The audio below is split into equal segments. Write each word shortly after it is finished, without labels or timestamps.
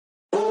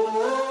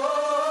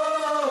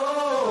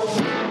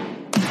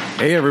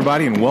Hey,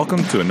 everybody, and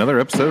welcome to another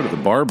episode of the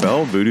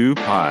Barbell Voodoo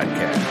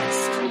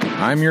Podcast.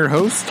 I'm your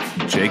host,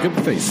 Jacob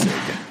Fasig.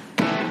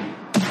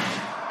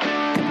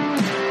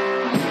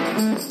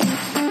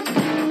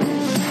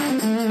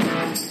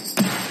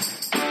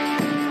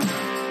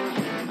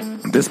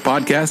 This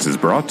podcast is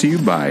brought to you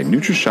by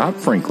NutriShop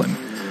Franklin.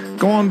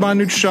 Go on by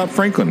NutriShop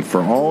Franklin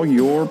for all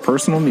your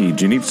personal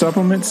needs. You need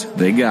supplements?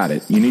 They got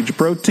it. You need your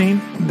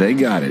protein? They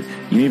got it.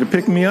 You need to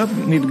pick me up?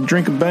 Need to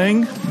drink a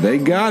bang? They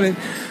got it.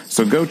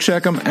 So go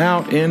check them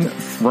out in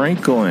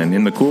Franklin,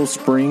 in the Cool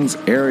Springs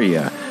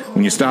area.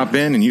 When you stop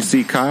in and you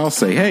see Kyle,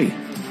 say, hey,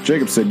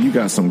 Jacob said you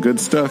got some good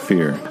stuff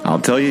here.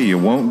 I'll tell you, you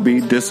won't be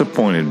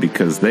disappointed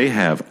because they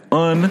have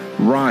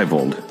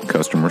unrivaled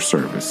customer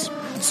service.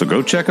 So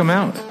go check them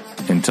out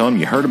and tell them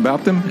you heard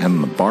about them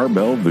on the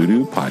Barbell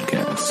Voodoo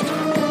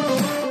Podcast.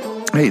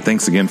 Hey,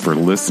 thanks again for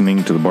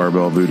listening to the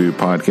Barbell Voodoo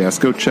Podcast.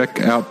 Go check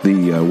out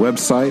the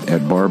website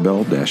at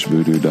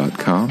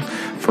barbell-voodoo.com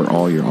for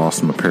all your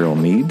awesome apparel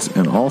needs.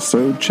 And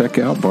also check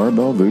out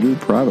Barbell Voodoo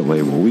Private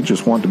Label. We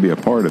just want to be a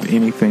part of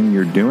anything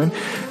you're doing,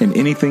 and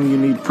anything you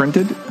need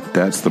printed,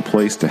 that's the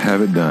place to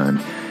have it done.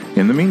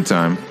 In the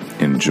meantime,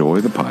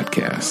 enjoy the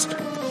podcast.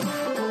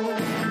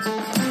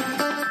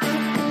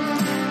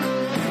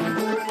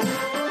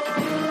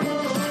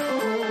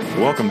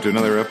 Welcome to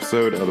another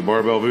episode of the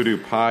Barbell Voodoo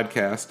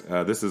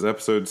Podcast. This is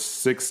episode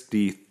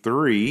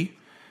 63,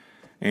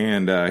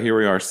 and here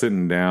we are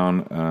sitting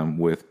down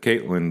with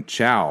Caitlin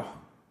Chow,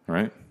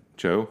 right?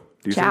 Cho?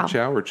 Do you say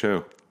Chow or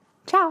Cho?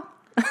 Chow.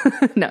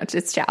 No,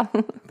 it's Chow.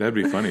 That'd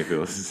be funny if it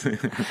was.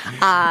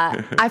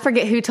 I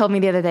forget who told me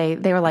the other day.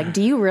 They were like,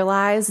 do you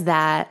realize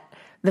that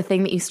the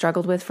thing that you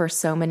struggled with for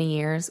so many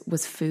years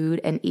was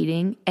food and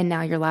eating, and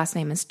now your last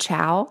name is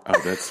Chow?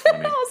 Oh, that's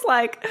funny. I was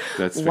like,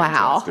 that's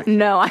wow. Fantastic.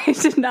 No, I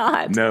did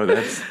not. No,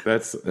 that's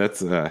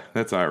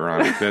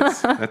ironic.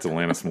 That's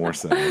Alanis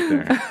Morissette right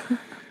there.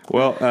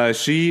 Well,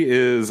 she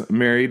is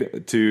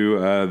married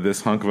to this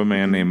hunk of a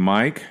man named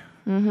Mike,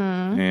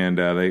 and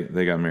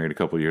they got married a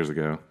couple years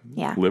ago.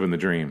 Yeah, living the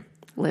dream.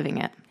 Living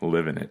it.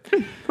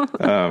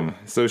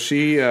 So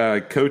she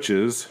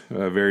coaches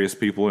various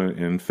people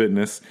in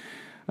fitness.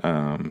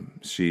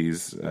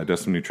 She's does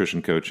some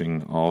nutrition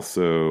coaching,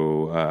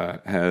 also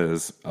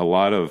has a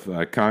lot of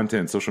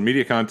content, social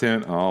media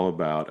content, all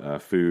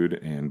about food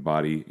and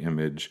body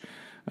image.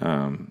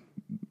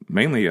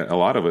 Mainly a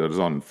lot of it is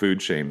on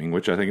food shaming,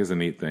 which I think is a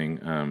neat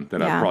thing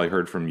that I've probably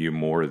heard from you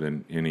more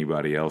than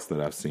anybody else that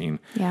I've seen.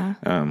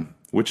 Yeah.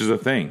 Which is a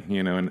thing,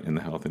 in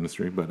the health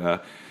industry.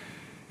 But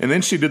and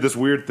then she did this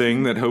weird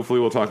thing that hopefully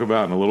we'll talk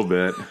about in a little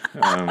bit,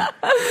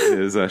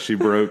 is she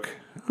broke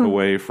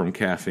away from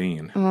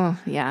caffeine. Oh,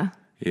 yeah.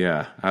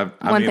 Yeah.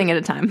 One thing at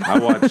a time. I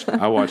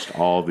watched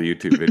all the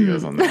YouTube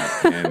videos on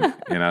that,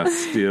 and I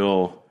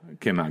still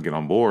cannot get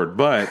on board,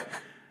 but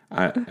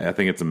I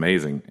think it's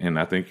amazing, and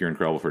I think you're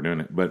incredible for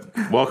doing it. But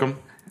welcome.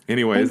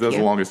 Anyways, that's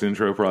the longest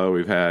intro probably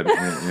we've had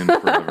in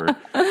forever.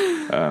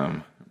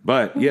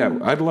 But yeah,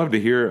 I'd love to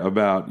hear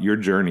about your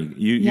journey.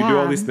 You do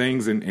all these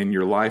things, and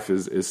your life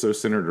is so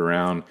centered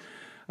around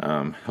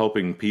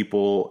helping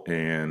people,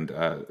 and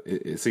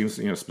it seems,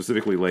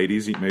 specifically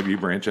ladies, maybe you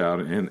branch out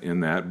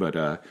in that, but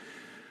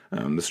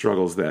the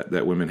struggles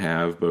that women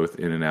have both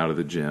in and out of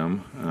the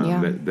gym,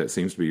 that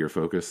seems to be your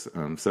focus.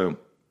 So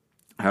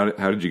how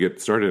did you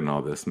get started in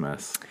all this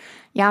mess?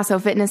 Yeah, so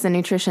fitness and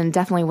nutrition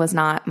definitely was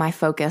not my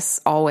focus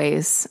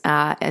always.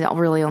 It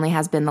really only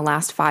has been the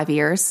last 5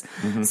 years.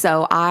 Mm-hmm.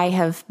 So I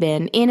have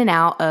been in and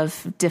out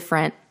of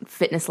different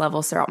fitness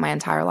levels throughout my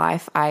entire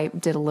life. I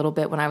did a little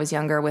bit when I was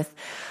younger with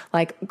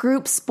like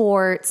group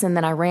sports, and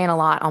then I ran a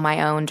lot on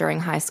my own during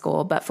high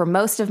school. But for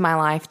most of my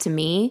life, to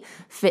me,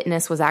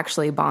 fitness was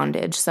actually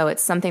bondage. So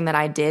it's something that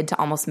I did to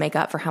almost make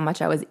up for how much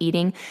I was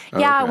eating.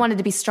 Okay. I wanted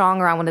to be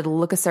stronger. I wanted to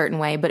look a certain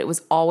way, but it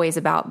was always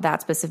about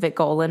that specific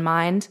goal in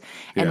mind.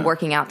 And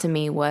working out to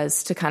me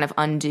was to kind of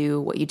undo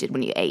what you did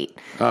when you ate.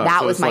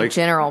 That was my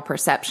general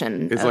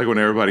perception. It's like when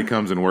everybody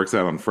comes and works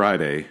out on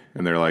Friday,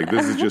 and they're like,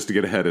 this is just to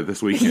get ahead of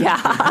this weekend.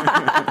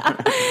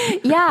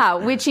 Yeah,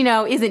 which,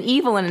 isn't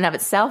evil in and of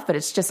itself, but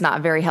it's just not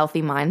a very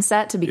healthy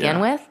mindset to begin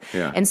with.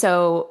 Yeah. And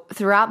so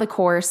throughout the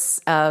course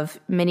of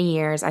many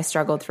years, I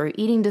struggled through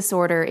eating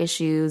disorder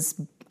issues.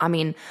 I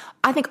mean,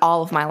 I think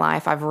all of my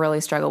life I've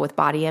really struggled with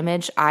body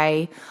image.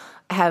 I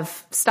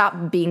have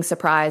stopped being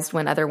surprised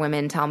when other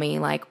women tell me,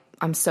 like,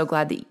 I'm so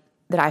glad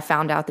that I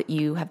found out that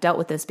you have dealt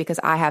with this, because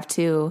I have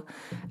too.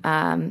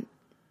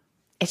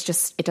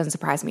 It doesn't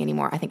surprise me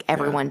anymore. I think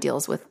everyone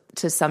deals with,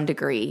 to some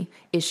degree,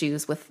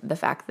 issues with the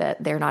fact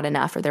that they're not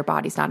enough, or their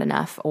body's not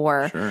enough,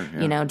 or,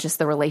 just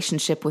the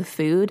relationship with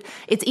food.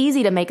 It's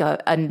easy to make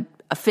a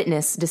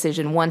fitness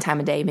decision one time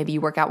a day. Maybe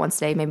you work out once a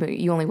day. Maybe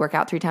you only work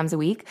out 3 times a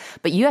week,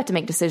 but you have to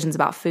make decisions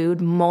about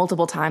food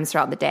multiple times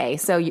throughout the day.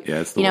 So,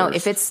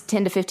 if it's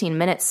 10 to 15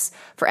 minutes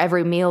for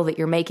every meal that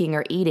you're making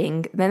or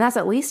eating, then that's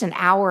at least an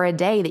hour a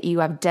day that you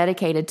have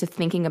dedicated to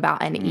thinking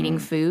about and eating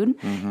food.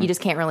 Mm-hmm. You just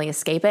can't really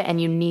escape it,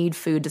 and you need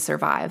food to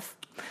survive.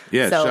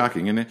 Yeah, it's So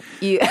shocking, isn't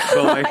it?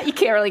 But like, you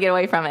can't really get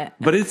away from it.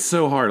 But it's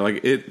so hard.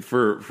 Like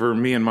for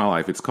me in my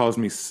life, it's caused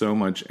me so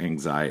much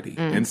anxiety.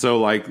 And so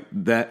like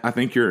that, I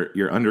think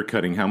you're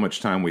undercutting how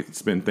much time we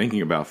spend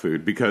thinking about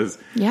food, because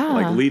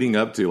like leading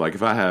up to, like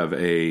if I have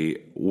a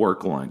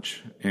work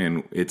lunch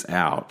and it's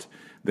out,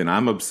 then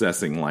I'm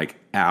obsessing like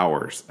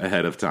hours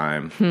ahead of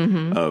time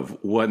of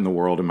what in the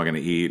world am I going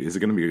to eat? Is it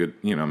going to be a good,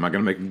 am I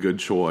going to make a good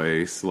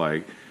choice?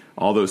 Like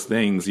all those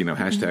things,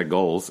 hashtag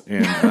goals.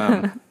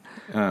 And,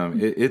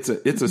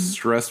 it's a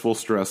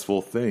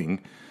stressful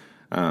thing,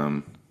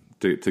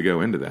 to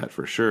go into that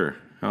for sure.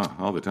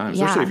 All the time,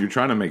 especially if you're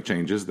trying to make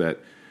changes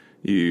that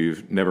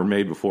you've never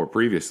made before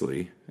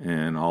previously.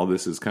 And all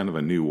this is kind of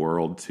a new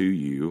world to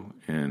you.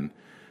 And,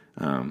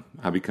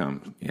 I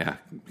became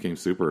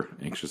super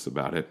anxious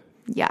about it.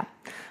 Yeah.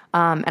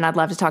 And I'd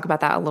love to talk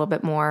about that a little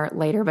bit more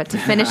later, but to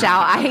finish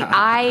out,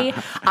 I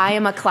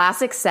am a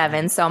classic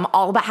 7. So I'm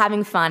all about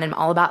having fun and I'm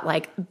all about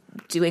like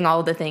doing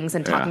all the things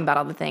and talking about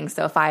all the things.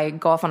 So if I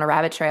go off on a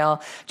rabbit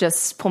trail,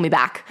 just pull me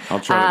back.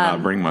 I'll try to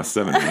not bring my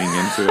 7 wing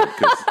into it,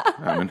 because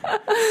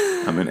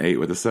I'm an 8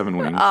 with a 7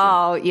 wing.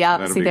 Oh,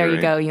 yeah. See, there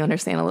you go. You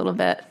understand a little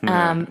bit.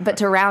 But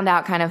to round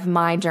out kind of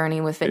my journey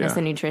with fitness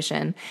and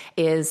nutrition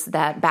is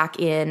that back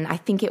in, I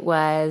think it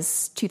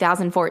was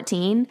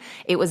 2014,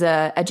 it was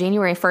a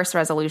January 1st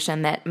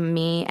resolution that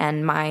me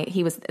and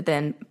he was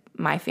then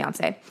my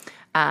fiance,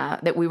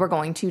 that we were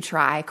going to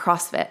try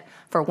CrossFit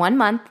for 1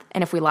 month.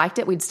 And if we liked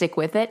it, we'd stick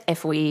with it.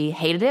 If we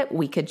hated it,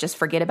 we could just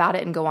forget about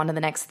it and go on to the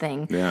next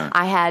thing. Yeah.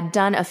 I had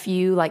done a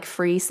few like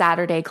free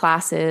Saturday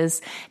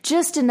classes,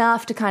 just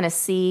enough to kind of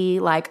see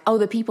like, oh,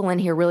 the people in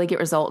here really get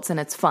results and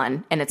it's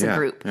fun and it's a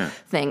group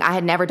thing. I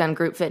had never done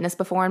group fitness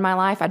before in my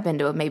life. I'd been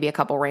to maybe a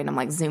couple random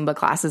like Zumba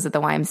classes at the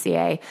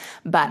YMCA,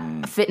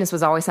 but fitness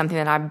was always something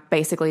that I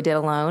basically did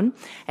alone.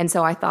 And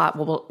so I thought,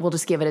 well, we'll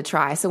just give it a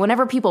try. So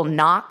whenever people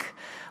knock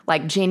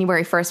like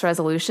January 1st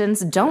resolutions,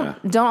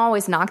 don't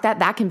always knock that.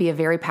 That can be a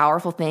very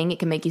powerful thing. It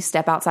can make you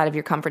step outside of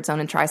your comfort zone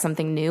and try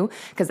something new,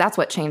 because that's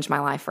what changed my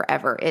life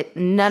forever.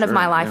 None of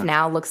my life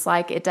now looks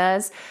like it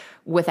does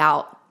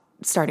without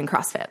starting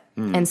CrossFit.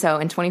 And so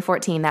in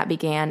 2014 that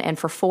began. And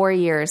for 4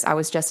 years, I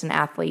was just an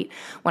athlete.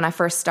 When I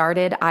first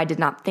started, I did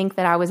not think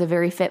that I was a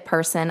very fit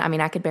person. I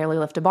mean, I could barely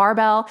lift a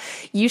barbell.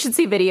 You should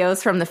see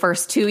videos from the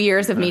first 2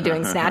 years of me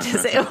doing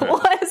snatches. It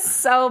was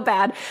so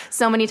bad.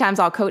 So many times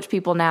I'll coach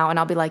people now and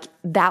I'll be like,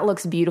 that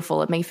looks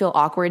beautiful. It may feel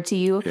awkward to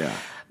you. Yeah.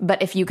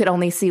 But if you could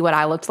only see what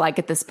I looked like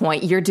at this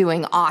point, you're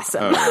doing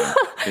awesome.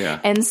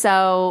 And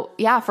so,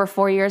 for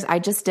 4 years, I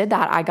just did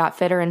that. I got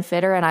fitter and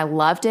fitter and I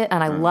loved it.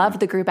 And I loved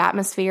the group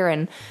atmosphere.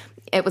 And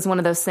it was one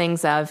of those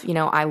things of,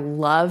 I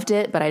loved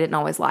it, but I didn't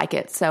always like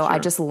it. So I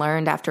just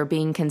learned after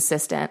being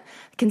consistent.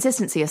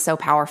 Consistency is so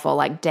powerful.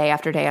 Like day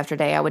after day after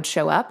day, I would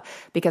show up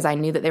because I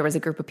knew that there was a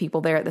group of people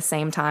there at the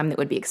same time that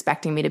would be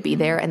expecting me to be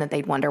there and that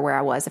they'd wonder where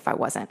I was if I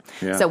wasn't.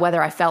 So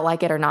whether I felt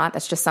like it or not,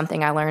 that's just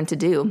something I learned to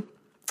do.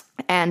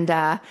 And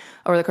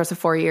over the course of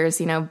 4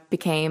 years,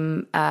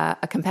 became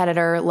a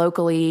competitor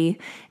locally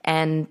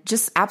and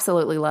just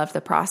absolutely loved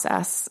the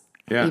process,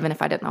 even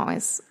if I didn't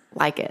always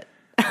like it.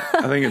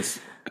 I think it's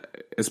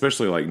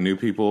especially like new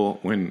people,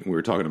 when we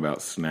were talking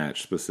about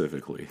snatch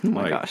specifically. Oh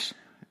my gosh.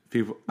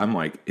 People, I'm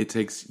like, it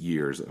takes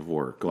years of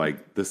work.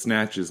 Like the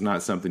snatch is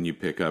not something you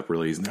pick up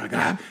really easy.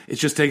 Like,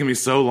 it's just taken me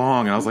so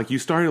long. And I was like, you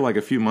started like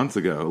a few months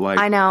ago. Like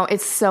I know,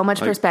 it's so much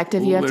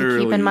perspective you have to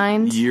keep in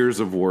mind. Years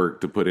of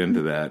work to put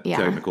into that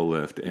technical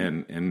lift,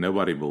 and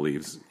nobody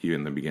believes you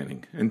in the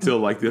beginning until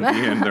like at the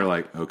end. They're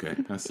like, okay,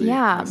 I see.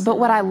 Yeah, but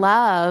what I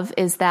love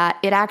is that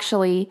it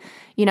actually,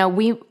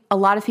 a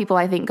lot of people,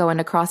 I think, go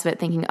into CrossFit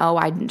thinking, oh,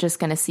 I'm just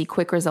going to see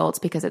quick results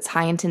because it's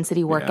high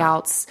intensity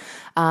workouts.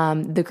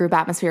 The group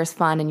atmosphere is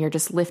fun and you're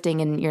just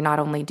lifting and you're not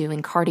only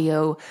doing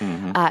cardio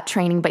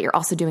training, but you're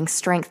also doing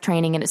strength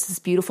training. And it's this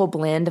beautiful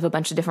blend of a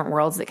bunch of different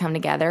worlds that come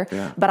together.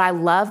 Yeah. But I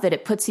love that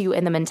it puts you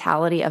in the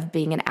mentality of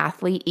being an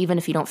athlete, even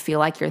if you don't feel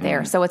like you're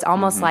there. So it's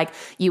almost like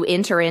you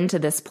enter into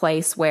this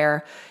place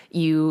where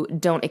you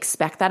don't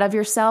expect that of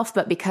yourself,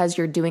 but because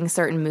you're doing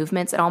certain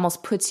movements, it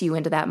almost puts you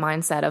into that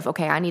mindset of,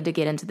 okay, I need to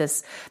get into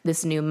this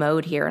new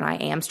mode here, and I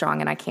am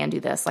strong and I can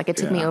do this. Like it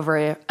took me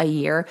over a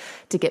year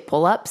to get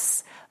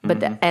pull-ups.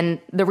 But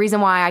and the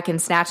reason why I can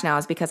snatch now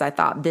is because I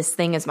thought this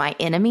thing is my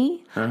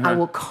enemy. I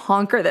will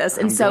conquer this.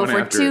 And so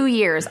for 2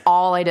 years,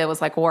 all I did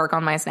was like work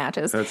on my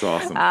snatches. That's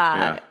awesome.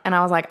 And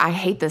I was like, I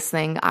hate this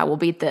thing. I will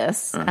beat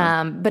this.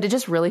 But it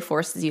just really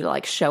forces you to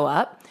like show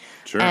up.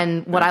 Sure.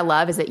 And what I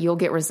love is that you'll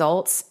get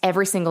results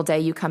every single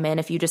day you come in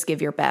if you just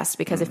give your best.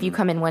 Because if you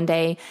come in one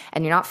day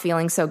and you're not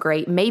feeling so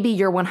great, maybe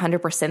you're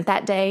 100%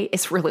 that day.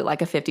 It's really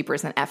like a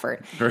 50%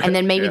 effort. Right. And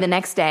then maybe the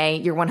next day,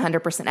 your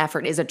 100%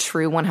 effort is a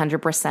true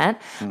 100%.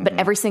 But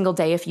every single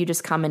day, if you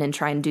just come in and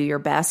try and do your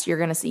best, you're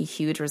going to see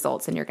huge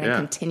results and you're going to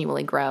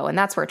continually grow. And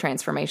that's where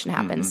transformation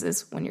happens,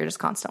 is when you're just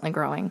constantly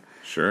growing.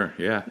 Sure.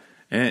 Yeah.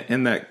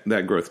 And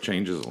that growth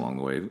changes along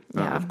the way,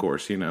 of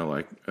course.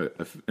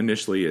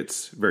 Initially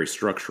it's very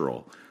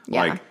structural.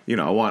 Like,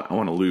 I want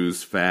to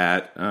lose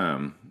fat,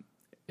 and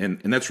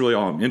and that's really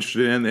all I'm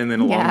interested in. And then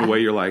along the way,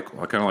 you're like,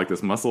 well, I kind of like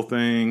this muscle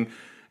thing.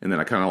 And then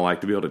I kind of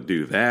like to be able to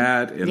do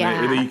that. And,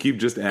 then you keep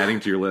just adding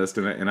to your list.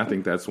 And I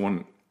think that's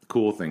one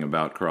cool thing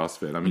about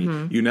CrossFit. I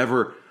mean, you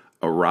never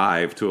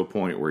arrive to a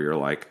point where you're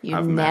like,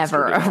 I've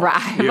never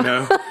arrived. You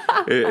know?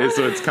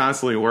 So it's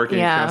constantly working,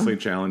 constantly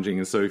challenging.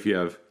 And so if you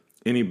have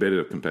any bit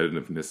of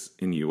competitiveness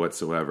in you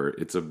whatsoever,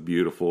 it's a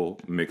beautiful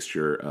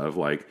mixture of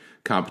like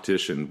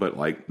competition, but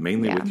like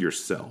mainly with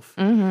yourself,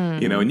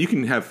 you know, and you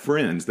can have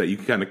friends that you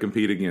can kind of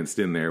compete against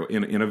in there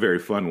in a very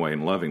fun way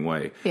and loving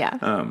way. Yeah.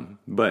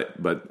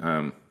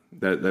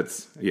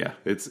 That's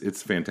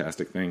it's a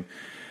fantastic thing.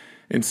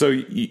 And so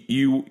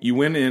you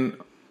went in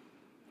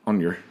on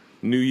your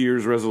New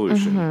Year's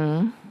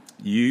resolution.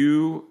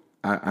 You,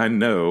 I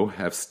know,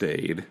 have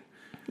stayed.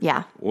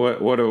 Yeah.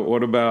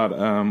 What about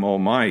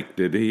old Mike?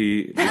 Did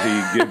he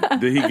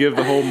give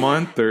the whole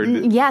month or?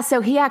 Yeah.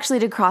 So he actually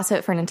did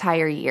CrossFit for an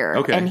entire year.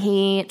 Okay. And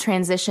he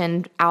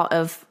transitioned out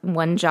of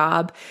one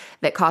job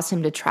that caused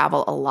him to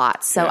travel a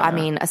lot. So I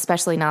mean,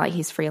 especially now that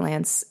he's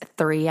freelance,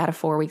 3 out of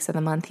 4 weeks of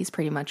the month, he's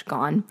pretty much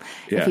gone.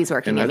 If he's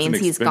working, it means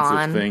he's gone. That's an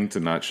expensive thing to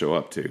not show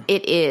up to.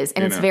 It is,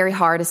 and it's very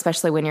hard,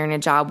 especially when you're in a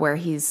job where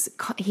it's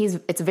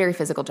a very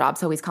physical job.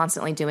 So he's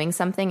constantly doing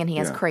something, and he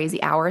has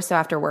crazy hours. So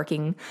after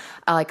working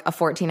like a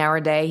 14-hour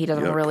day, he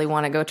doesn't really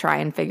want to go try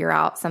and figure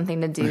out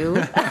something to do.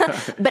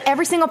 But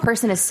every single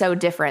person is so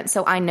different.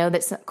 So I know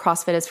that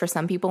CrossFit is for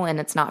some people and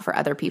it's not for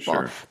other people.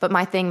 Sure. But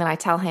my thing that I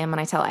tell him and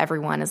I tell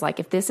everyone is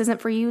like, if this isn't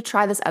for you,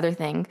 try this other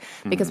thing,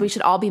 because we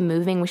should all be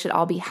moving. We should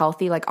all be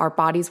healthy. Like our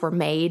bodies were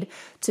made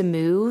to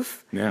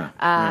move.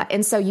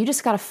 And so you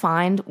just got to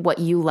find what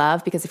you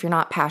love, because if you're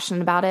not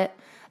passionate about it,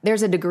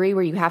 there's a degree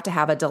where you have to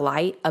have a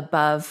delight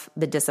above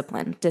the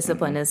discipline.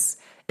 Discipline is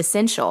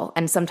essential,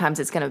 and sometimes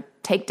it's going to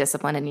take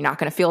discipline and you're not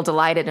going to feel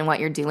delighted in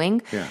what you're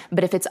doing.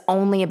 But if it's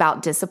only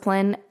about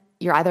discipline,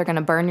 you're either going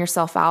to burn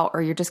yourself out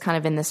or you're just kind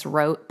of in this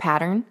rote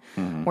pattern.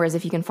 Whereas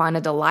if you can find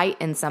a delight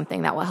in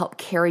something that will help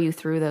carry you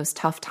through those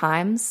tough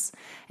times.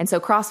 And so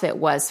CrossFit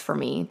was for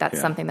me.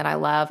 That's something that I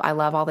love. I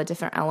love all the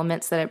different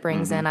elements that it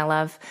brings in. I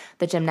love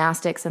the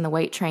gymnastics and the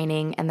weight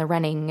training and the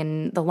running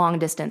and the long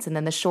distance and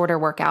then the shorter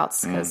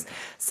workouts, because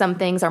some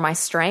things are my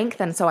strength.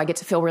 And so I get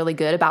to feel really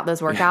good about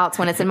those workouts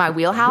when it's in my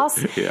wheelhouse.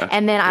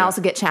 And then I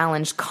also get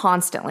challenged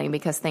constantly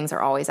because things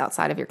are always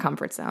outside of your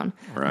comfort zone.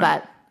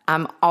 But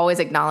I'm always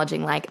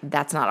acknowledging like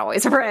that's not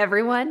always for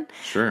everyone.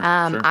 Sure.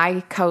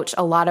 I coach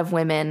a lot of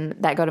women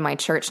that go to my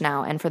church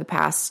now. And for the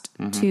past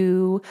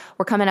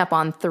we're coming up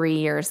on 3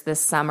 years this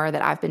summer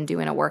that I've been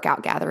doing a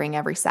workout gathering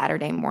every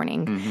Saturday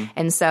morning.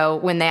 And so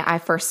when I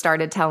first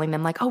started telling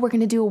them like, oh, we're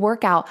going to do a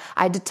workout,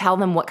 I had to tell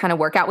them what kind of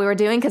workout we were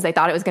doing because they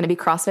thought it was going to be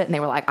CrossFit. And they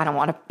were like, I don't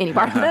want any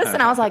part of this.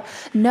 And I was like,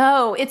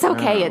 no, it's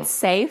okay. No. It's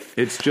safe.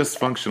 It's just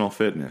functional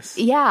fitness.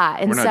 Yeah.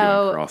 And we're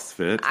not doing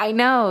CrossFit. I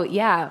know.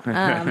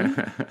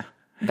 Yeah.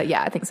 But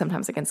yeah, I think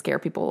sometimes it can scare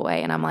people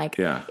away. And I'm like,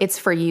 it's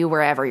for you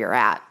wherever you're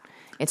at.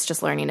 It's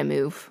just learning to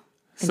move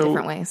in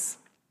different ways.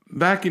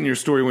 Back in your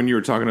story when you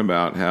were talking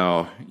about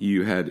how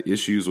you had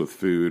issues with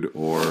food,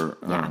 or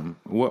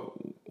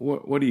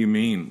what do you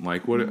mean?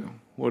 Like what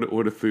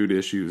do food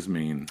issues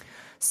mean?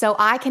 So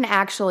I can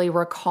actually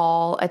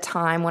recall a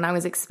time when I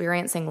was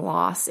experiencing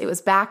loss. It was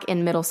back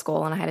in middle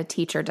school and I had a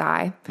teacher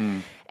die.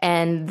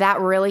 And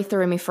that really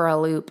threw me for a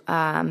loop.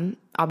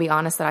 I'll be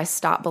honest that I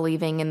stopped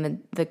believing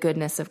in the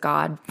goodness of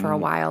God for a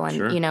while.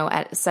 And, you know,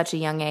 at such a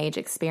young age,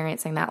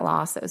 experiencing that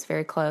loss that was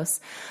very close,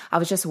 I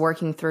was just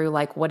working through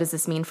like, what does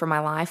this mean for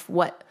my life?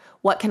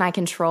 What can I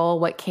control?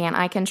 What can't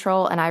I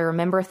control? And I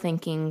remember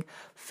thinking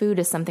food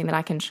is something that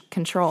I can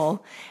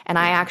control. And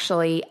I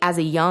actually, as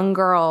a young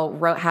girl,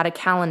 had a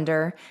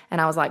calendar and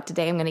I was like,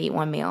 today I'm going to eat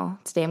 1 meal.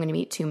 Today I'm going to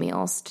eat 2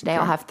 meals. Today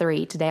I'll have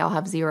 3. Today I'll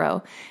have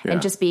 0.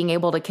 And just being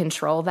able to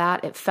control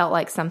that, it felt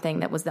like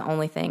something that was the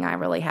only thing I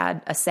really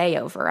had a say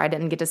over. I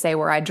didn't get to say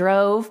where I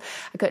drove.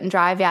 I couldn't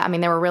drive yet. I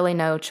mean, there were really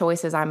no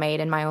choices I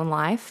made in my own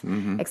life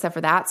except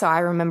for that. So I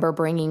remember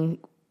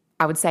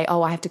I would say,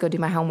 oh, I have to go do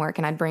my homework.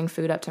 And I'd bring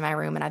food up to my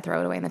room and I'd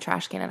throw it away in the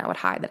trash can and I would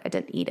hide that I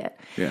didn't eat it.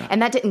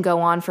 And that didn't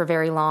go on for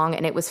very long.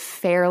 And it was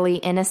fairly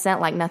innocent,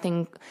 like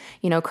nothing,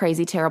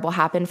 crazy, terrible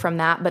happened from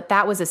that. But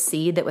that was a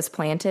seed that was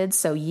planted.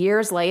 So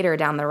years later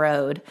down the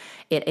road,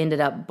 it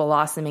ended up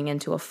blossoming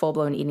into a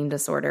full-blown eating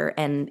disorder.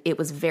 And it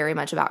was very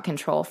much about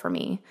control for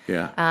me.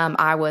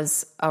 I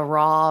was a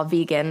raw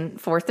vegan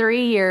for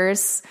 3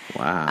 years.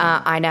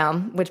 Wow. I know,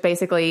 which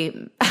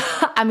basically,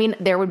 I mean,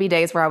 there would be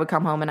days where I would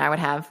come home and I would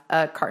have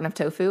a carton of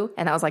tofu,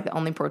 and that was like the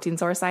only protein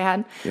source I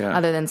had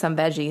other than some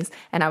veggies,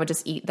 and I would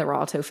just eat the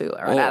raw tofu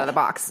right out of the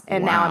box.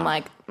 And now I'm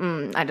like,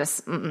 I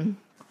just,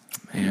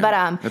 Man,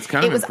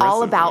 but it was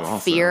all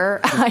about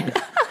fear.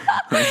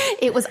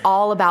 It was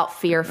all about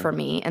fear for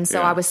me. And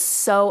so I was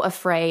so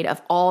afraid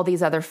of all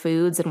these other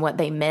foods and what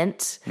they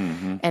meant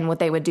and what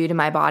they would do to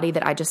my body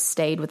that I just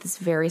stayed with this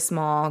very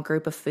small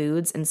group of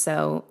foods. And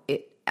so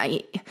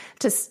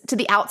to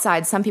the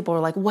outside, some people were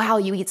like, wow,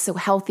 you eat so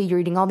healthy. You're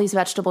eating all these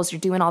vegetables.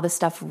 You're doing all this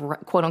stuff,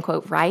 quote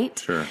unquote, right.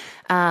 Sure.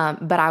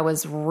 But I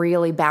was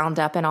really bound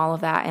up in all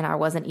of that and I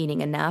wasn't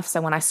eating enough.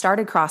 So when I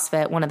started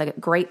CrossFit, one of the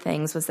great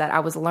things was that I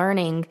was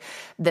learning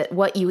that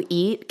what you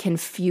eat can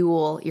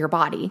fuel your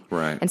body.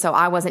 Right. And so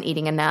I wasn't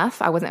eating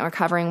enough. I wasn't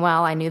recovering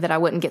well. I knew that I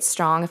wouldn't get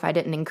strong if I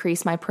didn't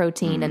increase my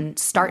protein and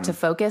start to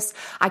focus.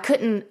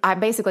 I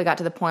basically got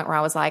to the point where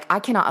I was like, I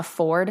cannot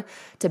afford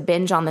to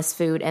binge on this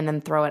food and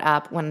then throw it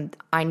up when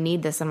I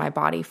need this in my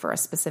body for a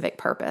specific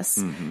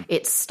purpose.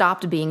 It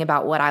stopped being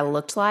about what I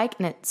looked like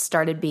and it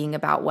started being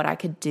about what I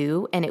could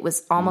do. And it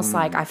was almost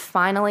like I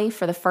finally,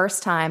 for the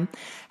first time,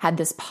 had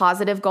this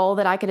positive goal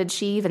that I could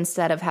achieve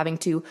instead of having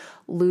to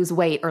lose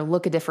weight or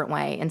look a different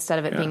way. Instead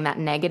of it being that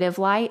negative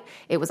light,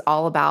 it was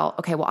all about,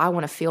 okay, well, I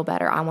want to feel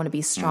better. I want to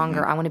be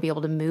stronger. I want to be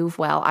able to move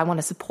well. I want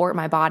to support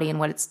my body and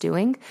what it's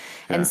doing.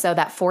 Yeah. And so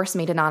that forced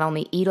me to not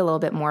only eat a little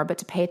bit more, but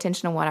to pay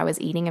attention to what I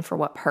was eating and for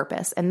what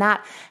purpose. And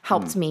that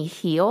helped me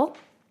heal.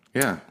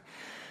 Yeah.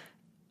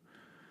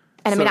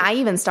 And I mean, I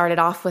even started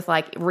off with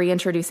like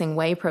reintroducing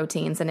whey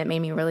proteins and it made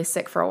me really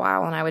sick for a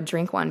while. And I would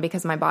drink one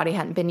because my body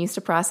hadn't been used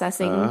to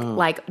processing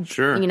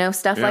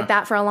stuff like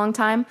that for a long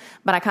time.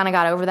 But I kind of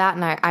got over that.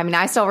 And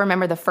I still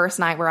remember the first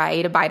night where I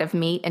ate a bite of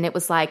meat and it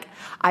was like,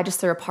 I just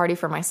threw a party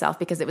for myself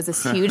because it was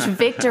this huge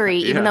victory,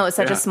 even though it was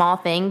such a small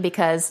thing,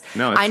 because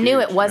I knew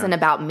it wasn't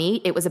about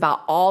meat. It was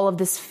about all of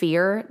this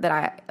fear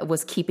that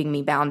was keeping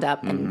me bound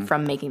up and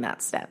from making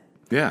that step.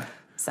 Yeah.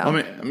 So,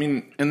 I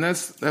mean, and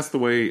that's the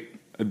way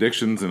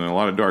addictions and a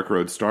lot of dark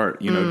roads start,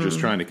 just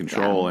trying to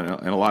control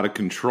and a lot of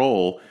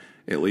control,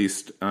 at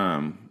least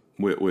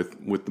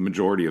with the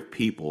majority of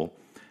people,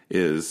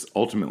 is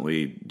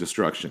ultimately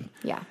destruction.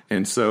 Yeah.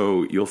 And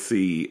so you'll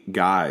see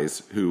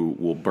guys who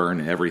will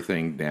burn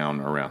everything down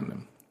around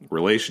them.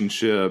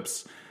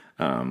 Relationships,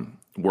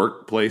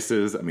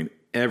 workplaces, I mean,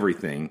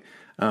 everything,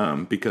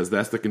 because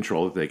that's the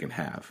control that they can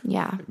have.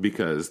 Yeah.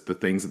 Because the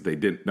things that they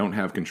don't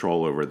have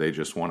control over, they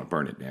just want to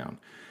burn it down.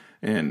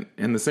 And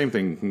the same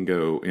thing can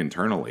go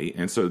internally.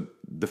 And so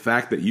the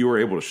fact that you were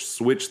able to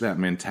switch that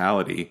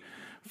mentality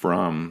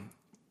from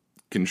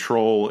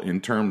control in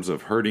terms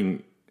of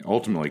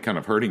ultimately kind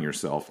of hurting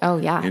yourself,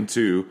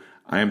 into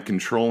I am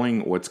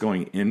controlling what's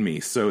going in me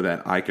so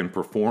that I can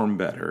perform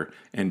better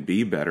and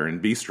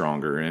be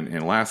stronger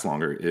and last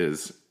longer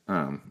is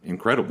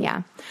incredible.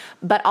 Yeah.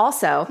 But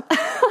also,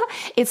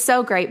 it's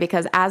so great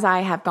because as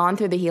I have gone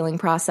through the healing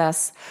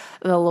process,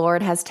 the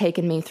Lord has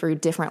taken me through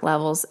different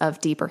levels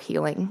of deeper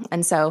healing.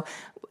 And so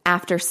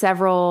after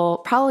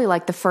probably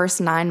like the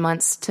first 9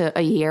 months to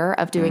a year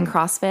of doing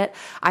CrossFit,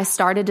 I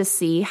started to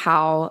see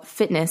how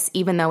fitness,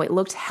 even though it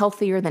looked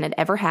healthier than it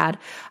ever had,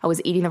 I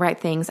was eating the right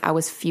things, I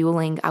was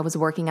fueling, I was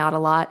working out a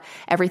lot,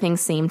 everything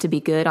seemed to be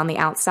good on the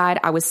outside.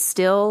 I was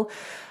still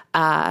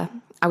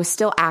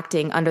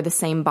acting under the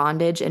same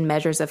bondage and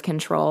measures of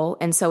control.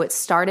 And so it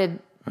started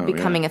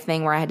becoming a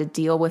thing where I had to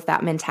deal with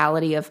that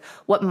mentality of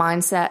what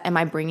mindset am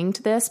I bringing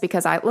to this?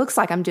 Because it looks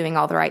like I'm doing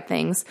all the right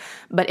things.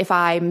 But if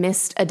I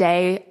missed a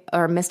day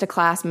or missed a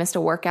class, missed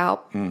a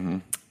workout,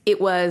 it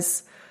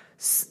was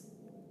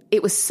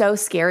so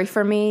scary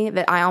for me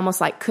that I almost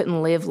like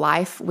couldn't live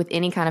life with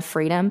any kind of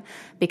freedom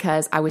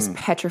because I was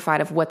petrified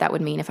of what that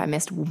would mean if I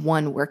missed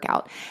one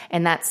workout.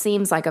 And that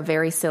seems like a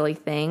very silly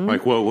thing.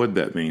 Like, what would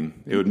that mean?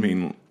 It would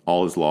mean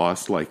all is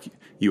lost. Like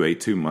you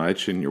ate too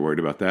much and you're worried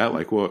about that.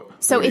 Like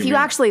what? So if you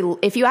actually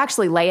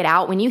lay it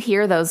out, when you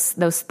hear those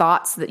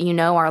thoughts that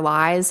are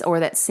lies or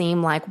that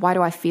seem like, why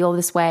do I feel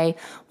this way?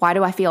 Why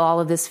do I feel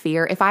all of this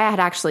fear? If I had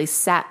actually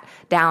sat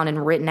down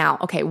and written out,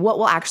 okay, what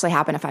will actually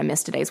happen if I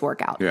miss today's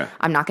workout? Yeah.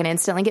 I'm not going to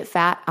instantly get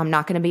fat. I'm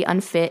not going to be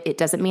unfit. It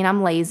doesn't mean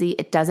I'm lazy.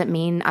 It doesn't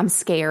mean I'm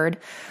scared.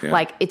 Yeah.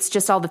 Like it's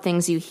just all the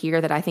things you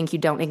hear that I think you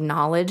don't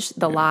acknowledge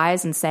the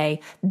lies and say,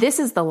 this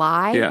is the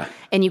lie. Yeah.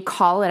 And you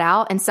call it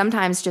out. And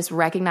sometimes just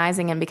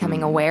recognizing and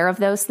becoming aware of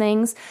those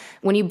things,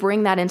 when you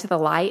bring that into the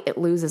light, it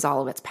loses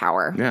all of its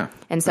power. Yeah.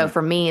 And so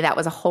for me, that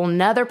was a whole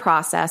nother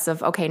process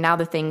of, okay, now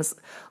the things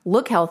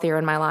look healthier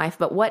in my life,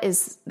 but what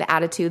is the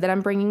attitude that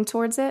I'm bringing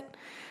towards it?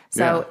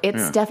 So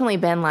it's definitely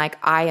been like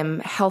I am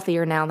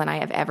healthier now than I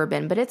have ever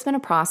been, but it's been a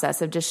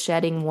process of just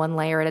shedding one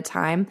layer at a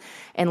time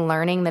and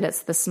learning that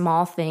it's the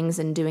small things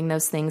and doing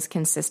those things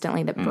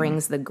consistently that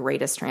brings the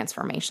greatest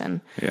transformation.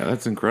 Yeah,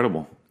 that's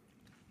incredible.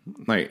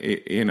 Like,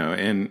 and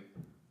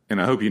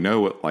I hope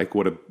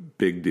what a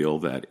big deal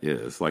that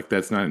is. Like,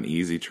 that's not an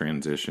easy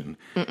transition.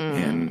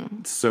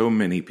 And so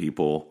many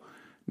people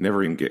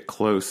never even get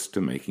close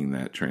to making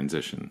that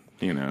transition,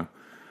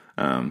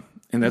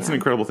 and that's an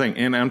incredible thing.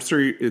 And I'm sure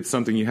it's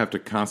something you have to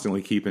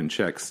constantly keep in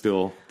check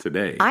still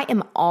today. I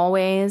am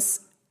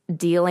always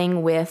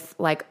dealing with,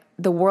 like,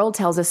 the world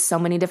tells us so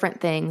many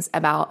different things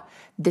about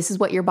this is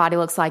what your body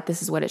looks like.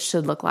 This is what it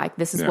should look like.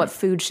 This is what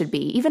food should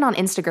be. Even on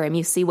Instagram,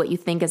 you see what you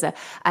think is a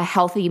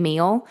healthy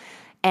meal.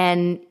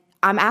 And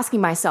I'm asking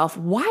myself,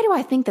 why do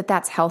I think that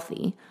that's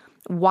healthy?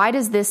 Why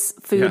does this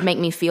food make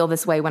me feel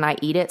this way when I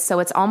eat it? So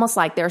it's almost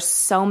like there's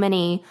so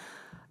many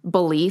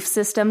belief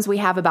systems we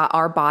have about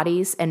our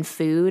bodies and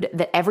food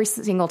that every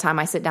single time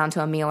I sit down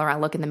to a meal or I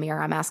look in the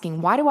mirror, I'm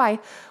asking,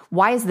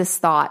 why is this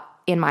thought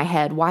in my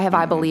head? Why have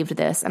I believed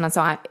this? And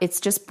so it's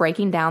just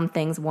breaking down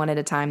things one at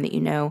a time that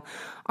you know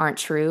aren't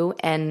true.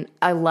 And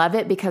I love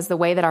it because the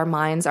way that our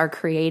minds are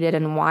created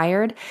and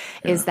wired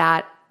is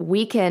that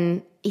we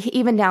can,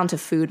 even down to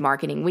food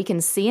marketing, we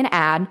can see an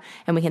ad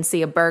and we can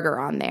see a burger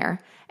on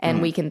there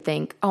and we can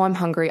think, oh, I'm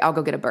hungry, I'll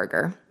go get a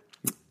burger.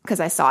 Because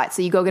I saw it.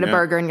 So you go get a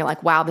burger and you're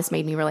like, wow, this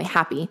made me really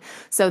happy.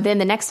 So then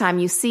the next time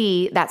you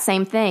see that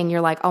same thing, you're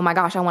like, oh my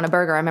gosh, I want a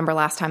burger. I remember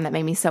last time that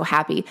made me so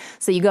happy.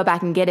 So you go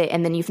back and get it.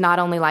 And then you've not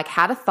only like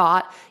had a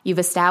thought, you've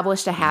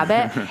established a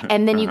habit.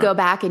 And then you go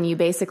back and you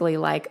basically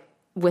like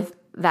with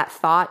that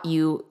thought,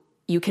 you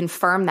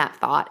confirm that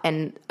thought.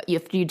 And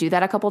if you do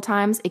that a couple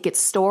times, it gets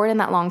stored in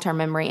that long-term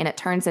memory and it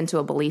turns into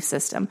a belief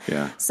system.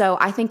 Yeah. So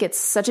I think it's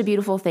such a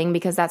beautiful thing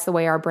because that's the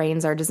way our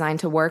brains are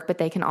designed to work, but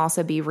they can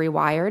also be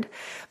rewired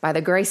by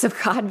the grace of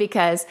God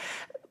because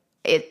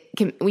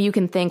you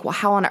can think, well,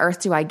 how on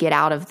earth do I get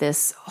out of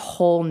this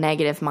whole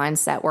negative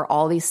mindset where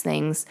all these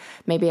things,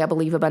 maybe I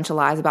believe a bunch of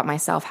lies about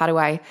myself. How do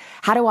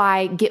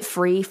I get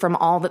free from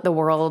all that the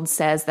world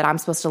says that I'm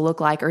supposed to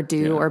look like or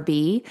do or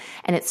be?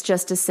 And it's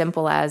just as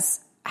simple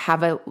as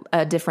have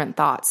a different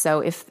thought.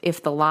 So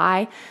if the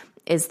lie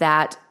is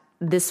that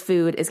this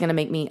food is going to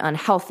make me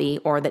unhealthy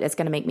or that it's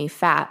going to make me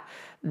fat,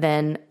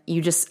 then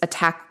you just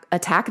attack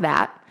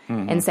that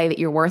and say that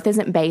your worth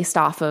isn't based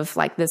off of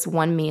like this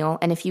one meal.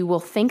 And if you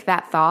will think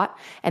that thought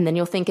and then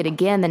you'll think it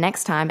again the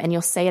next time and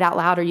you'll say it out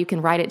loud or you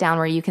can write it down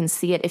where you can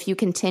see it. If you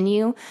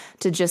continue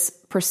to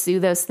just pursue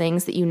those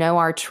things that you know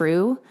are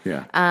true,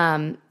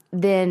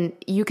 then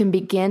you can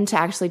begin to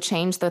actually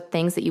change the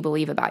things that you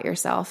believe about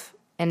yourself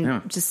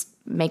and just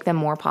make them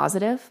more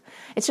positive.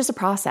 It's just a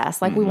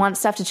process. Like we want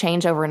stuff to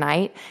change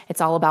overnight. It's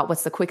all about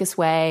what's the quickest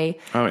way.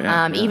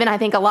 Even I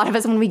think a lot of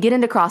us, when we get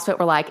into CrossFit,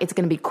 we're like, it's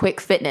going to be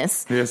quick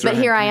fitness. But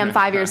here I am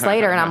 5 years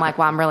later and I'm like,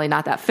 well, I'm really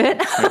not that fit.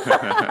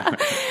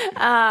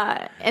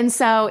 And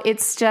so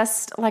it's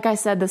just, like I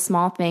said, the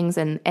small things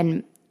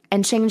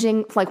and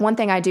changing, like one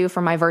thing I do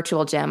for my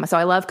virtual gym. So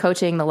I love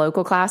coaching the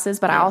local classes,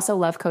 but I also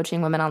love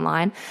coaching women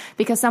online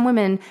because some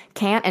women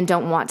can't and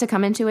don't want to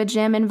come into a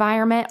gym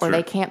environment or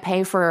they can't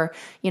pay for,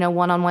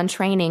 one-on-one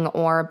training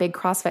or big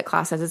CrossFit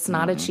classes. It's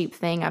not a cheap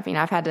thing. I mean,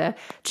 I've had to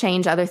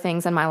change other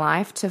things in my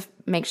life to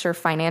make sure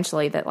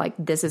financially that like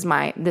this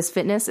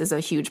fitness is a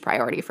huge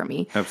priority for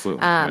me.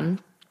 Absolutely.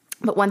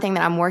 But one thing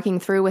that I'm working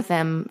through with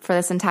them for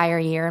this entire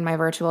year in my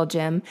virtual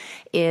gym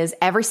is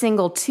every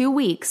single 2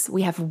 weeks,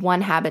 we have one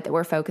habit that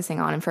we're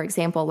focusing on. And for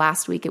example,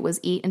 last week it was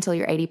eat until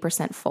you're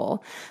 80%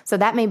 full. So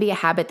that may be a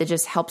habit that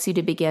just helps you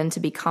to begin to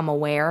become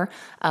aware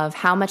of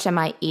how much am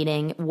I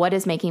eating? What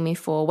is making me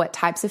full? What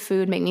types of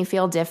food make me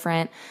feel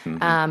different?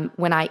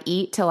 When I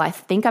eat till I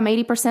think I'm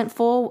 80%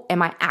 full,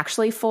 am I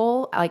actually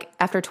full? Like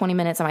after 20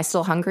 minutes, am I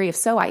still hungry? If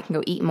so, I can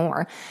go eat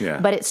more.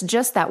 But it's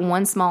just that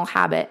one small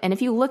habit. And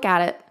if you look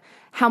at it,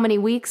 how many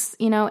weeks,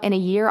 in a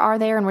year are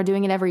there? And we're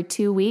doing it every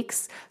 2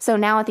 weeks. So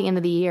now at the end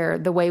of the year,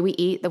 the way we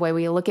eat, the way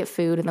we look at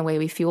food and the way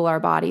we fuel our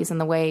bodies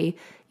and the way,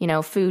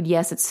 food,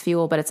 yes, it's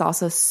fuel, but it's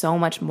also so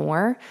much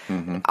more.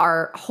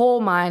 Our whole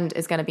mind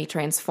is going to be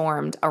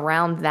transformed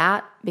around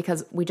that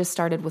because we just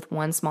started with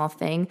one small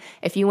thing.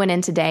 If you went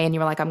in today and you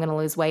were like, I'm going to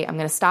lose weight, I'm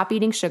going to stop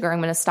eating sugar, I'm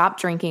going to stop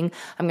drinking,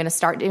 I'm going to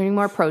start doing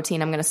more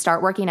protein, I'm going to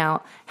start working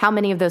out. How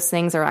many of those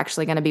things are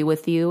actually going to be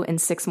with you in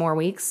 6 more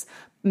weeks?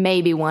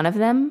 Maybe one of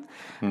them.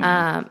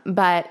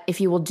 But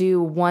if you will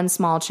do one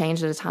small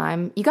change at a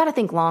time, you got to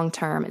think long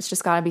term. It's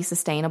just got to be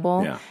sustainable.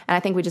 And I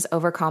think we just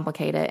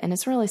overcomplicate it. And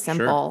it's really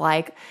simple.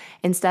 Like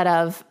instead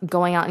of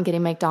going out and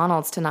getting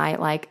McDonald's tonight,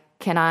 like,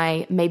 can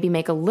I maybe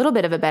make a little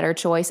bit of a better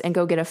choice and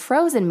go get a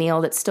frozen meal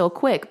that's still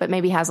quick, but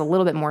maybe has a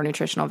little bit more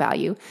nutritional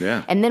value?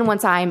 And then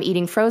once I'm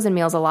eating frozen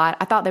meals a lot,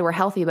 I thought they were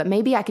healthy, but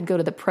maybe I could go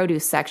to the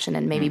produce section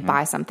and maybe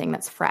buy something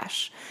that's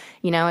fresh.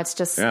 It's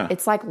just,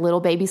 it's like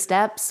little baby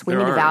steps. We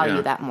need to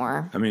value that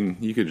more. I mean,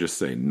 you could just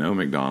say no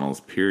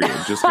McDonald's, period.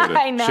 Just go to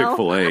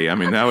Chick-fil-A. I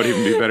mean, that would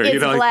even be better.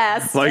 It's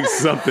less. Like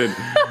something.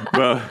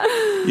 But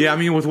yeah, I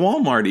mean, with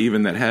Walmart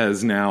even that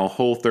has now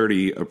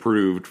Whole30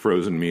 approved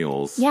frozen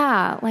meals.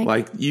 Yeah.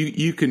 Like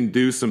you can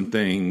do some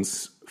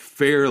things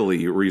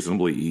fairly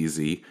reasonably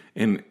easy.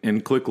 And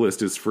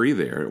ClickList is free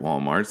there at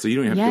Walmart, so you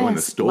don't even have to go in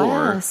the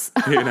store.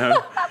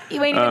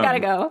 You ain't even gotta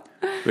go.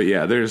 But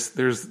yeah,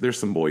 there's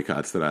some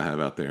boycotts that I have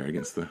out there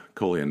against the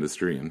cola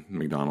industry and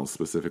McDonald's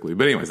specifically.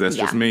 But anyways, that's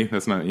just me.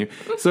 That's not you.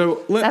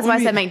 So that's why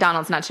I said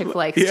McDonald's, not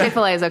Chick-fil-A. Because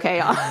Chick-fil-A is okay,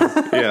 y'all.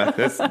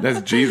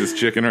 That's Jesus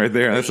chicken right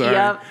there. That's all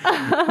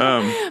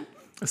right.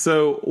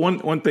 So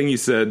one thing you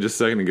said just a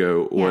second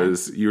ago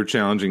was you were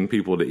challenging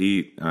people to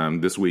eat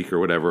this week or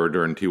whatever, or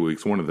during 2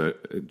 weeks. One of the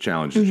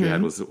challenges you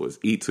had was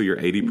eat till you're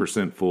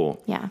 80%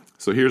 full. Yeah.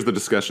 So here's the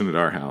discussion at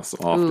our house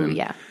often. Ooh,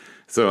 yeah.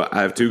 So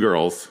I have 2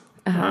 girls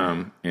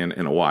and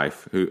a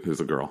wife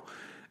who's a girl.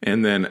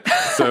 And then,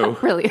 so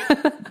really,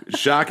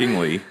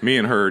 shockingly, me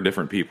and her are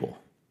different people.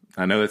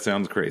 I know that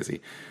sounds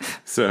crazy.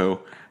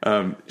 So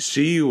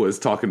she was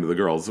talking to the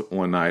girls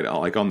one night,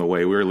 like on the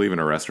way. We were leaving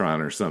a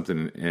restaurant or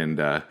something,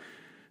 and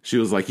she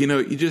was like,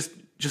 you just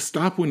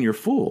stop when you're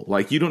full.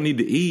 Like, you don't need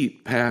to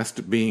eat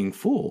past being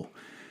full.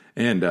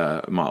 And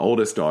my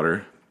oldest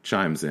daughter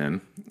chimes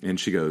in, and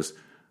she goes,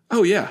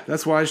 "Oh yeah,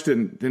 that's why I just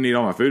didn't eat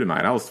all my food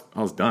tonight. I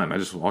was done. I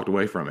just walked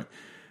away from it."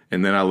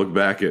 And then I look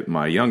back at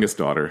my youngest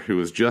daughter, who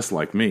was just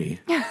like me,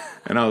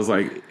 and I was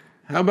like,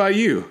 "How about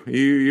you?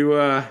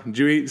 Did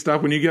you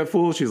stop when you get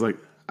full?" She's like,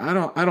 I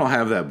don't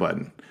have that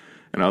button."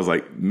 And I was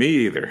like, "Me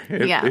either."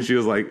 And she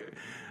was like,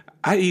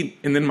 "I eat,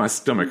 and then my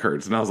stomach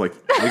hurts." And I was like,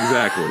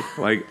 "Exactly."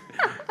 Like,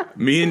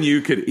 me and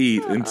you could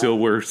eat until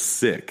we're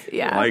sick.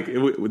 Yeah. Like,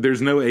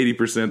 there's no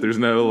 80%. There's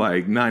no,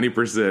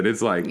 90%.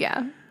 It's like,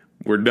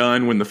 we're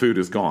done when the food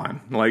is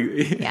gone. Like,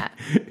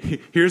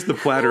 here's the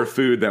platter of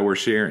food that we're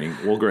sharing.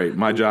 Well, great.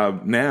 My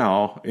job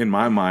now, in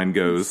my mind,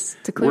 goes,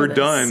 we're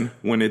done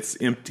when it's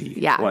empty.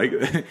 Yeah. Like,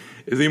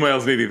 does anybody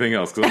else need anything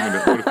else? Because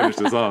I'm going to finish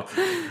this off.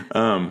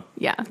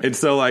 And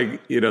so,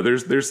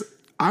 there's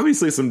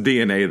obviously some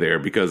DNA there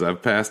because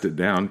I've passed it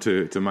down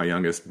to my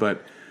youngest.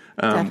 But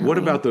what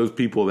about those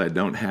people that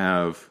don't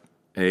have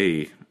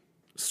a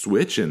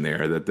switch in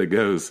there that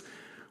goes,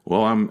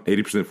 well, I'm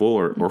 80% full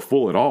or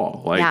full at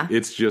all.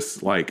 It's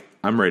just like,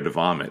 I'm ready to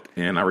vomit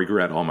and I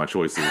regret all my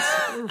choices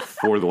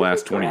for the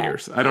last 20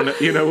 years. I don't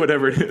know,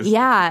 whatever it is.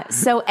 Yeah.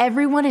 So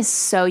everyone is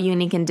so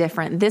unique and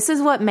different. This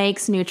is what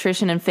makes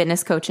nutrition and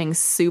fitness coaching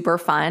super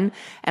fun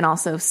and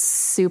also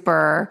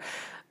super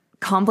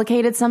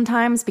complicated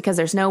sometimes because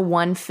there's no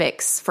one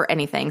fix for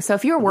anything. So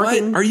if you're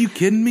working... What? Are you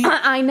kidding me?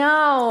 I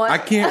know. I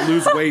can't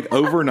lose weight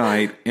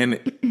overnight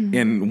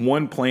and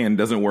one plan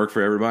doesn't work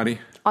for everybody.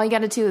 All you got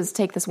to do is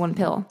take this one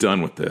pill.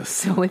 Done with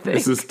this.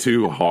 This is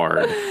too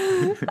hard.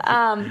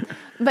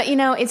 But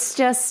it's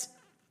just...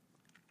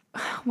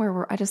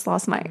 I just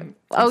lost my...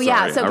 So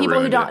people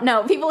who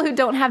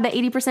don't have the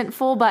 80%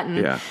 full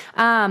button.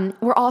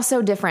 We're all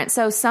so different.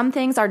 So some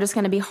things are just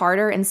going to be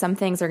harder and some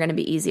things are going to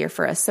be easier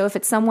for us. So if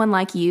it's someone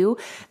like you,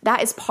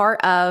 that is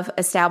part of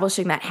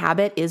establishing that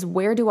habit is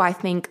where do I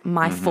think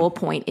my full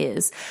point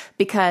is?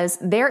 Because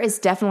there is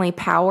definitely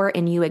power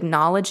in you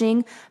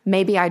acknowledging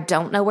maybe I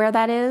don't know where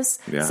that is.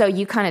 Yeah. So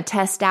you kind of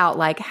test out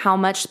like how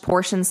much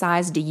portion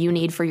size do you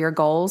need for your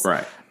goals?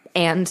 Right.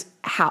 And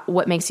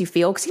what makes you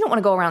feel, because you don't want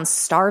to go around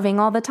starving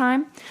all the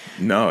time.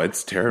 No,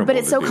 it's terrible. But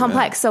it's so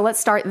complex. So let's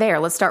start there.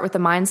 Let's start with the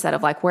mindset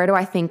of like, where do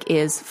I think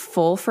is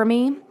full for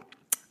me?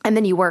 And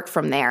then you work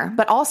from there.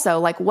 But also,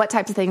 like, what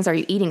types of things are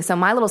you eating? So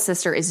my little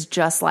sister is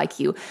just like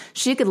you.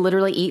 She could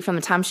literally eat from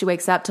the time she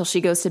wakes up till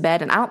she goes to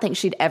bed, and I don't think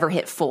she'd ever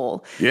hit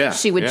full. Yeah,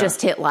 she would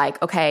just hit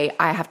like, okay,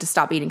 I have to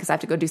stop eating because I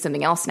have to go do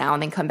something else now,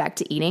 and then come back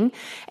to eating.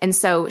 And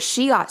so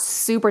she got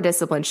super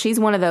disciplined. She's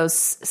one of those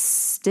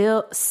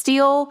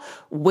steel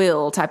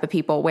will type of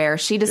people where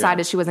she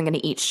decided she wasn't going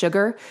to eat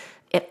sugar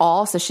at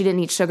all. So she didn't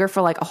eat sugar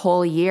for like a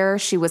whole year.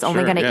 She was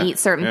only going to eat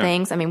certain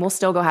things. I mean, we'll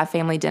still go have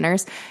family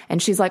dinners.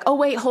 And she's like, oh,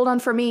 wait, hold on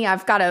for me.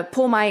 I've got to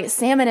pull my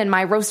salmon and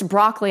my roast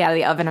broccoli out of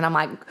the oven. And I'm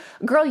like,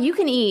 girl, you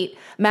can eat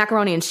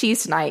macaroni and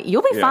cheese tonight.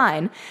 You'll be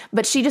fine.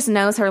 But she just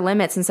knows her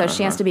limits. And so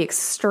she has to be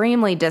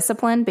extremely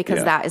disciplined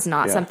because that is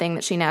not something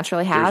that she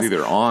naturally has. There's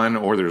either on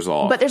or there's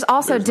off. But there's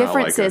also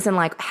differences in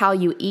like how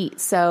you eat.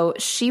 So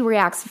she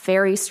reacts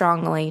very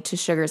strongly to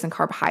sugars and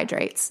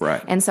carbohydrates.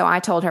 Right. And so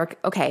I told her,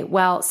 okay,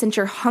 well, since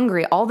you're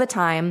hungry all the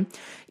time,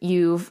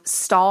 you've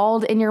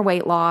stalled in your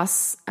weight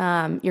loss,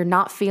 you're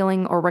not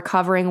feeling or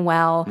recovering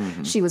well.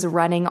 She was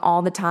running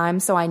all the time.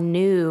 So I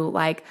knew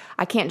like,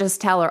 I can't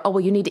just tell her, oh, well,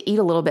 you need to eat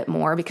a little bit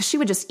more because she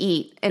would just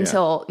eat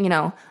until,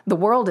 the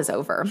world is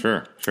over.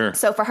 Sure.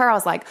 So for her, I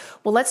was like,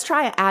 well, let's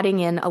try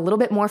adding in a little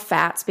bit more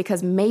fats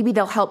because maybe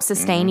they'll help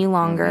sustain you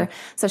longer.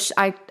 So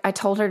I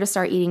told her to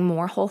start eating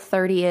more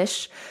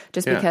Whole30-ish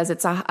just because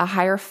it's a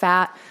higher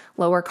fat,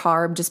 lower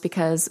carb, just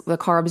because the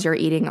carbs you're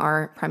eating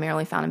are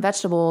primarily found in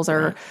vegetables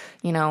or,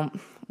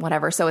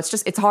 whatever. So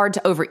it's hard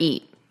to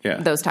overeat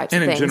those types of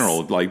things. And in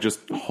general, like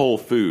just whole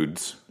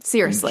foods.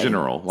 Seriously. In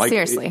general. Like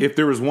if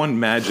there was one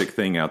magic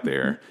thing out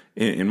there,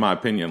 in my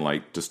opinion,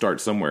 like to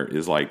start somewhere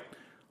is like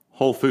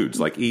whole foods,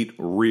 like eat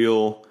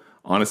real,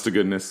 honest to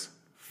goodness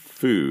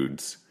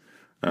foods.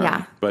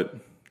 But,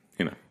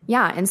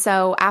 Yeah. And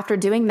so after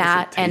doing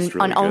that and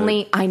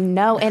really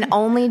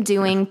only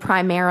doing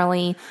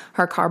primarily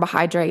her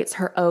carbohydrates,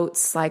 her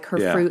oats, like her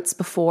fruits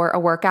before a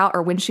workout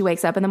or when she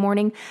wakes up in the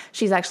morning,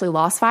 she's actually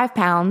lost 5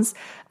 pounds.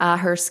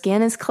 Her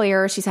skin is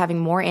clear. She's having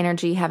more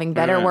energy, having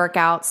better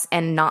workouts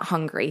and not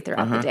hungry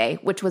throughout the day,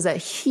 which was a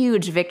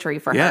huge victory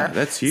for her. Yeah,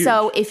 that's huge.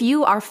 So if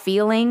you are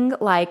feeling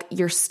like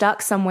you're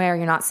stuck somewhere,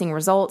 you're not seeing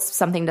results,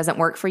 something doesn't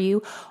work for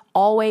you,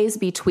 always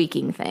be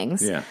tweaking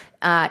things.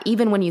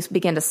 Even when you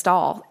begin to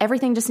stall,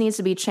 everything just needs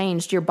to be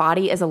changed. Your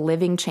body is a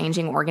living,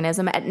 changing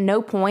organism. At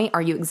no point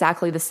are you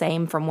exactly the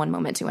same from one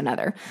moment to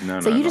another.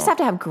 So you just have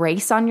to have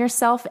grace on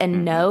yourself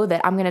and know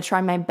that I'm going to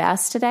try my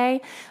best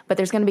today, but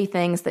there's going to be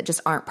things that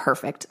just aren't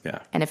perfect.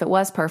 And if it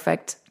was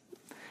perfect,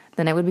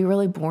 then it would be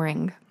really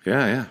boring.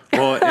 Well,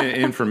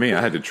 and for me, I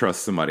had to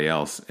trust somebody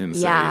else and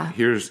say,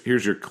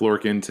 here's your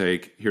caloric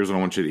intake. Here's what I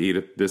want you to eat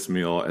at this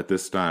meal at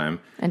this time.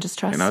 And just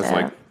trust it. And I was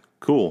like,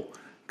 cool.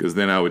 Because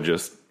then I would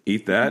just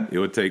eat that. It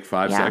would take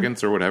 5 Yeah.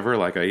 seconds or whatever.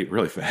 Like I eat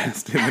really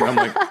fast. And then I'm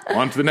like,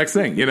 on to the next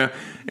thing, and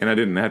I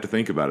didn't have to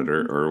think about it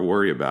or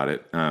worry about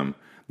it.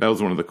 That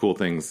was one of the cool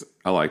things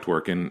I liked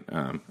working.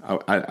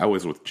 I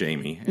was with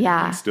Jamie. And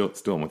Yeah. I'm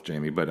still am with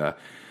Jamie, but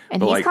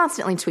And he's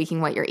constantly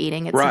tweaking what you're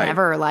eating. It's right.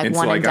 never like and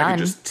one so, and done. I could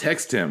just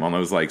text him on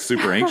those like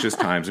super anxious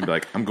times and be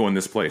like, I'm going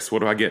this place. What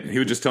do I get? And he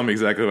would just tell me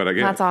exactly what I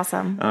get. That's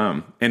awesome.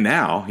 And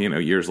now,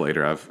 years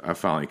later, I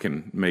finally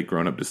can make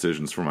grown up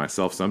decisions for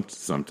myself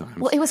sometimes.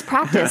 Well, it was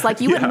practice.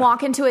 Like you wouldn't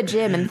walk into a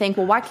gym and think,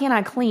 well, why can't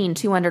I clean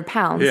 200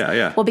 pounds?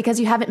 Yeah. Well, because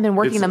you haven't been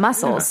working the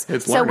muscles. Yeah,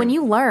 it's so when learning.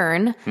 you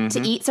learn to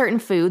eat certain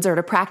foods or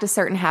to practice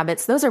certain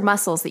habits, those are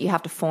muscles that you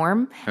have to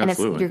form.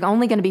 Absolutely. And you're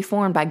only going to be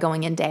formed by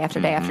going in day after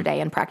day after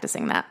day and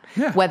practicing that.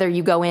 Yeah. Whether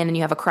you go in and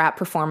you have a crap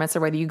performance or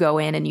whether you go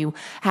in and you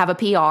have a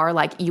PR,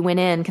 like you went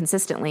in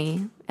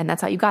consistently and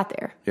that's how you got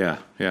there.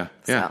 Yeah.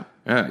 So.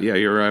 Yeah,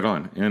 you're right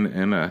on.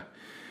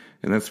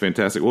 And that's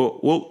fantastic.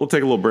 We'll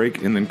take a little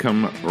break and then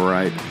come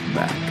right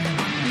back.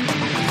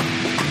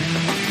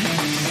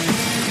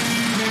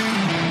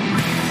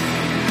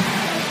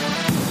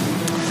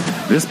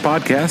 This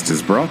podcast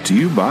is brought to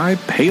you by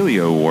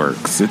Paleo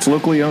Works. It's a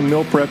locally owned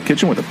meal prep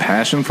kitchen with a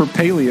passion for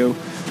paleo.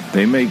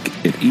 They make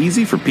it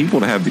easy for people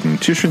to have the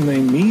nutrition they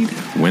need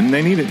when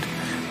they need it.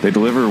 They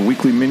deliver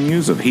weekly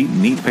menus of heat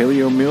and eat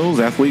paleo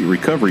meals, athlete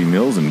recovery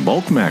meals, and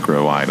bulk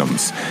macro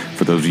items,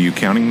 for those of you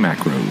counting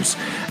macros,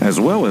 as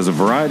well as a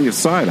variety of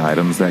side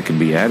items that can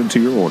be added to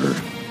your order.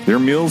 Their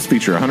meals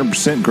feature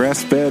 100%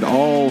 grass-fed,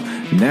 all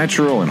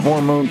natural and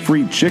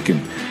hormone-free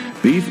chicken,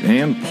 beef,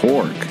 and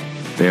pork.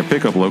 They have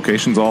pickup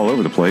locations all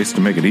over the place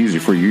to make it easy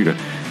for you to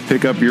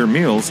pick up your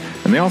meals,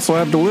 and they also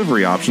have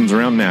delivery options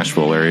around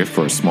Nashville area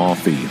for a small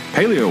fee.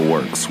 Paleo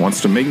Works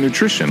wants to make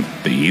nutrition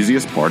the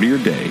easiest part of your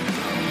day.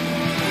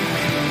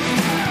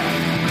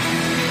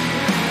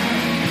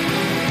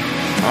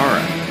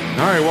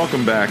 All right,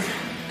 welcome back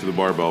to the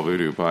Barbell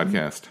Voodoo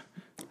podcast.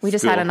 We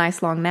just had a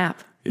nice long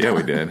nap. Yeah,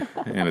 we did.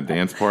 And a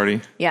dance party.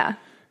 Yeah.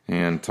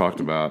 And talked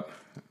about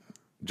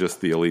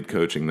just the elite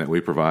coaching that we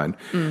provide.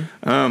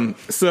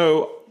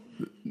 So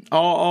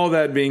all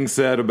that being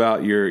said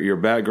about your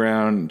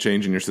background,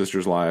 changing your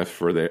sister's life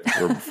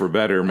for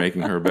better,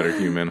 making her a better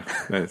human,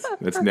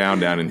 that's now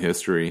down in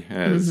history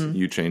as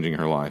you changing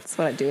her life. That's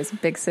what I do as a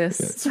big sis.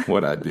 That's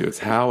what I do. It's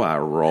how I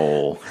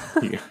roll.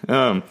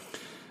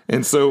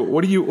 And so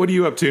what are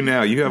you up to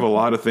now? You have a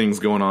lot of things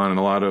going on and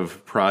a lot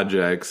of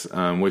projects,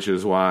 which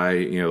is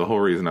why, the whole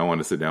reason I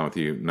wanted to sit down with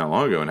you not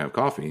long ago and have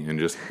coffee and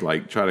just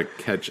like try to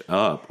catch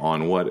up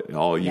on what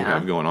all you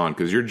have going on,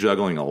 because you're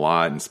juggling a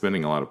lot and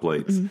spinning a lot of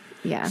plates.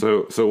 Yeah.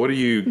 So what are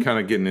you kind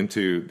of getting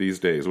into these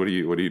days? What are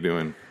you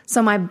doing?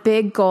 So my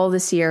big goal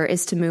this year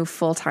is to move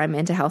full-time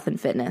into health and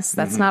fitness.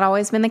 That's not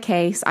always been the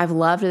case. I've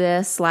loved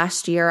this.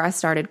 Last year, I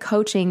started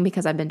coaching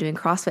because I've been doing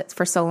CrossFit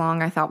for so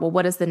long. I thought, well,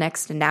 what is the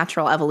next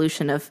natural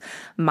evolution of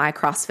my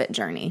CrossFit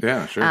journey?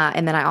 Yeah, sure.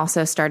 And then I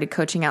also started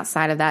coaching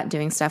outside of that,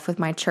 doing stuff with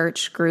my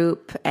church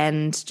group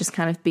and just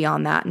kind of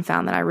beyond that, and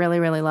found that I really,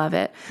 really love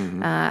it.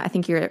 I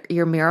think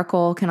your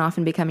miracle can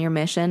often become your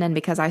mission. And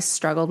because I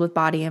struggled with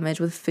body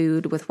image, with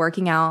food, with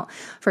working out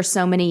for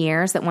so many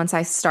years, that once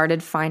I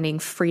started finding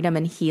freedom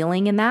and healing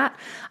in that,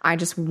 I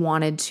just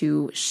wanted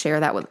to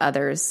share that with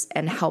others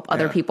and help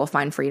other people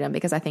find freedom,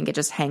 because I think it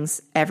just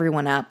hangs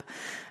everyone up.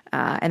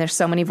 And there's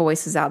so many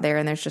voices out there,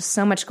 and there's just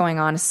so much going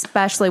on,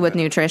 especially with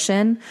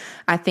nutrition.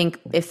 I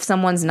think if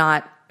someone's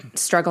not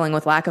struggling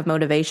with lack of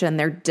motivation,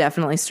 they're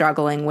definitely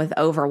struggling with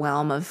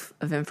overwhelm of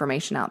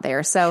information out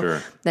there. So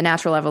the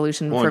natural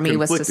evolution for me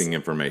was conflicting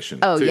information.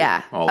 Oh, too,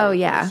 yeah. all Oh, over the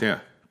yeah. place. Yeah.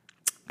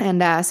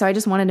 And so I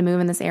just wanted to move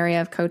in this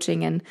area of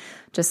coaching and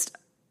just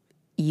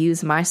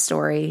use my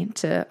story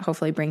to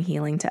hopefully bring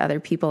healing to other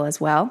people as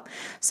well.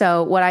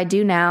 So what I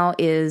do now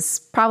is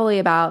probably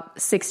about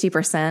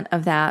 60%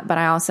 of that, but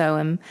I also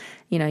am,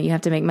 you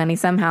have to make money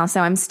somehow.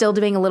 So I'm still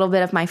doing a little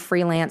bit of my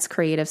freelance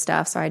creative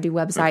stuff. So I do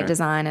website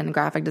design and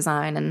graphic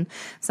design and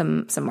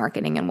some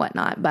marketing and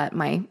whatnot. But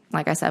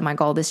like I said, my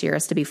goal this year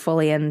is to be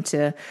fully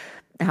into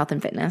health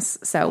and fitness.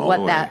 So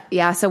what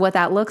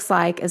that looks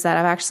like is that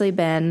I've actually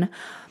been,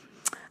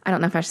 I don't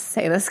know if I should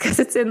say this because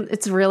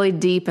it's really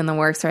deep in the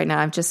works right now.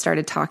 I've just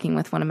started talking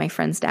with one of my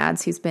friend's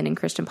dads who's been in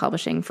Christian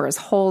publishing for his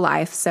whole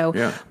life. So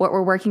what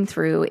we're working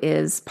through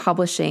is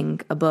publishing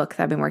a book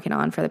that I've been working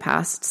on for the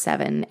past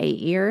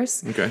 7-8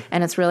 years. Okay.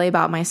 And it's really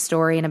about my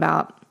story and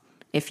about,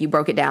 if you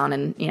broke it down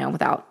and,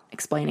 without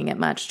explaining it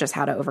much, just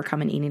how to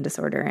overcome an eating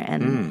disorder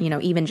and,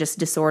 even just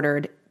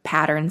disordered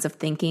patterns of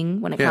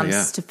thinking when it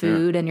comes to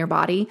food and your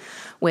body,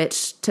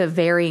 which to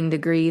varying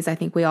degrees, I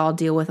think we all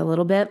deal with a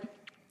little bit.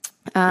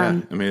 I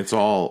mean, it's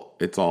all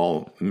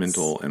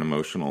mental and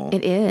emotional.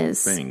 It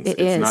is. Things. It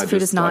it's is. Not Food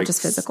just is not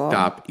just physical.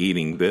 Stop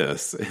eating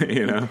this.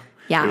 Yeah.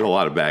 There's a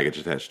lot of baggage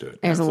attached to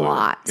it. There's Absolutely. a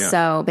lot. Yeah.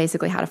 So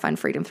basically how to find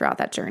freedom throughout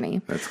that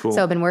journey. That's cool.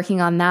 So I've been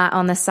working on that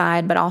on the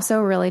side, but also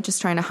really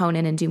just trying to hone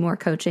in and do more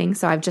coaching.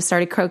 So I've just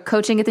started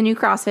coaching at the new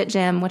CrossFit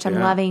gym, which I'm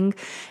loving.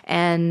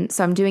 And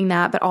so I'm doing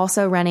that, but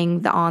also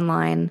running the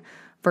online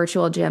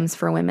virtual gyms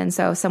for women.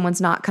 So if someone's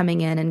not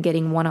coming in and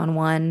getting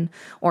one-on-one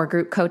or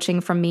group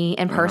coaching from me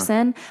in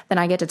person, then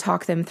I get to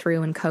talk them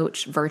through and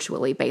coach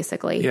virtually,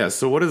 basically. Yeah.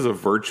 So what does a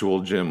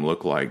virtual gym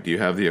look like? Do you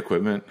have the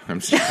equipment?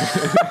 I'm just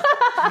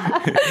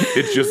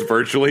it's just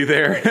virtually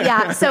there.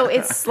 Yeah. So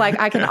it's like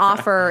I can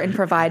offer and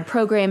provide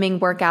programming,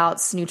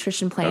 workouts,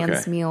 nutrition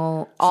plans,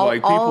 meal, all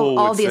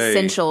the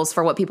essentials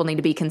for what people need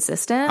to be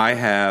consistent. I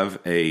have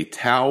a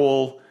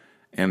towel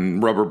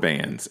and rubber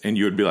bands, and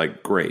you would be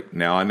like, great,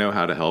 now I know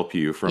how to help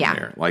you from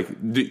there. Like,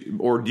 do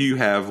you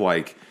have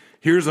like,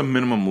 here's a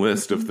minimum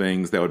list of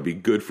things that would be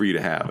good for you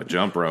to have, a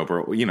jump rope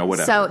or,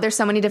 whatever. So there's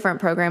so many different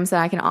programs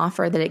that I can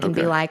offer that it can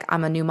be like,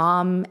 I'm a new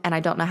mom and I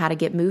don't know how to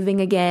get moving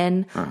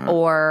again,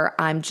 or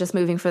I'm just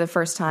moving for the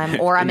first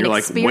time, or I'm an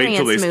experienced mover. Wait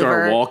till they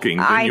start walking,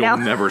 then you'll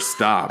never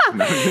stop.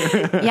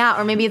 Yeah,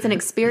 or maybe it's an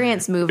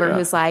experienced mover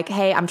who's like,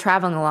 hey, I'm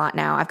traveling a lot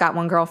now. I've got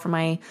one girl from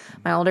my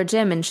older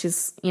gym, and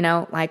she's,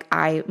 like,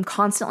 I'm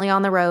constantly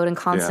on the road and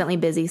constantly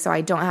busy, so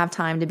I don't have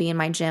time to be in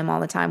my gym all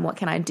the time. What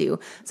can I do?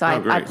 So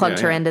I plugged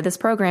her into this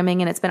programming,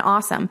 and it's been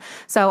awesome.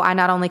 So I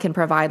not only can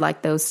provide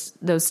like those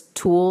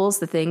tools,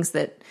 the things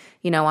that,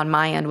 on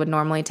my end would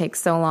normally take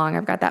so long,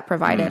 I've got that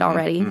provided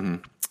already.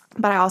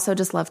 But I also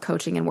just love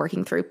coaching and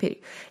working through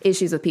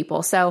issues with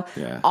people. So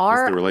it's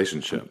the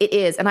relationship. It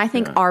is. And I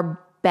think our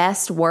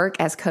best work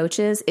as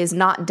coaches is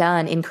not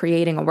done in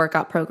creating a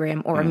workout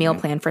program or a meal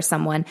plan for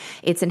someone.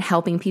 It's in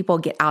helping people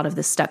get out of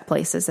the stuck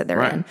places that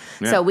they're in.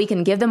 Yeah. So we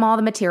can give them all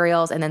the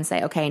materials and then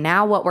say, okay,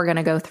 now what we're going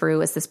to go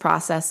through is this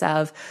process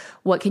of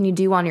what can you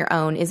do on your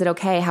own? Is it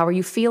okay? How are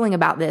you feeling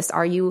about this?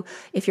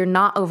 If you're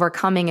not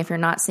overcoming, if you're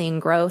not seeing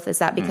growth, is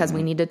that because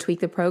we need to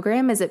tweak the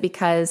program? Is it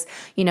because,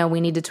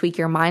 we need to tweak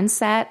your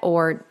mindset,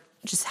 or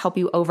just help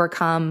you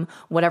overcome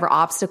whatever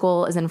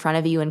obstacle is in front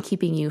of you and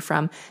keeping you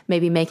from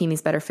maybe making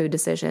these better food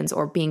decisions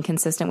or being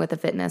consistent with the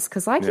fitness?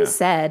 Because like you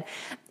said,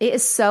 it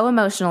is so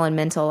emotional and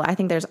mental. I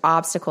think there's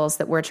obstacles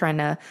that we're trying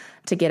to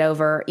get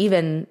over,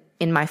 even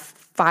in my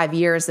 5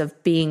 years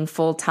of being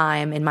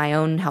full-time in my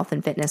own health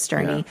and fitness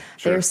journey.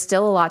 There's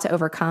still a lot to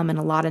overcome and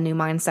a lot of new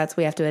mindsets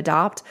we have to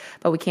adopt,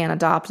 but we can't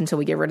adopt until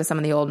we get rid of some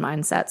of the old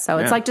mindsets. So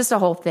it's like just a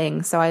whole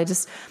thing. So I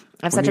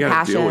have such a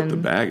passion. Deal with the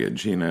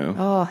baggage,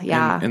 Oh,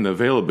 yeah. And the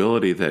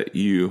availability that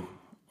you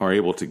are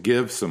able to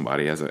give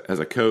somebody as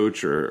a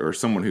coach or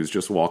someone who's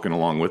just walking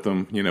along with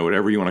them,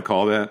 whatever you want to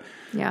call that,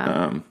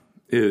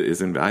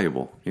 is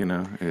invaluable.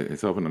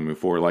 It's helping them move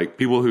forward. Like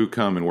people who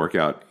come and work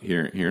out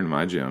here in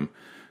my gym,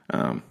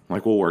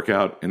 like we'll work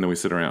out and then we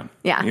sit around,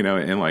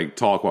 and like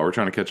talk while we're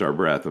trying to catch our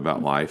breath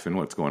about life and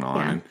what's going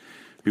on. And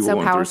people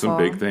going through some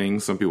big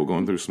things, some people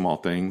going through small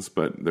things,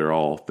 but they're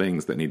all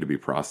things that need to be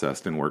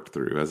processed and worked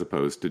through, as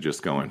opposed to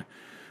just going,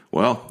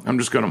 well, I'm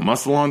just going to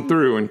muscle on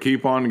through and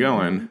keep on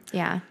going.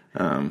 Yeah.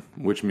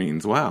 Which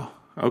means, wow,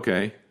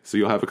 okay, so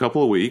you'll have a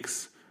couple of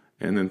weeks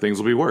and then things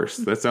will be worse.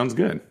 That sounds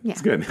good. Yeah.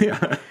 It's good.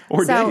 Yeah.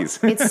 Or days.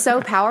 It's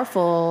so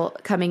powerful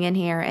coming in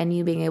here and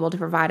you being able to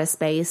provide a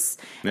space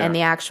and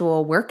the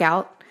actual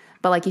workout.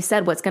 But like you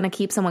said, what's going to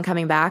keep someone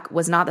coming back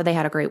was not that they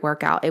had a great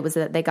workout. It was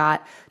that they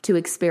got to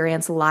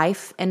experience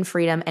life and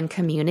freedom and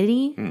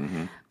community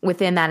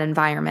within that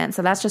environment.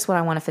 So that's just what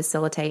I want to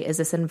facilitate, is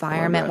this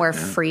environment where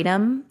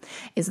freedom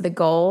is the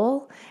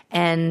goal.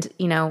 And,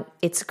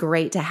 it's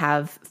great to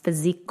have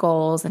physique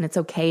goals, and it's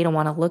okay to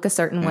want to look a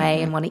certain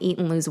way and want to eat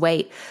and lose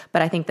weight.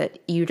 But I think that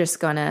you're just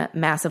going to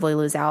massively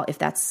lose out if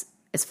that's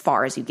as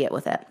far as you get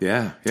with it.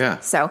 Yeah, yeah.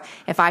 So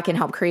if I can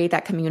help create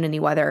that community,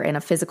 whether in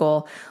a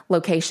physical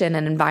location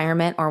and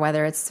environment or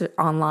whether it's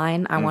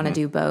online, I want to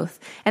do both.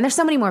 And there's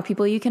so many more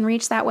people you can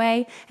reach that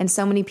way, and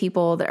so many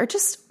people that are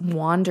just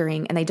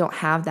wandering and they don't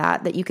have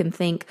that you can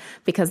think,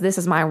 because this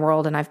is my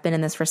world and I've been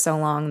in this for so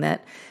long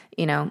that,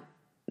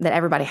 that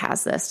everybody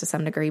has this to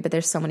some degree, but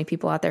there's so many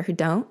people out there who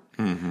don't.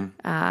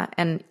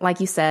 And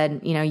like you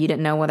said, you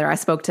didn't know whether I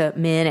spoke to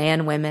men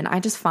and women. I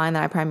just find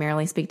that I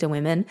primarily speak to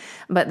women,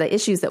 but the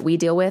issues that we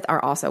deal with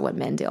are also what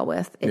men deal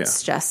with.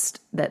 It's just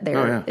that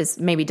there is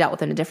maybe dealt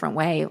with in a different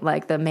way,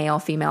 like the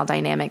male-female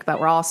dynamic, but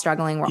we're all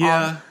struggling. We're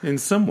all in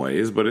some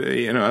ways, but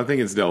I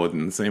think it's dealt with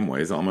in the same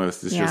ways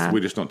almost. It's just,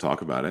 we just don't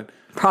talk about it.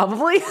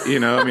 Probably.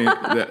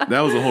 That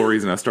was the whole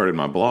reason I started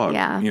my blog,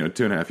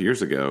 2.5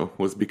 years ago,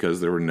 was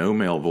because there were no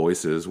male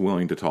voices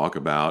willing to talk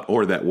about,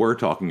 or that were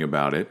talking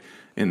about it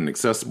in an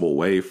accessible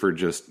way for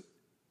just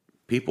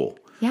people.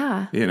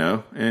 Yeah.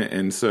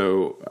 And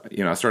so,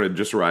 I started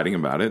just writing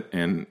about it.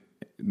 And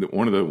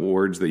one of the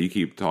words that you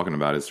keep talking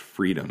about is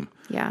freedom.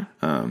 Yeah.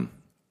 And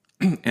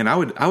I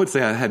would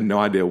say I had no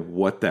idea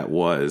what that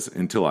was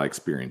until I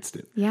experienced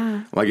it.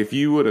 Yeah. Like if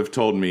you would have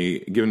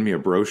given me a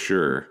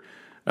brochure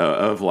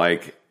of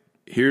like,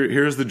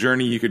 here's the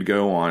journey you could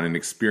go on and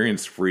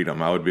experience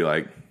freedom, I would be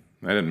like,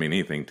 that didn't mean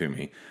anything to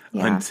me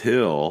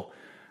until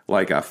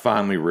like I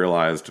finally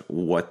realized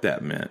what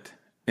that meant.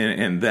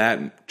 And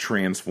that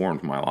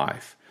transformed my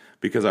life,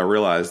 because I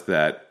realized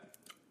that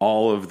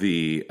all of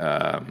the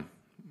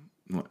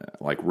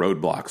like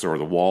roadblocks or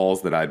the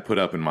walls that I'd put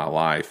up in my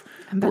life.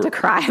 I'm about to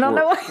cry. I don't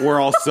know why. We're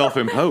all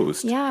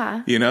self-imposed.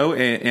 Yeah. You know,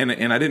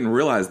 and I didn't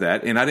realize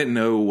that. And I didn't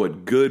know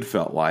what good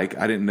felt like.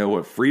 I didn't know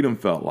what freedom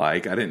felt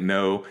like. I didn't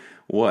know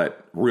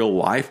what real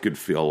life could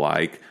feel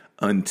like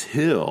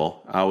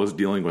until I was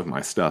dealing with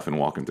my stuff and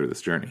walking through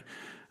this journey.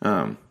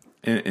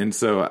 And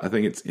so I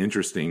think it's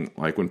interesting,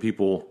 like when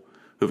people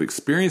who've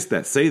experienced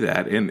that say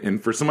that,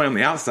 and for somebody on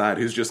the outside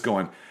who's just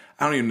going,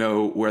 I don't even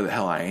know where the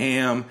hell I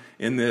am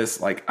in this.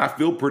 Like, I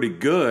feel pretty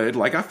good.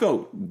 Like, I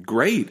felt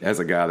great as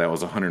a guy that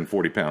was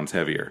 140 pounds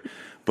heavier.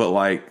 But,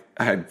 like,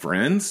 I had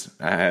friends.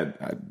 I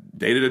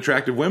dated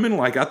attractive women.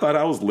 Like, I thought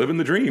I was living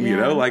the dream, you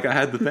know? Like, I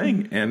had the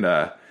thing. And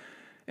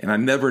I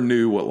never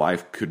knew what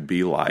life could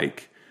be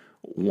like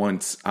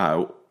once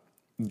I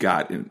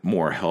got in a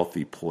more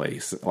healthy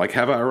place. Like,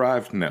 have I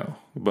arrived? No.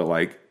 But,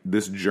 like,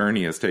 this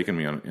journey has taken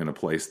me in a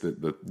place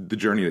that the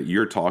journey that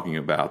you're talking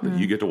about, that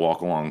you get to walk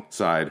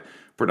alongside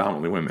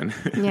predominantly women,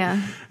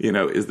 you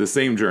know, is the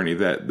same journey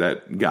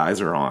that guys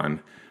are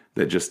on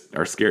that just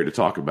are scared to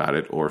talk about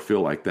it or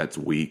feel like that's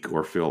weak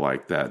or feel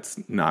like that's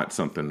not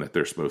something that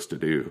they're supposed to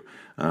do.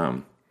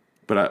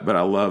 But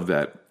I love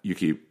that you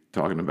keep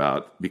talking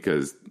about,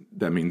 because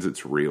that means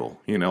it's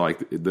real, you know,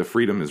 like the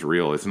freedom is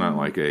real. It's not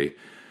like a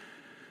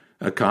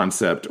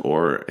concept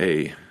or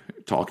a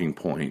talking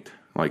point.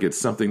 Like, it's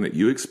something that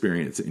you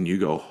experience and you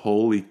go,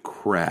 holy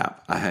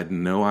crap, I had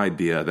no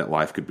idea that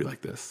life could be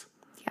like this.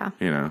 Yeah.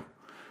 You know?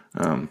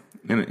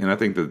 And I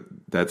think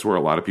that's where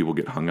a lot of people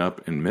get hung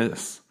up and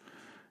miss,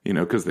 you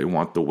know, because they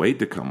want the weight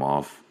to come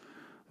off.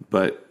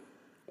 But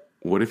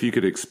what if you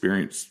could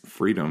experience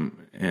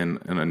freedom and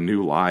a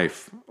new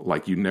life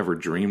like you never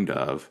dreamed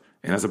of,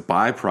 and as a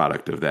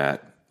byproduct of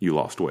that, you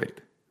lost weight?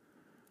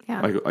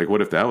 Yeah. Like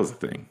what if that was a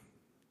thing?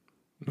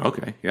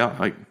 Okay, yeah,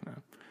 like,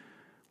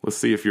 let's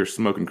see if you're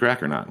smoking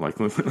crack or not. Like,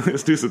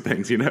 let's do some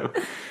things, you know?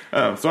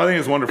 So I think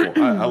it's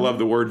wonderful. I love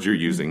the words you're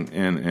using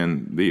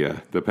and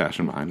the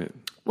passion behind it.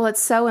 Well,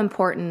 it's so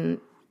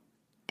important.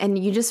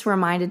 And you just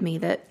reminded me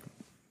that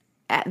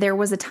there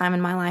was a time in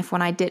my life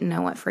when I didn't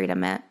know what freedom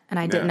meant, and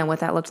I didn't know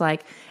what that looked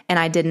like, and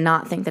I did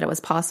not think that it was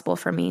possible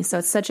for me. So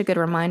it's such a good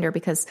reminder,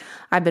 because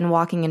I've been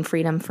walking in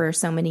freedom for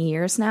so many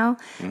years now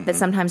that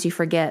sometimes you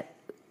forget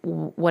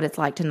what it's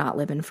like to not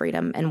live in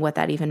freedom and what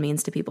that even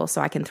means to people.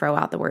 So I can throw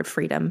out the word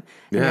freedom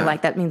and you're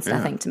like, that means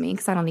nothing to me,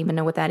 because I don't even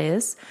know what that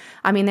is.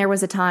 I mean, there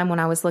was a time when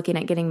I was looking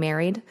at getting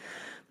married.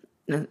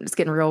 It's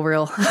getting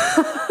real.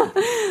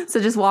 So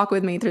just walk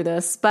with me through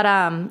this. But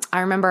I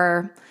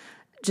remember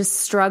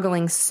just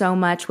struggling so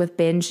much with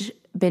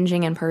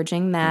binging and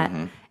purging that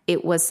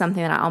it was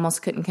something that I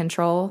almost couldn't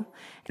control.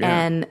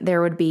 Yeah. And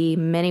there would be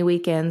many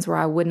weekends where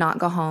I would not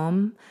go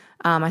home.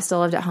 I still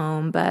lived at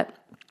home, but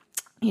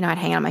you know, I'd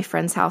hang out at my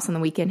friend's house on the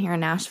weekend here in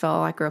Nashville.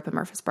 I grew up in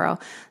Murfreesboro.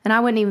 And I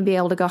wouldn't even be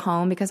able to go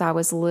home because I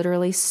was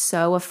literally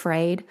so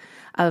afraid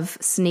of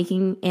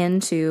sneaking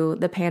into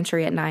the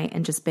pantry at night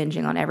and just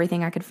binging on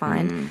everything I could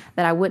find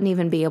that I wouldn't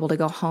even be able to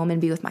go home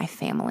and be with my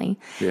family.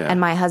 Yeah. And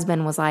my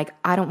husband was like,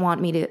 I don't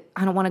want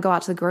to go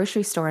out to the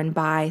grocery store and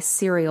buy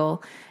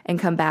cereal and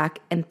come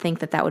back and think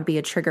that would be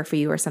a trigger for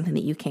you or something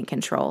that you can't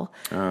control.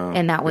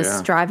 And that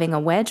was driving a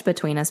wedge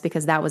between us,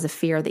 because that was a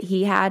fear that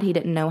he had. He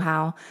didn't know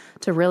how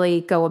to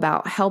really go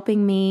about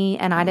helping me,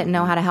 and I didn't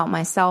know how to help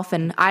myself.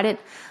 And I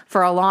didn't,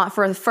 for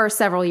the first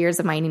several years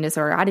of my eating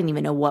disorder, I didn't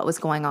even know what was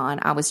going on.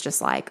 I was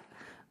just like,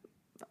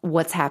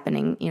 what's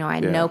happening? You know, I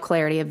had no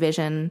clarity of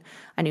vision.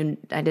 I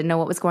didn't know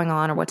what was going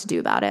on or what to do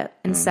about it.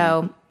 And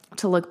so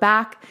to look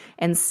back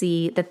and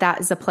see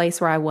that is a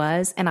place where I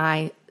was, and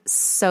I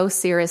so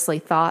seriously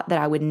thought that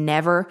I would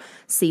never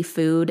see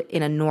food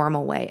in a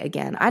normal way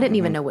again. I didn't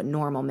even know what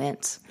normal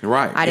meant.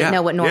 Right. I didn't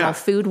know what normal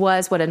food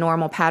was, what a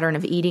normal pattern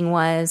of eating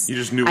was. You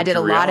just knew I did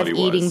a lot of was.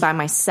 Eating by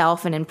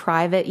myself and in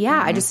private.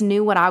 Yeah, I just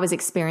knew what I was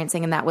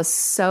experiencing, and that was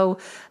so,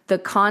 the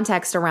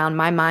context around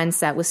my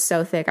mindset was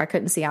so thick I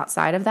couldn't see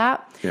outside of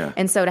that. Yeah.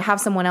 And so to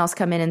have someone else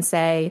come in and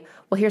say,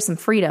 well, here's some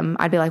freedom,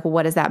 I'd be like, well,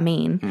 what does that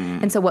mean?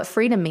 And so what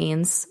freedom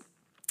means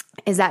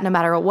is that no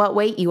matter what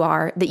weight you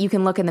are, that you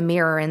can look in the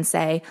mirror and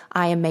say,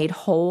 I am made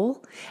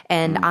whole,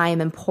 and I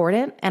am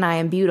important, and I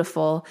am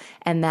beautiful,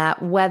 and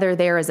that whether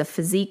there is a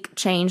physique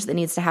change that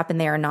needs to happen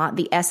there or not,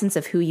 the essence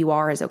of who you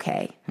are is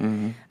okay.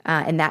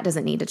 And that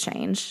doesn't need to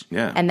change.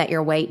 Yeah. And that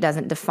your weight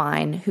doesn't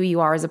define who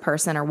you are as a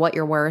person or what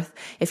you're worth.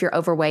 If you're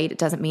overweight, it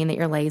doesn't mean that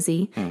you're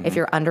lazy. If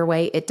you're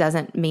underweight, it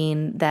doesn't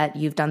mean that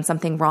you've done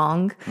something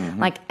wrong.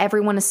 Like,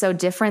 everyone is so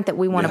different that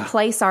we want to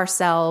place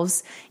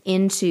ourselves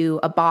into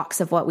a box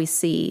of what we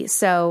see.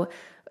 So,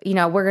 you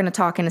know, we're going to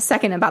talk in a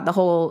second about the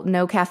whole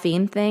no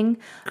caffeine thing,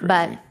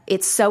 but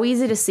it's so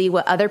easy to see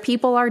what other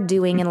people are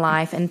doing in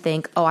life and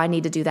think, oh, I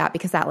need to do that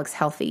because that looks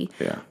healthy.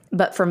 Yeah.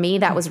 But for me,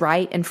 that was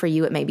right. And for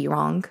you, it may be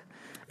wrong.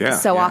 Yeah,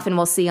 so often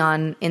we'll see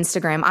on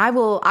Instagram, I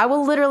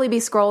will literally be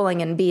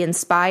scrolling and be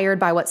inspired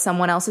by what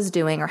someone else is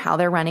doing, or how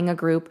they're running a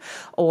group,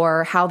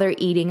 or how they're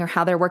eating, or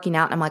how they're working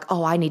out. And I'm like,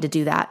 oh, I need to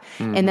do that.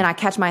 And then I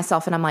catch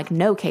myself and I'm like,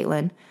 no,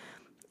 Caitlin,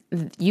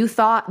 you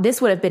thought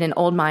this would have been an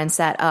old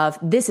mindset of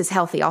this is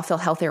healthy. I'll feel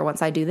healthier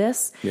once I do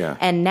this. Yeah.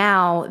 And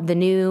now the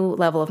new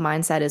level of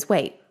mindset is,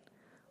 wait,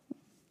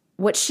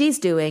 what she's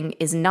doing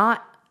is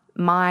not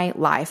my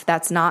life.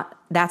 That's not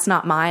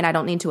mine. I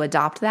don't need to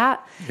adopt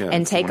that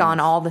and take on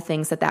all the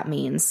things that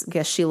means,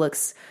 because she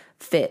looks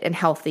fit and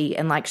healthy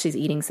and like she's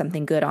eating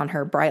something good on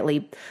her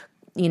brightly,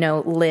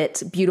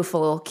 lit,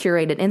 beautiful,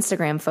 curated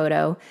Instagram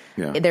photo.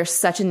 Yeah. There's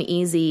such an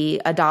easy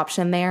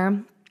adoption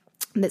there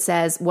that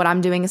says what I'm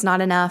doing is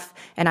not enough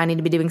and I need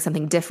to be doing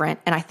something different.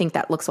 And I think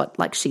that looks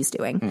like she's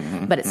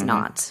doing, but it's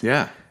not.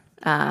 Yeah.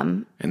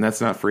 And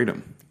that's not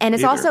freedom. And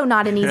it's either. also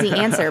not an easy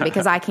answer,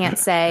 because I can't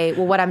say,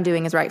 well, what I'm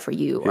doing is right for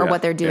you, or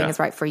what they're doing is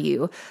right for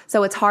you.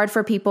 So it's hard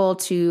for people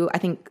to, I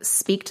think,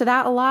 speak to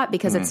that a lot,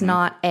 because it's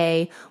not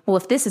well,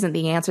 if this isn't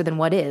the answer, then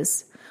what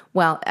is?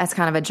 Well, that's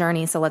kind of a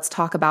journey. So let's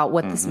talk about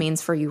what this means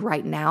for you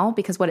right now,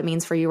 because what it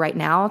means for you right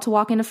now to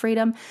walk into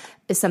freedom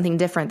is something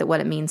different than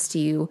what it means to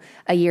you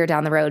a year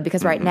down the road.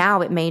 Because right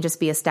now it may just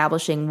be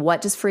establishing,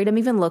 what does freedom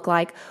even look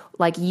like?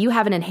 Like, you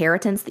have an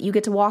inheritance that you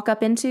get to walk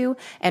up into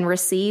and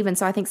receive. And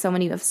so I think so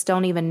many of us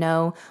don't even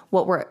know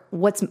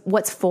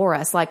what's for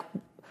us. Like,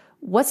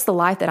 what's the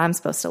life that I'm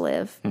supposed to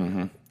live?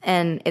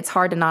 And it's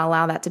hard to not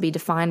allow that to be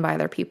defined by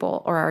other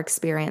people or our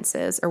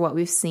experiences or what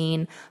we've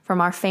seen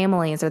from our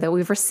families or that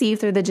we've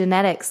received through the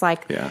genetics.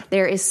 Like,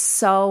 there is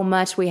so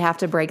much we have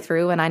to break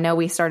through. And I know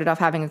we started off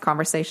having a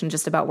conversation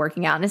just about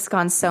working out, and it's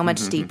gone so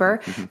much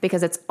deeper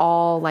because it's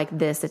all like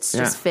this. It's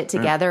just fit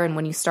together. And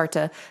when you start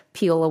to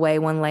peel away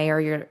one layer,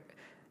 you're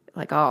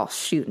like, oh,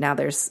 shoot, now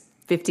there's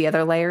 50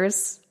 other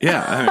layers and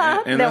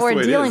that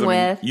we're dealing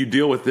with. You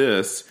deal with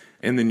this.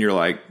 And then you're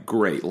like,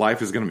 great,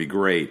 life is going to be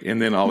great.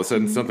 And then all of a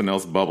sudden something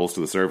else bubbles to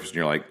the surface and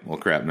you're like, well,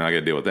 crap, now I got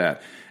to deal with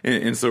that.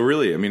 And so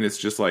really, I mean, it's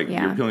just like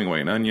you're peeling away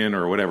an onion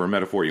or whatever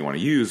metaphor you want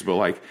to use. But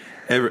like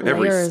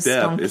every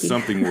step is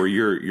something where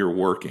you're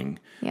working,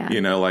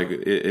 like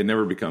it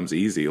never becomes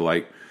easy.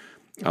 Like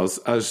I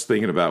was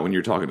thinking about when you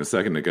were talking a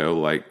second ago,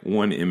 like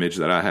one image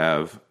that I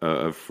have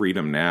of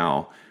freedom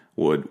now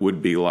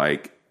would be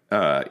like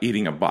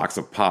eating a box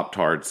of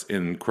Pop-Tarts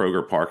in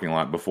Kroger parking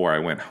lot before I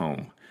went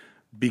home.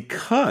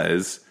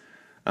 Because,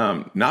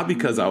 not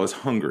because I was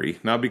hungry,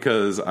 not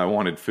because I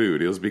wanted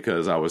food. It was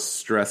because I was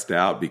stressed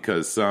out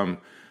because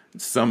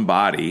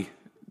somebody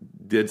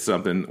did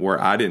something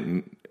where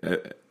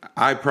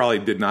I probably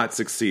did not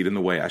succeed in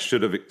the way I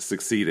should have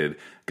succeeded,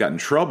 got in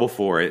trouble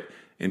for it,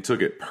 and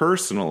took it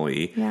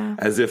personally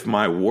as if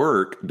my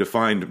work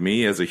defined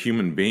me as a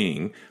human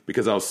being,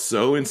 because I was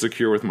so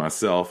insecure with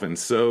myself and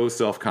so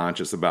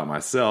self-conscious about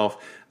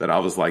myself that I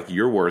was like,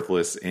 you're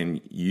worthless and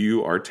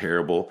you are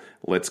terrible.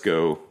 Let's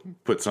go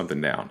put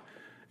something down.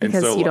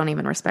 Because so, you don't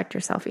even respect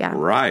yourself. Yeah.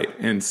 Right.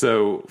 And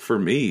so for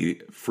me,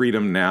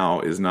 freedom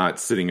now is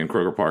not sitting in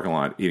Kroger parking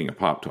lot eating a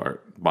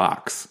Pop-Tart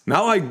box.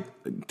 Not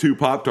like 2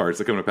 Pop-Tarts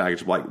that come in a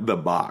package, like the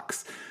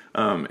box.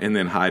 And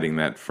then hiding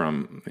that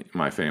from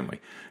my family,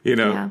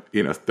 throw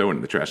it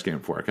in the trash can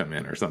before I come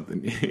in or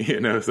something,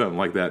 something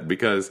like that,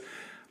 because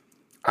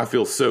I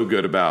feel so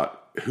good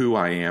about who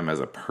I am as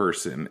a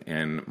person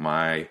and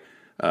my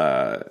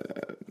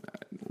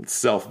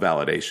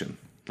self-validation.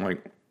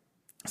 Like,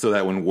 so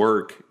that when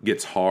work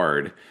gets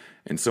hard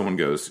and someone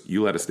goes,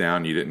 you let us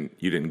down, you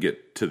didn't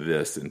get to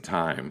this in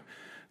time,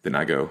 then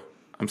I go,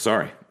 I'm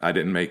sorry, I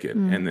didn't make it.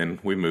 And then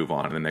we move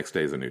on, and the next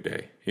day is a new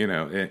day,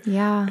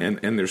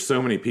 And there's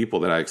so many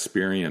people that I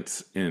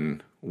experience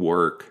in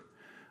work,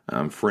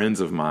 friends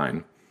of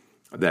mine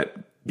that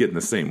get in the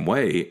same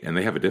way, and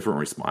they have a different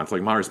response.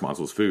 Like, my response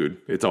was food.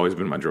 It's always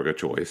been my drug of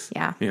choice.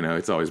 Yeah.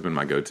 It's always been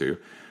my go-to.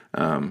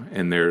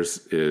 And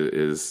there's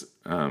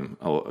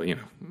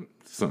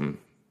some,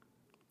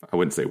 I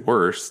wouldn't say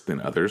worse than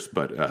others,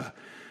 but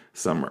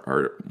some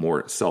are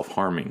more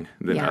self-harming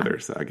than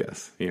others, I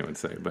guess you would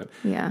say. But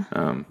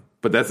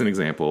but that's an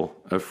example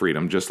of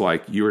freedom, just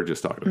like you were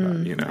just talking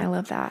about. I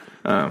love that.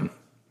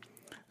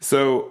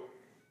 So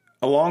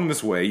along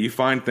this way, you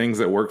find things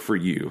that work for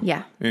you.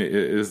 Yeah,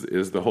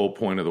 is the whole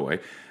point of the way.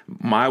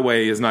 My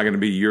way is not going to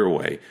be your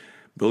way.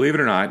 Believe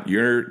it or not,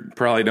 you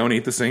probably don't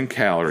eat the same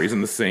calories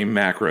and the same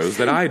macros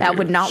that I do. That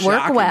would not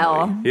work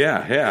well.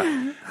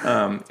 Yeah.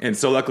 And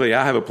so luckily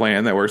I have a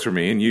plan that works for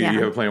me, and you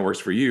have a plan that works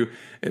for you.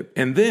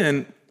 And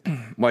then,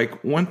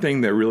 like, one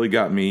thing that really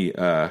got me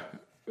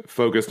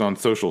focused on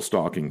social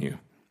stalking you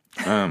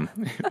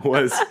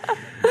was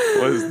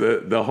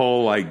the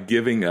whole, like,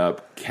 giving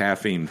up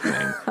caffeine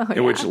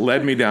thing, which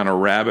led me down a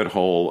rabbit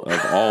hole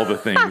of all the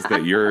things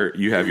that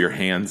you have your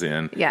hands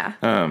in,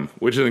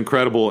 which is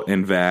incredible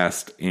and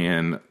vast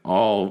and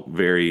all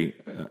very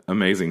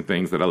amazing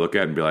things that I look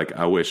at and be like,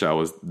 I wish I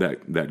was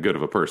that good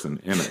of a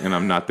person, and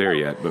I'm not there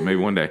yet, but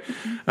maybe one day.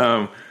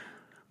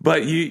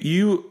 But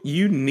you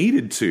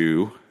needed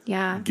to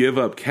give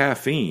up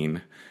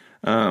caffeine,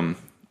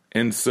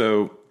 and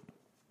so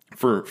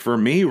for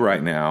me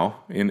right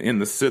now in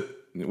the sit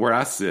where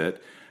I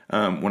sit,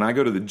 when I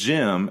go to the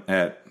gym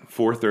at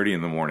 4:30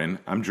 in the morning,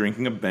 I'm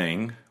drinking a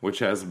Bang, which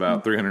has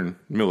about 300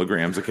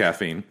 milligrams of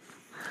caffeine.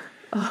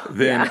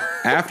 Then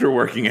after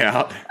working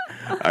out,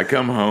 I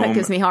come home. That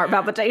gives me heart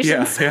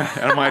palpitations. Yeah.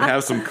 And I might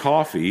have some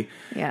coffee.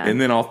 Yeah.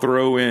 And then I'll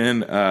throw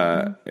in,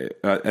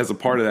 as a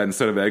part of that,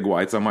 instead of egg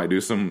whites, I might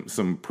do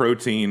some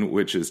protein,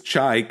 which is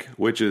chike,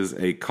 which is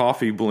a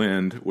coffee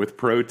blend with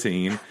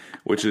protein,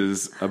 which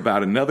is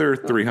about another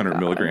 300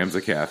 milligrams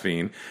of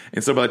caffeine.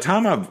 And so by the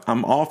time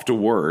I'm off to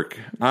work,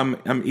 I'm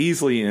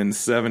easily in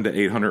 700 to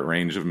 800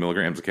 range of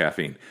milligrams of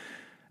caffeine.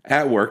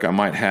 At work, I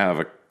might have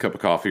a cup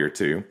of coffee or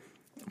two,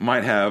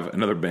 might have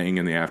another bang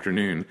in the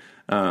afternoon.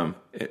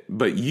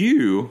 But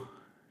you,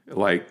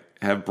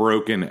 have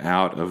broken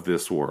out of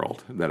this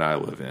world that I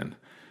live in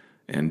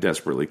and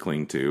desperately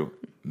cling to,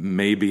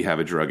 maybe have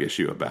a drug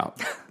issue about.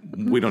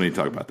 We don't need to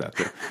talk about that,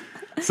 though.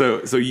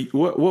 So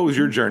what was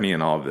your journey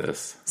in all of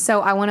this?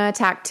 So I want to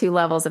attack 2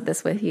 levels of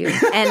this with you.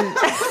 And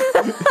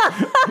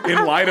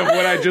in light of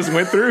what I just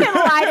went through? In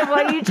light of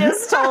what you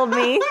just told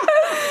me.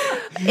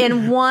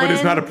 In one... But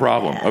it's not a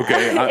problem,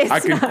 okay? I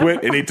can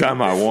quit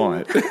anytime I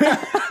want.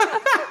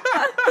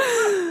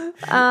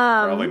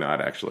 Probably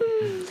not, actually.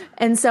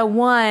 And so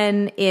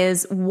one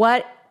is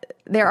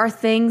there are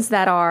things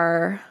that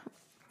are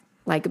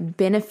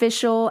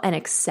beneficial and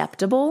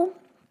acceptable,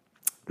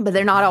 but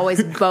they're not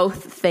always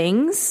both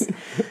things.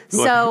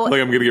 So I'm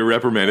going to get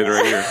reprimanded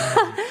right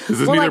here. This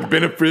is neither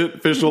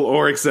beneficial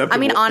or acceptable. I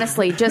mean,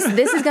 honestly, this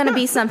is going to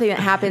be something that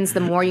happens the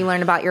more you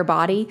learn about your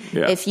body.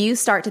 Yeah. If you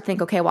start to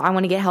think, okay, well, I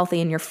want to get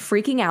healthy, and you're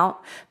freaking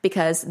out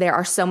because there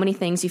are so many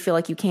things you feel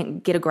like you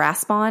can't get a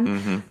grasp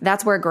on,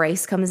 that's where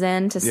grace comes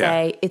in to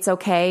say, it's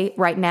okay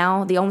right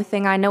now. The only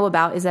thing I know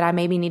about is that I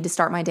maybe need to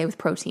start my day with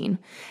protein.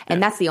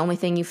 And that's the only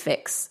thing you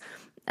fix.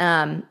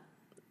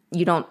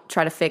 You don't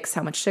try to fix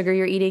how much sugar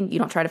you're eating. You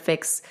don't try to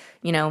fix,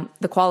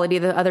 the quality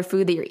of the other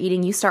food that you're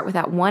eating. You start with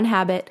that one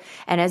habit.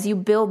 And as you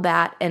build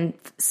that and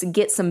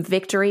get some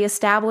victory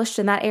established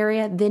in that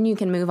area, then you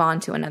can move on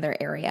to another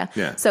area.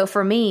 Yeah. So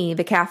for me,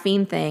 the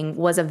caffeine thing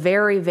was a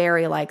very,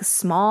 very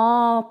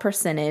small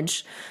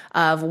percentage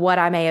of what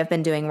I may have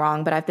been doing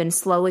wrong, but I've been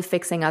slowly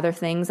fixing other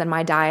things in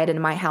my diet and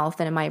my health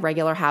and in my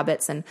regular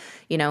habits. And,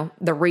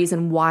 the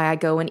reason why I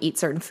go and eat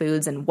certain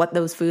foods and what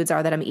those foods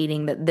are that I'm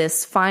eating, that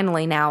this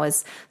finally now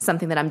is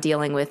something that I'm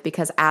dealing with,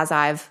 because as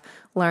I've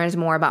learned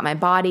more about my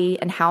body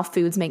and how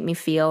foods make me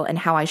feel and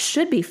how I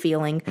should be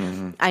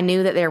feeling, I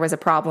knew that there was a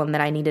problem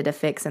that I needed to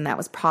fix, and that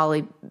was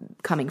probably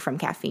coming from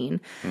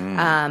caffeine.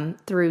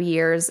 Through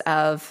years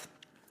of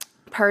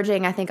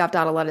purging, I think I've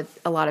done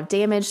a lot of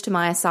damage to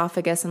my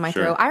esophagus and my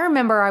throat. I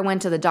remember I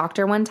went to the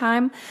doctor one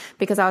time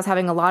because I was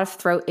having a lot of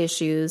throat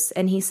issues,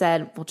 and he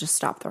said, well, just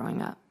stop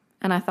throwing up.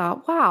 And I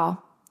thought, wow,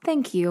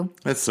 thank you.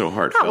 That's so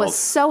heartfelt. That was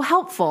so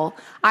helpful.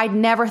 I'd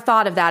never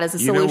thought of that as a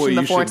solution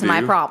before to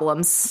my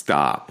problems.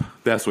 Stop.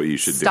 That's what you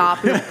should do.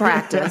 Stop and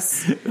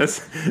practice.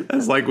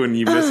 That's like when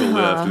you miss a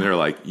lift and they're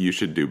like, you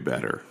should do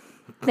better.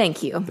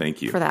 Thank you.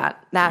 Thank you for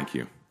that. Thank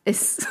you.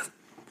 Is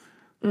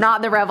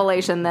not the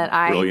revelation that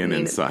I Brilliant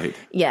insight.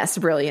 Yes,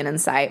 brilliant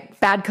insight.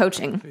 Bad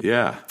coaching.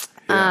 Yeah.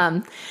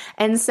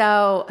 And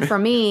so for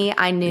me,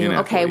 I knew,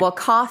 okay, well,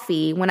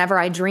 coffee, whenever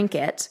I drink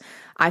it,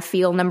 I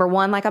feel, number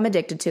one, like I'm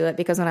addicted to it,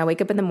 because when I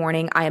wake up in the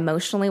morning, I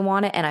emotionally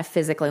want it and I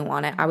physically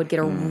want it. I would get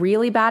a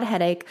really bad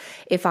headache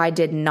if I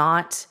did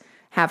not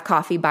have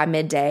coffee by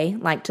midday,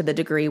 to the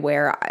degree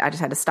where I just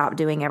had to stop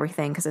doing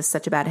everything because it's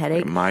such a bad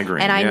headache. Like a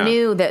migraine. And I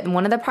knew that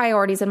one of the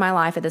priorities in my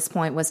life at this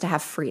point was to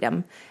have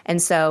freedom. And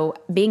so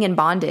being in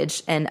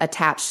bondage and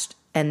attached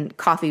and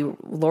coffee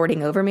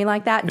lording over me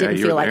like that didn't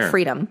feel like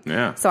freedom.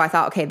 Yeah. So I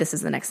thought, okay, this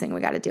is the next thing we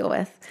got to deal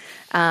with.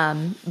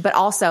 But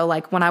also,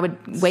 when I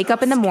would wake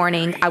up in the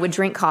morning, I would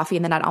drink coffee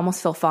and then I'd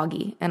almost feel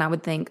foggy. And I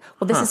would think,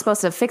 well, this is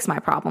supposed to fix my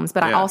problems.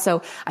 But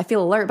I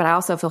feel alert, but I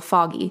also feel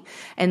foggy.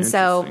 And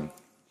so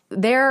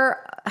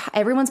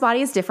everyone's body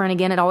is different.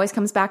 Again, it always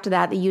comes back to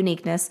that, the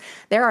uniqueness.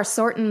 There are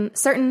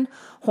certain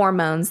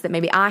hormones that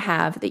maybe I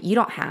have that you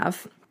don't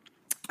have.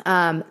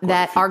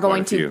 That are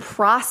going to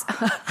process.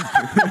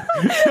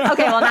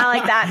 Okay, well, not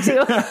like that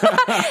too.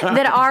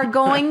 That are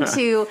going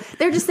to,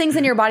 they're just things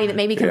in your body that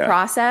maybe can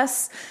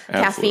process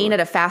caffeine at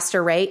a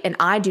faster rate. And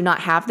I do not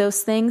have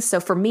those things.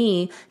 So for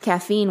me,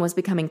 caffeine was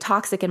becoming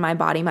toxic in my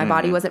body. My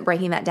body wasn't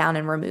breaking that down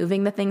and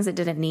removing the things it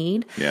didn't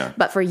need. Yeah.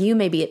 But for you,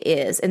 maybe it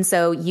is. And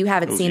so you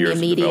haven't seen the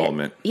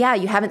immediate,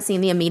 you haven't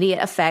seen the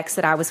immediate effects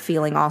that I was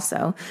feeling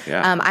also.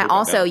 Yeah, I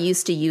also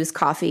used to use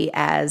coffee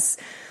as,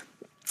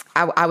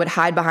 I would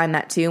hide behind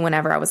that too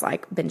whenever I was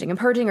binging and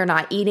purging or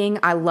not eating.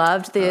 I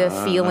loved the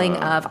feeling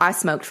of, I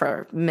smoked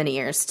for many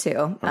years too.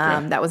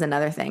 Okay. That was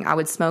another thing. I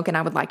would smoke and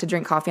I would like to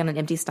drink coffee on an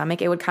empty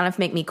stomach. It would kind of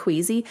make me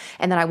queasy,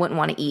 and then I wouldn't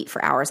want to eat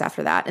for hours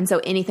after that. And so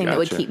anything that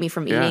would keep me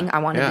from eating, I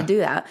wanted to do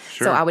that.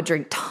 Sure. So I would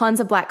drink tons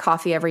of black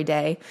coffee every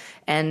day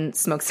and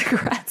smoke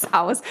cigarettes.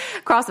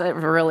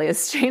 CrossFit really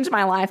has changed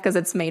my life because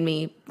it's made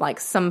me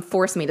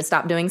forced me to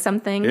stop doing some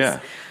things. Yeah.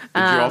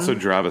 Did you also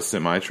drive a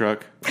semi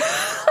truck?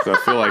 So I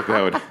feel like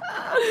that would.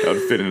 That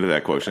would fit into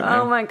that quotion.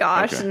 Oh my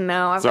gosh, okay.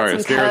 no. I've Sorry,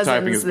 got some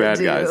stereotyping is bad,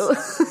 do. guys.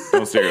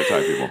 Don't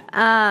stereotype people.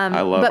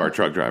 I love our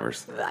truck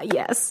drivers.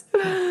 Yes.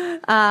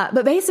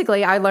 But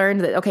basically, I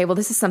learned that, okay, well,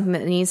 this is something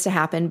that needs to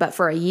happen. But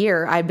for a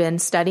year, I've been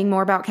studying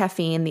more about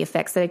caffeine, the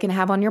effects that it can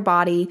have on your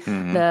body,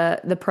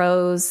 the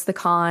pros, the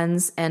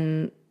cons,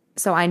 and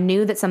so I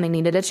knew that something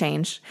needed to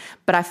change.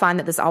 But I find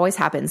that this always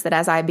happens, that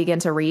as I begin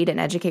to read and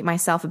educate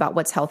myself about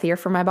what's healthier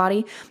for my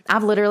body,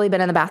 I've literally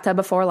been in the bathtub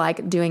before,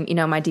 like doing,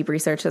 my deep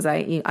research, as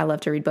I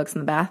love to read books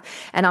in the bath.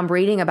 And I'm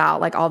reading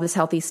about like all this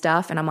healthy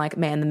stuff. And I'm like,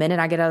 man, the minute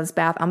I get out of this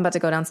bath, I'm about to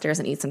go downstairs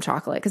and eat some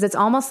chocolate. Because it's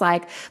almost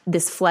like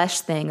this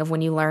flesh thing of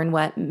when you learn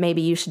what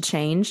maybe you should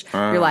change,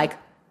 you're like,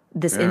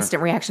 this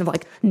instant reaction of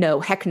like, no,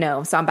 heck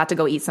no. So I'm about to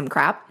go eat some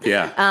crap.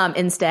 Yeah.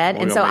 Instead.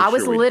 And so I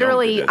was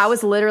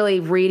literally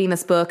reading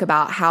this book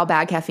about how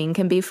bad caffeine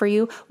can be for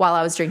you while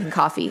I was drinking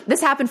coffee. This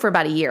happened for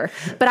about a year,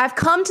 but I've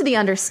come to the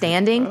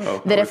understanding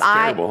that if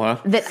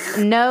that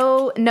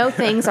no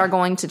things are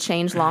going to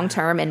change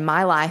long-term in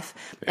my life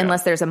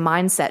unless there's a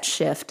mindset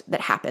shift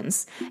that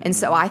happens. And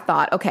so I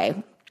thought,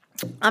 okay,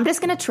 I'm just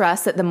going to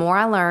trust that the more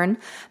I learn,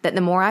 that the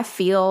more I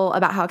feel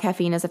about how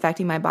caffeine is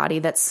affecting my body,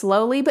 that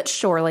slowly but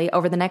surely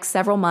over the next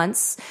several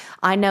months,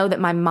 I know that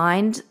my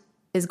mind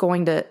is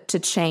going to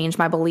change.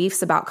 My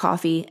beliefs about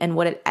coffee and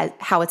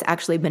how it's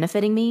actually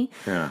benefiting me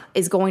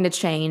is going to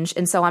change.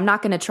 And so I'm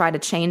not going to try to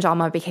change all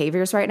my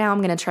behaviors right now. I'm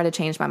going to try to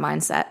change my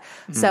mindset.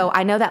 So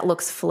I know that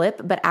looks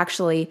flip, but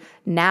actually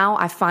now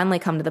I finally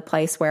come to the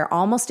place where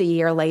almost a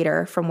year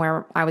later from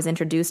where I was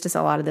introduced to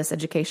a lot of this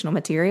educational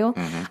material,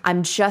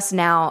 I'm just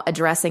now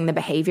addressing the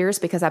behaviors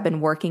because I've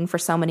been working for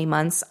so many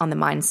months on the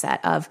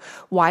mindset of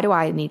why do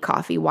I need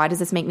coffee? Why does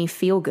this make me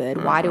feel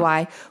good? Why do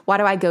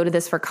I go to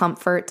this for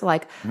comfort?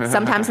 Like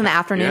sometimes in the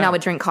afternoon I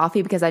would drink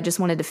coffee because I just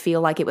wanted to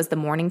feel like it was the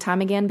morning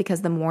time again,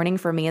 because the morning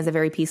for me is a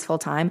very peaceful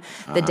time.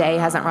 The day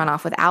hasn't run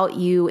off without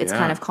you. It's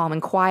kind of calm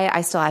and quiet.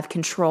 I still have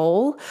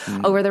control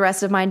over the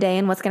rest of my day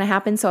and what's going to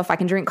happen. So if I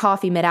can drink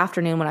coffee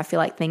mid-afternoon when I feel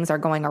like things are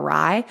going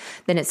awry,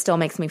 then it still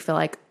makes me feel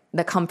like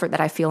the comfort that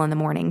I feel in the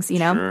mornings,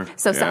 Sure.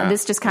 So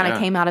this just kind of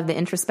came out of the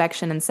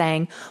introspection and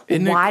saying,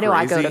 why do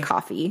I go to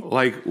coffee?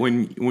 Like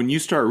when you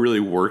start really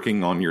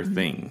working on your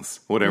things,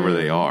 whatever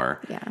they are,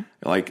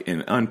 like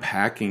in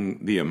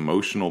unpacking the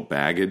emotional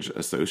baggage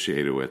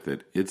associated with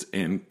it, it's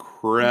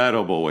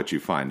incredible what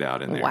you find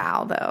out in there.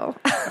 Wow, though.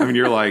 I mean,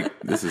 you're like,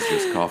 this is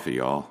just coffee,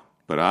 y'all.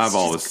 But I've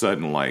all of a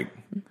sudden, like,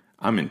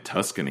 I'm in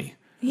Tuscany.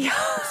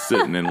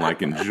 Sitting and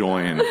like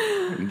enjoying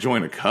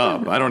a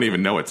cup. I don't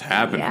even know what's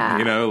happening,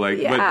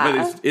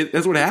 but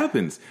that's what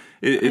happens.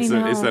 It's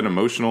that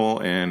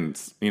emotional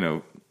and,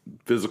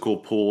 physical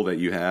pull that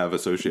you have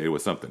associated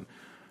with something.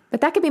 But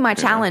that could be my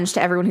challenge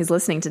to everyone who's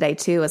listening today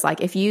too, is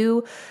like, if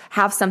you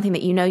have something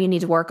that you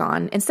need to work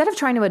on, instead of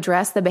trying to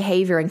address the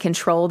behavior and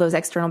control those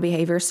external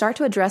behaviors, start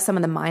to address some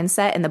of the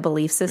mindset and the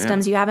belief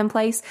systems you have in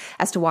place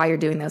as to why you're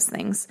doing those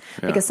things.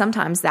 Because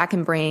sometimes that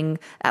can bring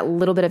that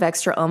little bit of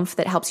extra oomph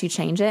that helps you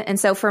change it. And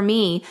so for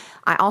me,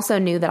 I also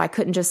knew that I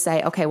couldn't just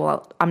say, okay,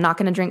 well, I'm not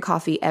going to drink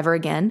coffee ever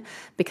again,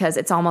 because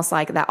it's almost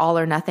like that all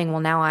or nothing. Well,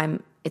 now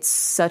it's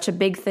such a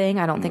big thing.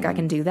 I don't think I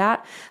can do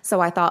that.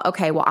 So I thought,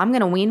 okay, well, I'm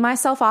going to wean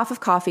myself off of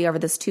coffee over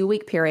this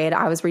 2-week period.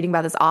 I was reading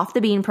about this Off the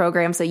Bean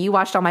program. So you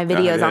watched all my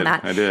videos on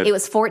that. I did. It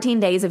was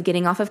 14 days of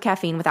getting off of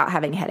caffeine without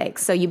having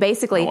headaches. So you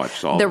basically,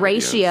 the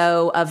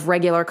ratio of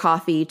regular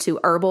coffee to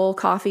herbal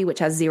coffee, which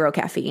has 0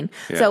 caffeine.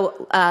 Yeah.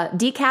 So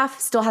decaf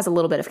still has a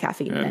little bit of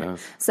caffeine in it.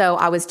 So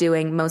I was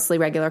doing mostly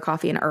regular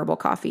coffee and herbal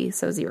coffee,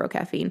 so 0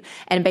 caffeine.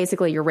 And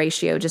basically your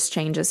ratio just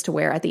changes to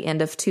where at the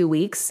end of 2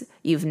 weeks,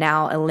 you've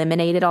now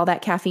eliminated all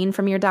that caffeine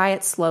from your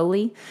diet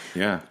slowly.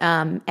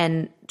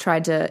 And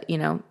tried to,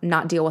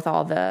 not deal with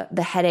all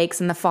the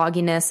headaches and the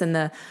fogginess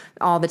and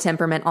all the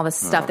temperament, all the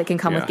stuff that can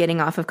come with getting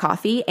off of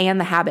coffee, and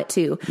the habit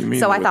too.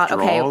 So I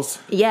thought,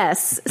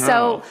 yes.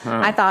 So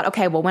I thought,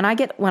 okay, well, when I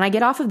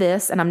get off of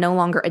this and I'm no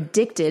longer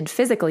addicted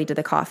physically to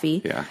the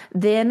coffee,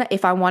 then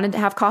if I wanted to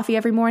have coffee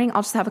every morning,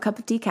 I'll just have a cup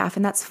of decaf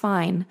and that's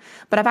fine.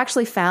 But I've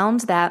actually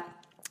found that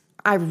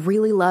I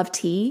really love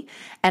tea,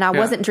 and I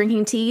wasn't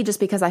drinking tea just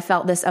because I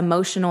felt this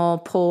emotional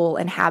pull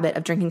and habit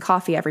of drinking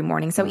coffee every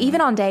morning. So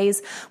even on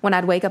days when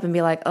I'd wake up and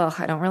be like, oh,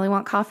 I don't really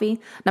want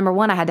coffee. Number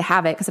one, I had to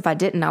have it because if I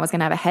didn't, I was going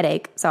to have a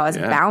headache. So I was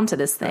bound to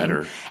this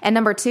thing. And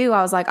number two,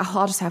 I was like, oh,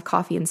 I'll just have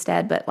coffee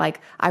instead. But like,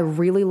 I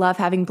really love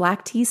having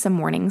black tea some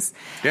mornings,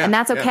 and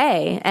that's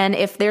okay. And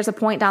if there's a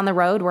point down the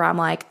road where I'm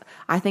like,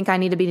 I think I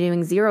need to be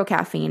doing 0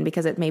 caffeine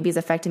because it maybe is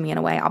affecting me in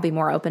a way, I'll be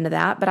more open to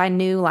that. But I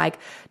knew, like,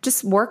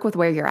 just work with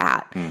where you're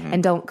at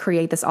and don't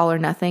create this all or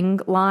nothing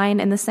line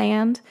in the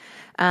sand.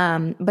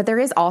 But there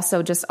is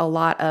also just a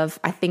lot of,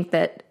 I think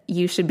that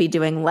you should be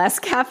doing less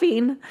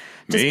caffeine.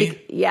 I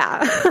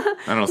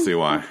don't see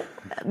why.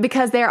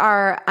 Because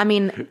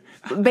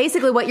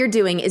basically what you're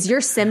doing is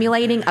you're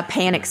simulating a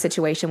panic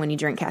situation when you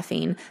drink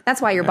caffeine.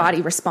 That's why your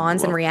body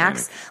responds and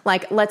reacts. Panic.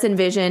 Like, let's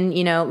envision,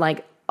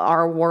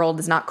 our world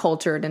is not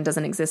cultured and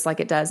doesn't exist like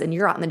it does, and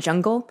you're out in the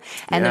jungle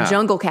and the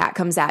jungle cat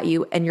comes at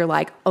you and you're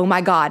like, oh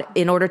my God,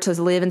 in order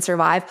to live and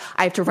survive,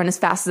 I have to run as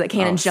fast as I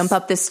can and jump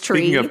up this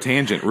tree. Speaking of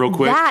tangent, real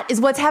quick. That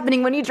is what's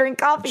happening when you drink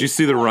coffee. Did you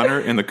see the runner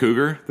and the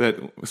cougar, that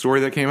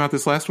story that came out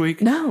this last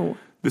week? No.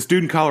 This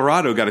dude in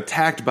Colorado got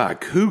attacked by a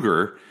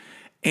cougar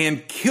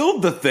and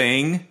killed the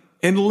thing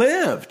and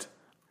lived.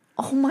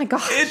 Oh my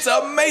gosh. It's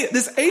amazing.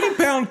 This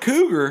 80-pound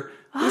cougar,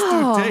 this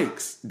dude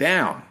takes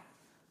down.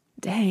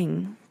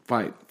 Dang.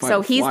 Fight,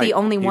 so he's flight. The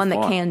only He one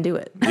fought. that can do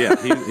it. Yeah,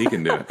 he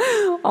can do it.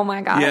 Oh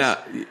my gosh.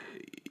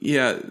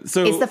 Yeah.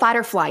 So it's the fight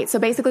or flight. So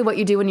basically what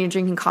you do when you're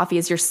drinking coffee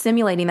is you're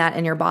simulating that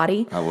in your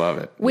body. I love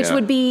it. Which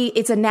would be,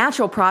 it's a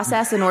natural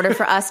process in order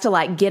for us to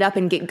like get up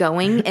and get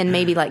going and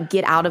maybe like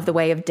get out of the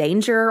way of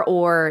danger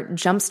or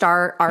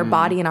jumpstart our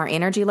body and our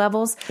energy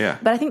levels. Yeah.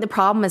 But I think the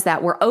problem is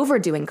that we're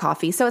overdoing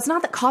coffee. So it's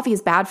not that coffee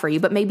is bad for you,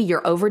 but maybe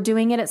you're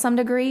overdoing it at some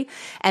degree.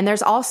 And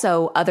there's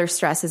also other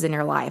stresses in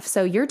your life.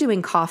 So you're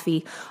doing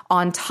coffee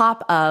on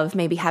top of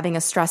maybe having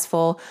a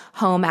stressful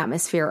home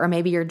atmosphere, or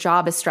maybe your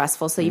job is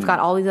stressful. So you've got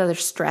all these other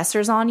stressors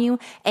on you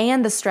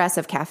and the stress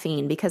of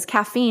caffeine, because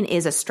caffeine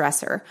is a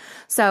stressor.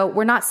 So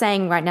we're not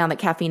saying right now that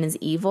caffeine is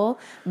evil,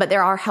 but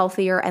there are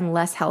healthier and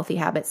less healthy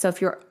habits. So if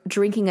you're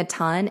drinking a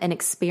ton and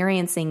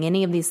experiencing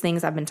any of these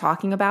things I've been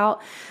talking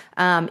about,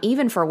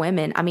 even for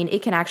women, I mean,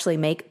 it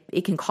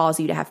can cause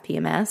you to have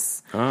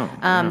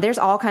PMS. There's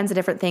all kinds of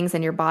different things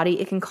in your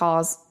body. It can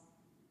cause,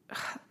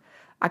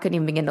 I couldn't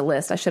even begin to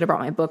list. I should have brought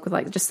my book with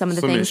like just some of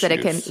the things issues. that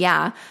it can.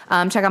 Yeah.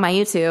 Check out my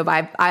YouTube.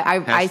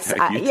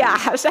 YouTube. Yeah.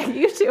 Hashtag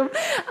YouTube.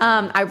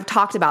 I've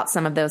talked about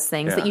some of those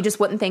things that you just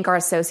wouldn't think are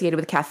associated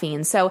with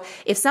caffeine. So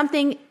if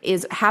something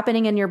is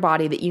happening in your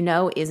body that you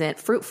know isn't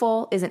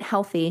fruitful, isn't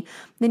healthy,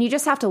 then you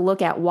just have to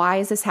look at why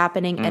is this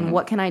happening and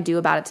what can I do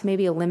about it to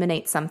maybe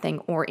eliminate something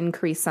or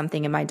increase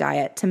something in my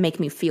diet to make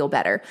me feel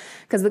better.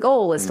 Because the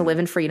goal is to live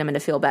in freedom and to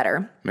feel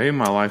better. Maybe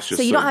my life's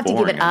just so you don't have to give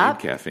boring. it I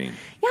up. need caffeine.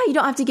 Yeah, you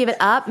don't have to give it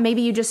up.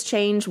 Maybe you just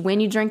change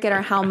when you drink it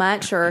or how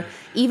much, or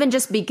even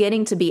just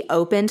beginning to be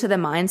open to the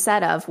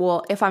mindset of,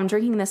 well, if I'm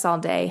drinking this all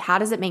day, how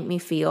does it make me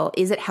feel?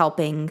 Is it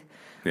helping?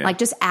 Yeah. Like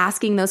just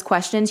asking those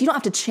questions. You don't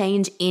have to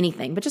change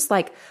anything, but just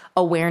like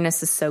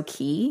awareness is so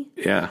key.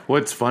 Yeah.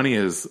 What's funny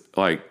is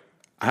like,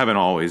 I haven't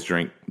always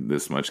drank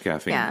this much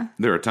caffeine. Yeah.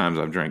 There are times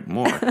I've drank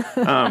more.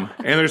 And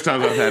there's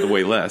times I've had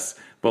way less.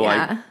 But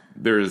like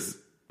there's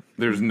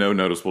no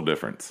noticeable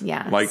difference.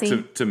 Yeah. Like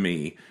to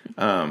me.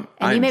 And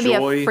you may be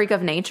a freak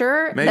of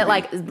nature that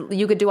like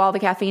you could do all the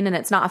caffeine and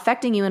it's not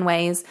affecting you in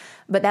ways,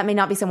 but that may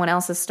not be someone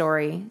else's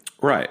story.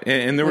 Right.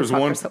 And there was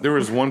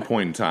one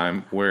point in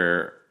time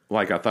where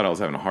like I thought I was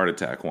having a heart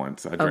attack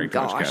once. I drank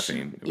too much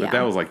caffeine. But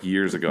that was like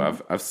years ago.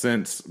 I've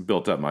since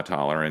built up my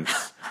tolerance.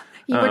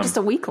 You were just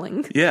a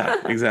weakling. Yeah,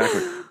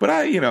 exactly. But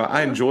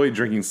I enjoy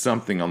drinking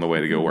something on the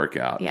way to go work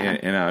out.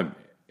 Yeah.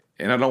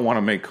 And I don't want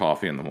to make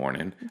coffee in the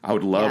morning. I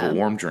would love a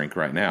warm drink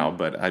right now,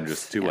 but I'm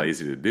just too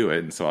lazy to do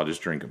it. And so I'll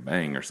just drink a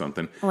Bang or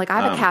something. Like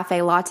I have a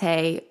cafe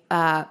latte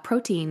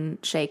protein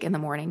shake in the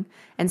morning.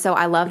 And so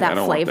I love that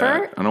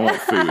flavor. I don't want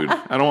food.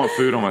 I don't want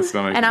food on my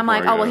stomach. And I'm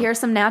like, oh, well, here's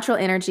some natural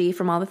energy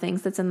from all the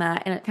things that's in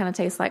that. And it kind of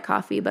tastes like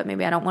coffee, but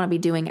maybe I don't want to be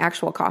doing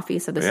actual coffee.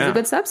 So this is a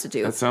good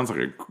substitute. That sounds like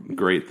a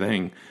great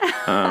thing.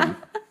 Yeah.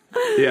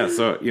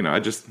 So, I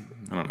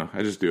don't know.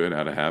 I just do it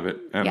out of habit.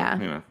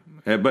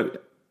 And,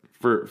 but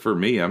for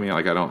me, I mean,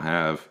 like I don't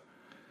have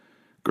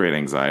great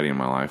anxiety in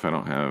my life. I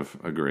don't have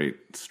a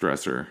great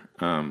stressor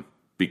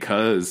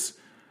because,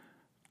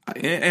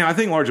 and I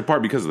think large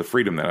part because of the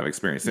freedom that I've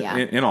experienced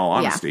in all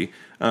honesty.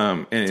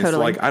 And it's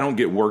like, I don't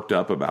get worked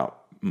up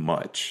about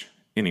much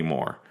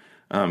anymore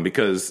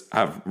because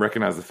I've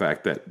recognized the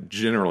fact that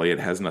generally it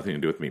has nothing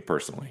to do with me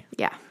personally.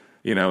 Yeah.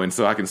 And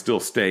so I can still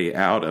stay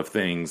out of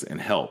things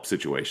and help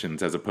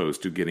situations as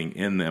opposed to getting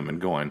in them and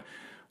going,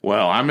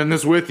 well, I'm in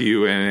this with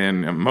you,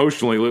 and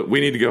emotionally,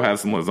 we need to go have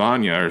some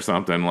lasagna or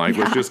something. Like,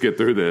 let's just get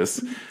through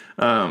this,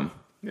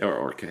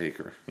 or cake,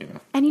 or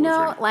And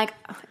like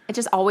it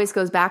just always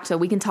goes back to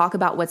we can talk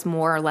about what's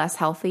more or less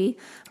healthy,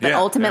 but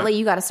ultimately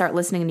you got to start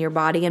listening to your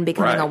body and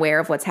becoming aware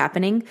of what's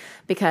happening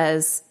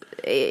because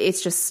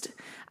it's just.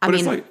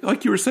 It's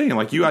like you were saying,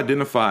 like you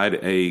identified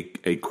a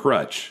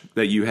crutch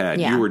that you had.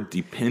 Yeah. You were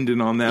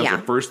dependent on that. Yeah.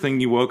 The first thing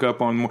you woke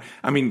up on.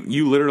 I mean,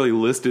 you literally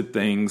listed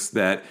things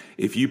that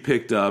if you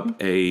picked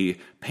up a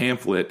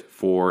pamphlet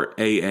for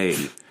AA,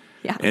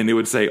 and it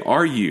would say,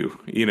 "Are you,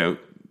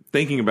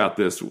 thinking about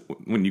this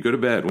when you go to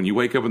bed, when you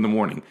wake up in the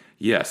morning?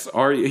 Yes.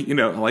 Are you,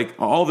 like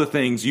all the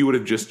things you would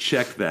have just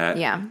checked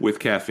that with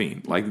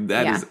caffeine. Like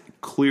that is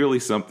clearly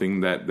something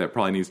that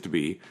probably needs to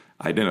be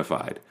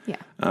identified.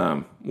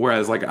 Yeah.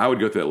 Whereas like I would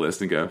go through that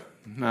list and go,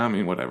 I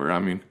mean, whatever. I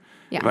mean,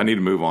 if I need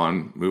to move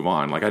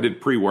on. Like I did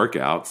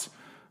pre-workouts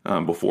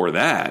before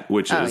that,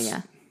 which is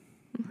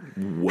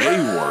way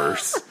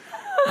worse.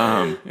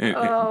 And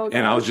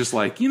I was just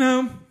like,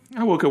 I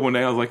woke up one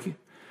day, I was like,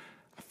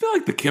 I feel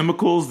like the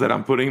chemicals that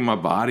I'm putting in my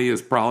body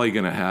is probably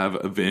going to have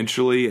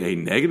eventually a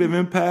negative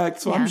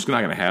impact. So I'm just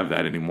not going to have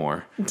that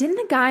anymore. Didn't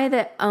the guy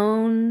that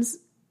owns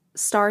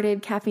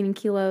started Caffeine and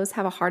Kilos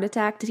have a heart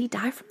attack? Did he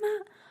die from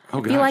that? Oh,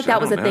 I feel like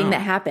that was a thing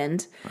that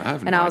happened. I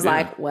have and no I was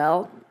idea. like,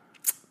 well,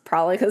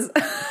 probably because.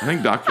 I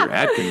think Dr.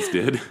 Atkins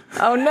did.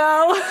 Oh,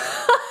 no.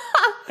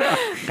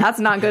 That's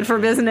not good for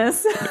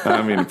business.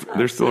 I mean,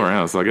 they're still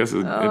around, so I guess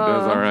it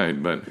does all right.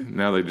 But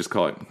now they just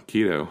call it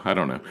keto. I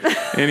don't know.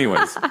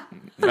 Anyways,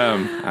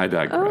 I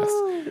digress.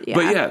 Yeah.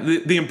 But yeah,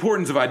 the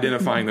importance of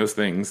identifying those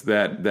things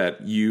that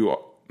you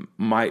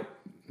might,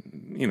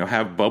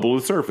 have bubble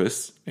to the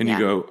surface, and you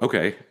go,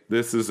 okay,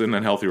 this is an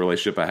unhealthy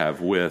relationship I have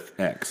with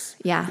X.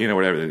 Yeah.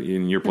 Whatever.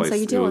 In your place, so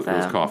you deal with it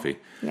was it. coffee.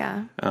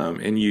 Yeah.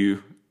 And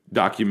you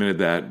documented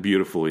that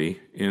beautifully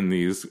in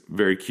these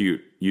very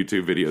cute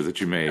YouTube videos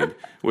that you made,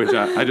 which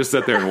I just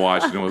sat there and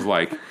watched and was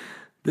like,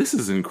 this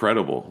is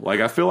incredible. Like,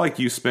 I feel like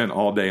you spent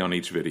all day on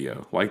each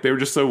video. Like, they were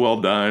just so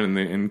well done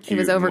and cute.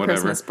 It was over and whatever.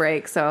 Christmas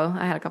break, so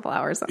I had a couple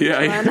hours on each one.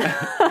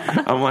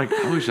 Yeah. I'm like,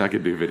 I wish I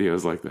could do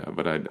videos like that,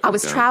 but I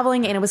was don't.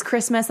 traveling and it was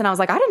Christmas and I was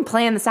like, I didn't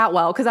plan this out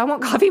well because I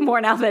want coffee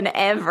more now than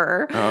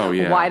ever. Oh,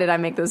 yeah. Why did I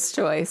make this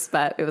choice?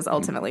 But it was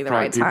ultimately the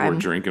Probably right people time. were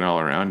drinking all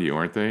around you,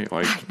 weren't they?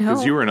 Like, I know.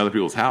 because you were in other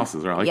people's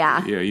houses, right? Like,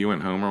 Yeah. Yeah, you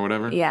went home or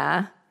whatever?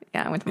 Yeah.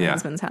 I went to my Yeah.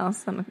 husband's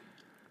house in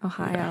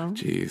Ohio.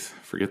 Jeez,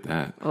 forget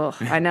that. Ugh,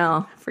 I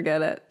know.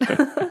 Forget it.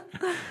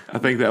 I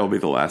think that will be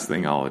the last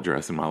thing I'll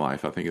address in my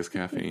life, I think, is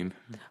caffeine.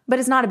 But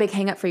it's not a big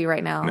hang up for you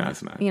right now. No,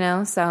 it's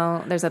not.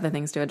 So there's other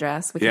things to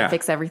address. We can't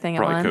fix everything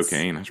probably at once.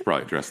 Cocaine. I should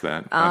probably address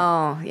that.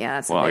 Oh, yeah.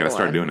 It's Well, I got got to to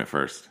start doing it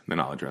first. Then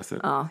I'll address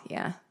it. Oh,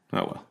 yeah.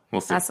 Oh, well. We'll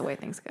see. That's the way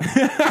things go.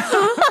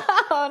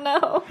 Oh,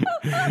 no.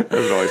 That's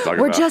what I always talk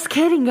We're about. just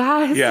kidding,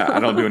 guys. Yeah, I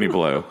don't do any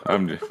blow.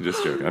 I'm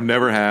just joking. I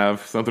never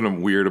have.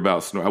 Something weird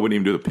about I wouldn't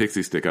even do the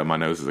pixie stick up my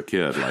nose as a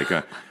kid. Like,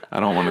 I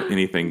don't want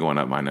anything going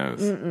up my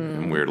nose.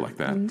 I'm weird like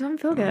that. Don't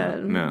feel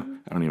good. No,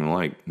 I don't even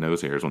like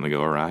nose hairs when they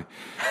go awry.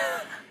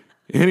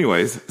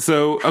 Anyways,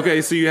 so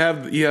you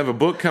have a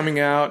book coming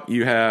out.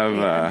 You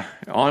have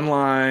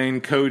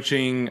online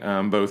coaching,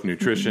 both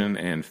nutrition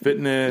and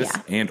fitness,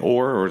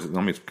 or is it,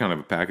 it's kind of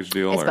a package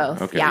deal? It's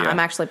both. Okay, I'm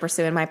actually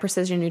pursuing my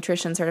precision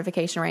nutrition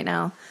certification right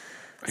now.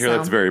 I hear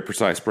that's a very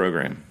precise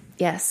program.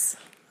 Yes.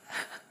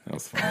 That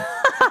was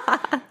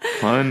fun.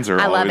 Puns are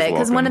I love always it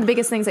because one welcome. of the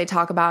biggest things they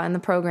talk about in the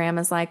program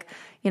is like,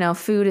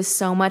 food is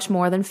so much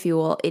more than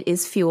fuel. It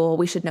is fuel.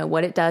 We should know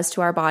what it does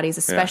to our bodies,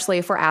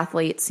 especially for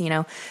athletes.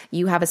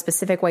 You have a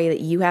specific way that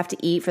you have to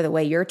eat for the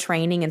way you're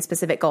training and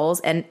specific goals.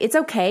 And it's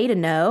okay to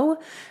know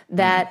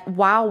that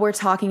while we're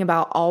talking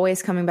about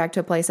always coming back to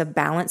a place of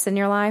balance in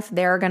your life,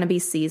 there are going to be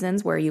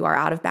seasons where you are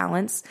out of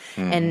balance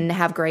and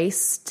have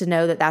grace to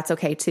know that that's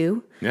okay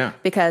too. Yeah.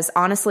 Because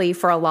honestly,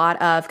 for a lot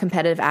of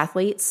competitive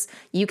athletes,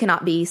 you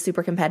cannot be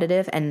super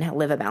competitive and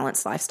live a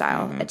balanced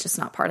lifestyle. It's just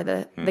not part of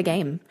the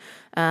game.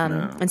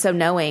 And so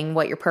knowing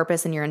what your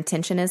purpose and your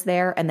intention is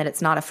there and that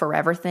it's not a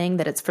forever thing,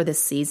 that it's for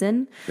this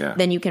season,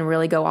 then you can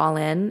really go all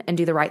in and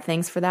do the right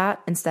things for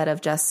that instead of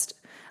just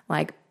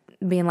like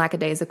being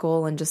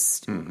lackadaisical and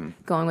just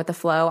going with the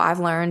flow. I've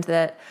learned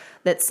that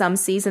some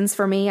seasons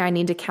for me, I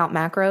need to count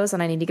macros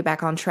and I need to get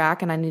back on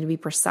track and I need to be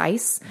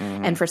precise.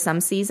 And for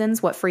some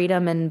seasons, what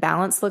freedom and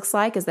balance looks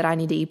like is that I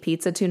need to eat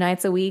pizza 2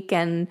 nights a week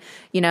and,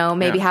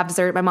 maybe have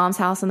dessert at my mom's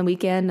house on the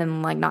weekend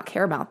and like not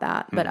care about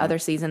that. But other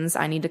seasons,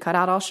 I need to cut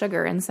out all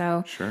sugar. And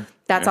so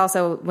that's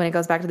also when it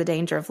goes back to the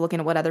danger of looking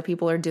at what other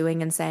people are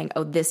doing and saying,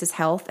 oh, this is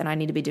health and I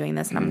need to be doing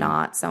this and I'm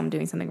not. So I'm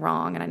doing something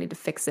wrong and I need to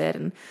fix it.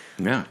 And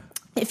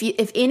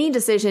if any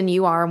decision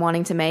you are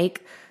wanting to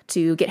make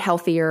to get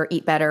healthier,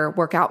 eat better,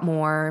 work out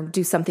more,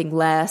 do something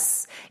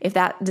less, if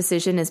that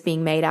decision is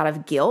being made out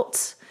of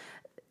guilt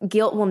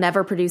will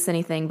never produce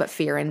anything but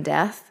fear and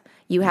death.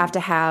 You have to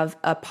have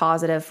a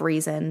positive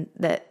reason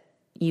that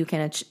you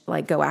can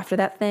go after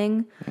that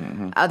thing.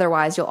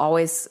 Otherwise, you'll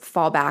always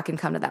fall back and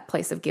come to that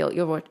place of guilt.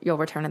 You'll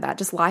return to that.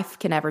 Just life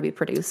can never be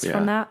produced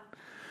from that.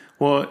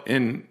 Well,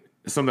 and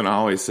something I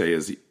always say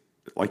is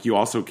like you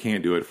also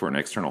can't do it for an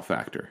external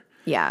factor.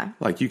 Yeah.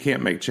 Like you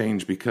can't make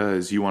change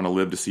because you want to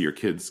live to see your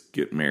kids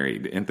get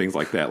married and things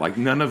like that. Like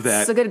none of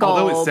that. It's a good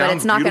goal, but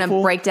it's not going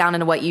to break down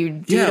into what you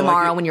do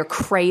tomorrow when you're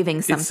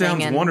craving something.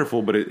 It sounds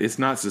wonderful, but it's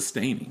not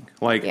sustaining.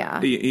 Like,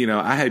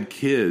 I had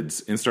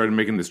kids and started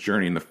making this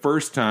journey. And the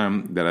first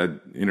time that I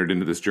entered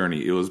into this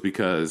journey, it was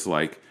because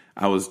like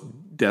I was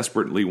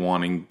desperately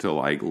wanting to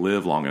like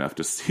live long enough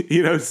to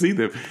see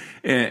them.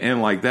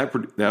 And like that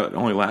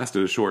only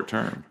lasted a short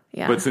term.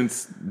 Yeah. But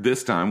since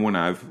this time when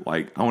I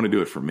want to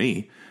do it for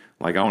me,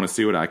 like, I want to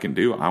see what I can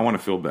do. I want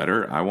to feel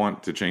better. I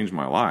want to change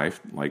my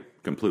life. Like,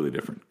 completely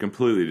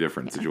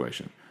different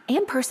situation.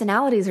 And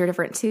personalities are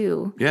different,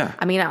 too. Yeah.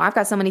 I mean, I've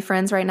got so many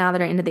friends right now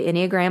that are into the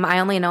Enneagram.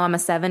 I only know I'm a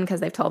 7 because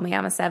they've told me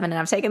I'm a 7. And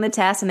I've taken the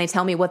test, and they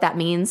tell me what that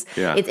means.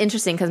 Yeah. It's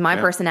interesting because my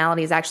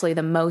personality is actually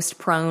the most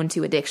prone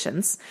to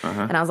addictions.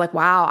 And I was like,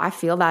 wow, I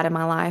feel that in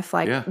my life.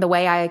 Like, the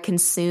way I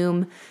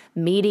consume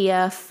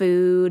media,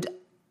 food,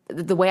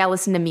 the way I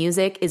listen to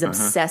music is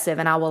obsessive.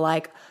 And I will,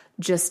 like,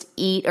 just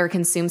eat or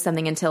consume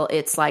something until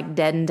it's like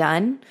dead and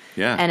done.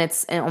 Yeah. And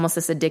it's in almost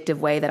this addictive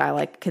way that I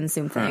like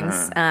consume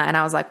things. And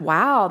I was like,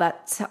 wow,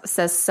 that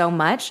says so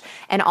much.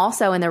 And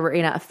also in the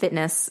arena of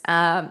fitness,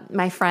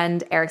 my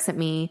friend Eric sent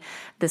me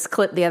this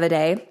clip the other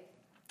day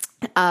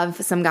of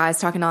some guys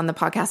talking on the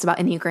podcast about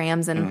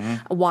Enneagrams and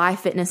why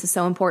fitness is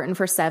so important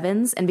for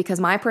sevens. And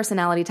because my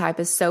personality type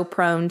is so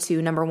prone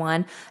to, number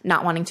one,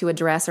 not wanting to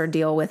address or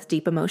deal with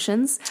deep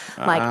emotions.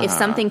 Like if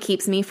something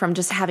keeps me from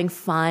just having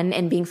fun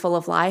and being full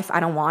of life, I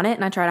don't want it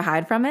and I try to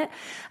hide from it.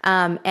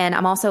 And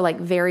I'm also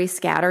like very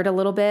scattered a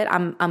little bit.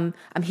 I'm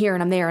here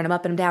and I'm there and I'm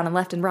up and I'm down and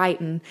left and right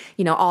and,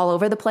 you know, all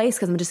over the place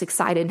because I'm just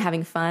excited and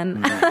having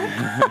fun.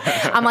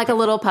 I'm like a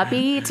little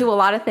puppy to a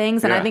lot of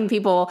things. And I think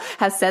people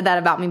have said that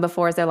about me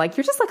before is they're like,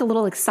 you're just like a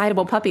little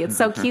excitable puppy. It's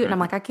so cute. And I'm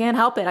like, I can't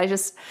help it. I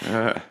just,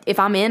 if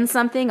I'm in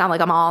something,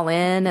 I'm all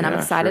in and I'm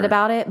excited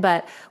about it.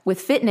 But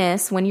with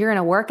fitness, when you're in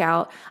a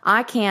workout,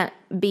 I can't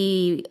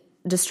be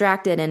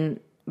distracted and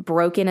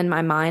broken in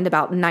my mind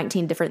about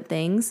 19 different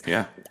things.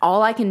 Yeah.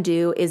 All I can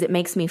do is it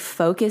makes me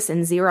focus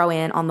and zero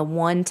in on the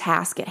one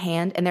task at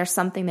hand. And there's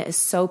something that is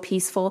so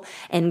peaceful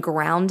and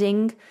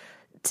grounding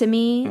to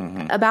me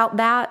about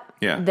that,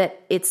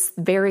 that it's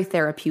very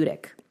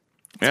therapeutic.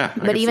 Yeah.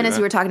 But even as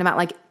you were talking about,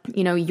 like,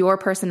 you know, your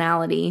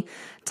personality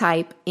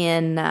type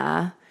in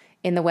the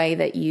way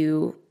that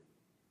you,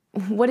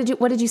 what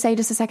did you say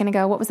just a second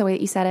ago? What was the way that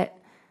you said it?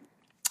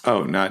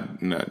 Oh,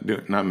 not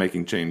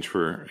making change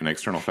for an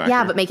external factor.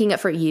 Yeah, but making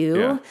it for you.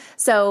 Yeah.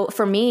 So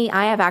for me,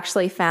 I have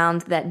actually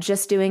found that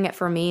just doing it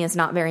for me is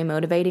not very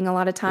motivating a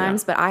lot of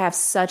times, but I have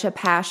such a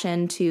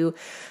passion to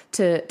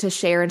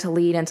share and to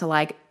lead and to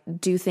like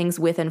do things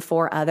with and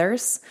for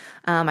others.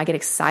 I get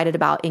excited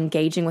about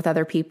engaging with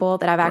other people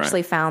that I've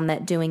actually found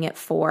that doing it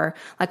for,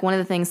 like one of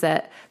the things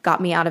that got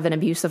me out of an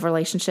abusive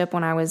relationship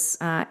when I was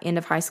end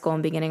of high school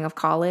and beginning of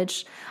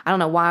college. I don't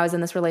know why I was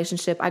in this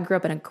relationship. I grew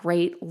up in a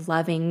great,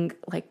 loving,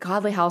 like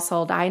godly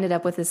household. I ended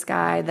up with this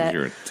guy that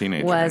You're a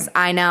teenager, was, man.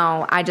 I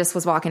know, I just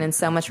was walking in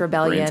so much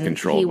rebellion.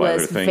 He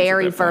was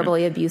very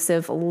verbally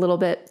abusive, a little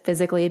bit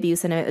physically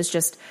abusive. And it was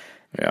just,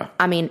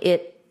 I mean,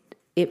 it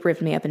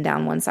ripped me up and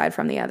down one side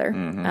from the other.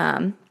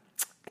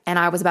 And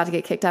I was about to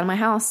get kicked out of my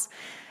house.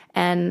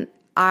 And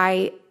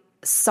I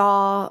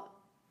saw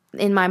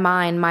in my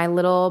mind my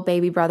little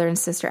baby brother and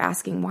sister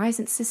asking, why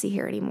isn't Sissy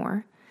here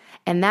anymore?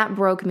 And that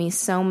broke me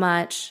so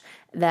much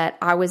that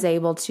I was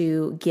able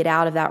to get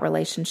out of that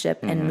relationship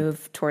and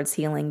move towards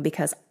healing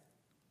because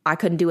I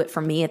couldn't do it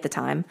for me at the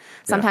time.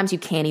 Sometimes you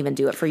can't even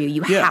do it for you.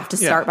 You have to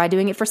start by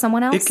doing it for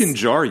someone else. It can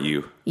jar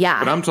you. Yeah.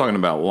 But I'm talking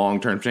about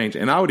long-term change.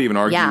 And I would even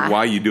argue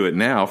why you do it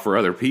now for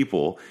other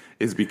people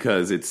is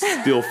because it's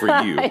still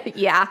for you.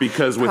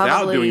 Because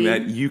without doing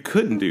that, you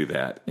couldn't do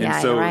that.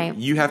 And so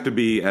you have to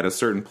be at a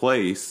certain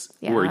place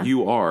where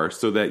you are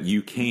so that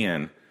you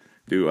can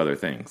do other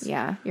things.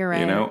 Yeah, you're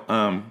right. You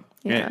know?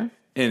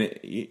 And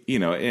you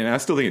know, and I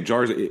still think it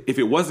jars. If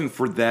it wasn't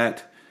for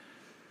that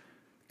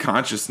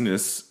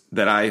consciousness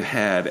that I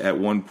had at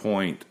one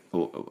point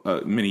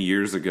many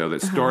years ago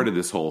that started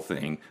this whole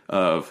thing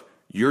of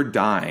you're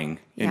dying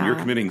and you're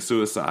committing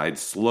suicide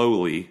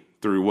slowly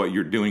through what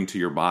you're doing to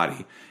your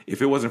body.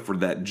 If it wasn't for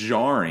that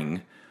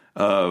jarring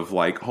of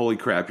like, holy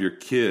crap, your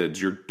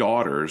kids, your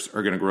daughters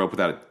are going to grow up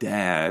without a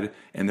dad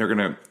and they're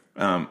going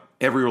to,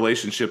 every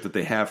relationship that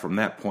they have from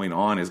that point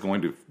on is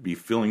going to be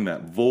filling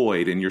that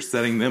void and you're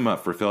setting them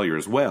up for failure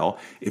as well.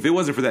 If it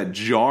wasn't for that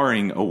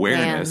jarring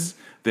awareness,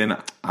 then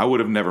I would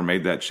have never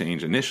made that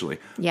change initially.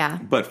 Yeah.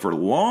 But for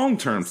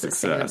long-term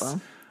success,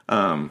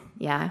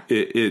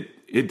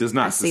 it does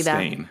not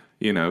sustain,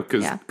 you know,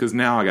 because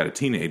now I got a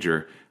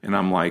teenager and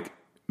I'm like,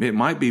 it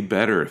might be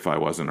better if I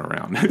wasn't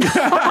around. I'm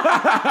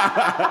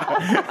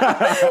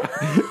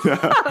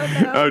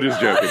just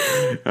joking.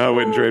 I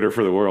wouldn't trade her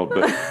for the world,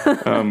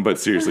 but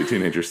seriously,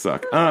 teenagers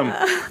suck.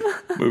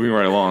 Moving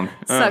right along.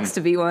 Sucks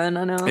to be one,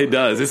 I know. It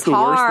does. It's the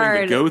worst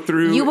thing to go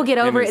through. You will get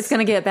over it. It's going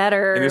to get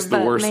better. And it's the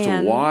worst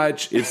to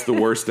watch. It's the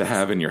worst to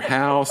have in your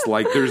house.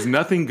 Like, there's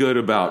nothing good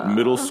about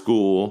middle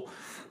school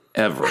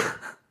ever.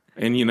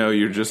 And, you know,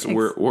 you're just,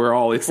 we're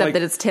all, it's except like,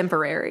 that it's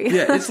temporary.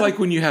 Yeah, it's like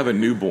when you have a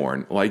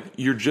newborn, like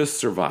you're just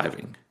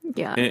surviving.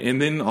 Yeah. And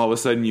then all of a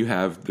sudden you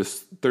have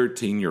this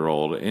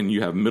 13-year-old and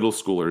you have middle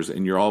schoolers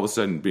and you're all of a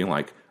sudden being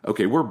like,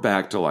 okay, we're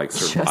back to like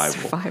survival. Just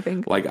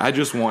surviving. Like, I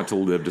just want to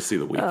live to see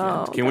the weekend.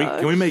 Oh,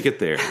 can we make it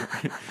there?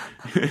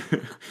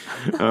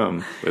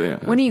 But yeah,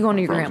 when are you going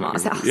to your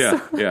grandma's house? Yeah.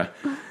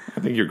 I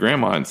think your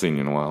grandma hadn't seen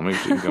you in a while. Maybe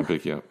she can come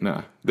pick you up.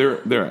 No,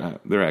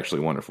 they're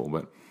actually wonderful,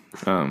 but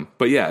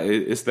yeah,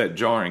 it's that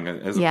jarring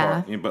as a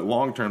part. But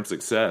long-term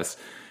success,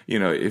 you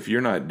know, if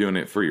you're not doing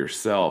it for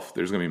yourself,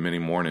 there's going to be many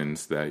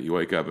mornings that you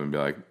wake up and be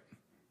like,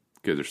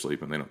 kids are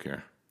sleeping, they don't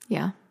care.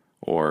 Yeah.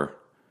 Or,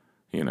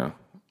 you know,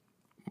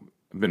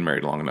 I've been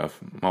married long enough.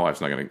 My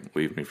wife's not going to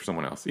leave me for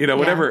someone else. You know,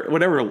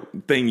 whatever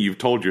thing you've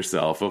told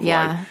yourself of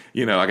like,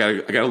 you know, I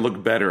got to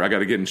look better. I got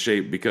to get in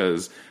shape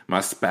because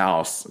my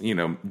spouse, you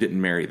know, didn't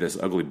marry this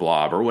ugly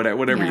blob or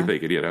whatever you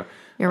think it, you know.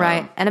 You're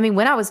right. And I mean,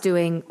 when I was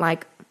doing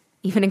like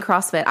even in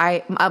CrossFit,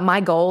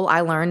 my goal,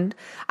 I learned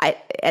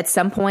at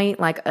some point,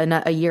 like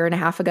a year and a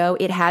half ago,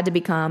 it had to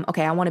become,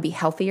 okay, I want to be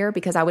healthier,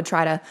 because I would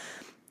try to,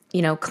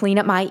 clean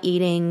up my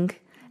eating.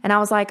 And I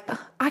was like,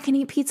 I can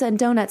eat pizza and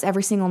donuts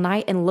every single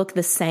night and look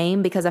the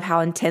same because of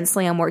how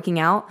intensely I'm working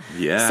out.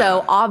 Yeah.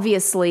 So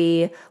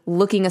obviously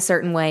looking a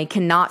certain way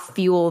cannot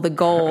fuel the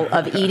goal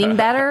of eating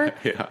better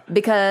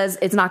because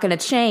it's not going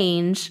to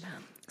change.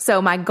 So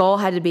my goal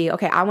had to be,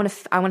 okay, I want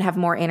to have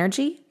more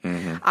energy.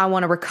 Mm-hmm. I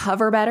want to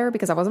recover better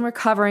because I wasn't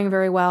recovering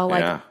very well.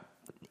 Like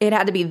it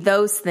had to be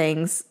those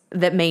things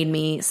that made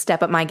me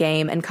step up my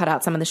game and cut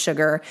out some of the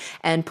sugar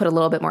and put a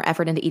little bit more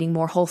effort into eating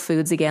more whole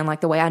foods again,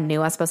 like the way I knew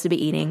I was supposed to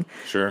be eating.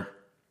 Sure.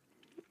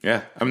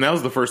 Yeah. I mean, that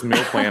was the first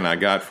meal plan I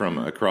got from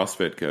a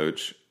CrossFit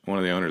coach, one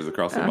of the owners of the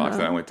CrossFit box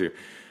that I went to. It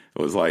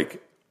was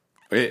like,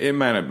 it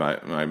might have,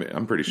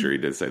 I'm pretty sure he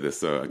did say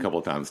this a couple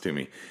of times to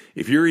me.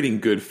 If you're eating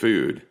good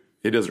food,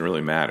 it doesn't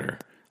really matter,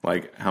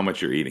 like, how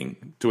much you're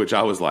eating. To which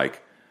I was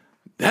like,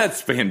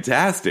 that's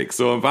fantastic.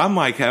 So if I'm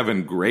like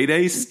having grade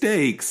A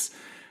steaks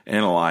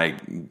and like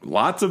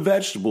lots of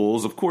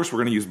vegetables, of course we're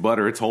going to use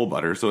butter. It's whole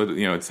butter, so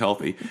it's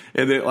healthy.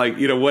 And then like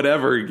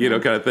whatever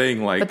kind of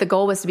thing. Like, but the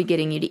goal was to be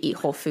getting you to eat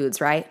whole foods,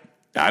 right?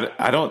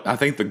 I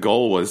think the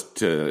goal was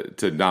to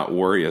not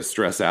worry or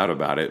stress out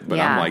about it. But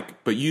I'm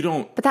like, but you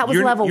don't. But that was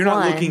level you're one.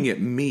 You're not looking at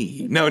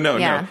me.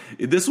 No.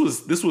 This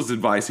was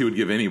advice he would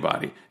give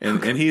anybody,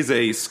 and he's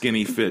a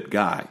skinny fit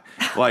guy.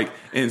 Like,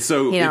 and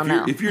so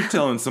if you're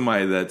telling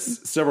somebody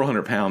that's several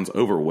hundred pounds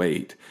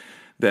overweight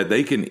that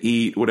they can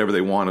eat whatever they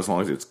want as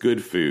long as it's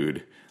good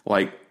food,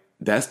 like,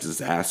 that's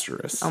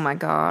disastrous. Oh my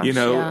gosh.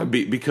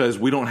 Because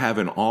we don't have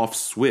an off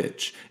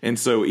switch, and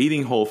so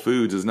eating whole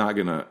foods is not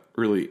going to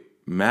really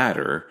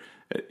matter,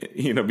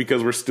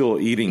 because we're still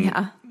eating,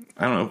 I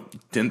don't know,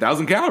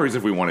 10,000 calories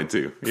if we wanted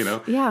to,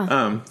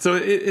 Yeah. So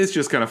it's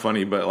just kind of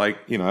funny, but like,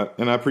 and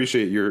I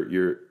appreciate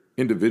your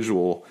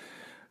individual,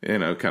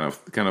 kind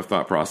of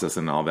thought process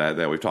and all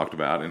that we've talked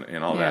about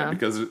and all that,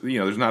 because,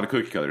 there's not a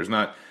cookie cutter. There's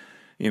not,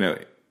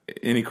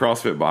 any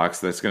CrossFit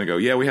box that's going to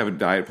go, we have a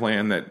diet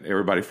plan that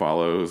everybody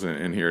follows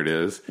and here it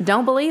is.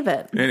 Don't believe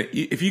it. And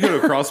if you go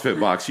to a CrossFit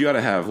box, you got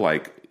to have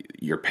like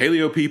your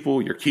paleo people,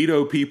 your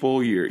keto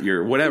people,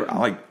 your whatever,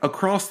 like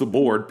across the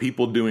board,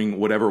 people doing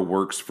whatever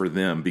works for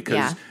them,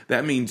 because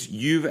that means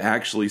you've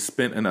actually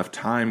spent enough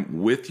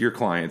time with your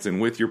clients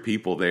and with your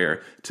people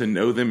there to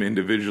know them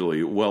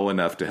individually well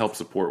enough to help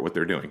support what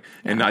they're doing,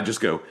 and not just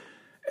go,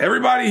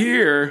 everybody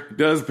here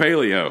does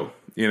paleo,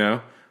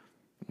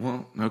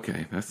 Well,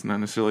 okay, that's not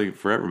necessarily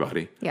for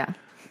everybody. Yeah.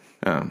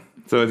 So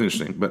it's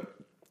interesting, but.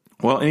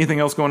 Well, anything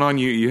else going on?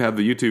 You have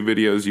the YouTube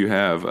videos. You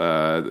have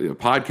a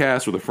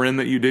podcast with a friend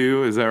that you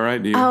do. Is that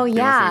right? Do you want to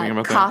say anything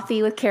about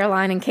Coffee with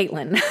Caroline and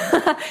Caitlin.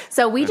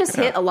 So we just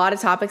hit a lot of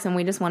topics, and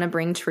we just want to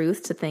bring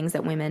truth to things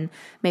that women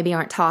maybe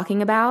aren't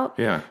talking about.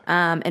 Yeah.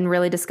 And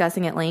really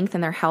discussing at length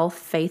and their health,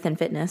 faith, and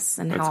fitness,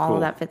 and how all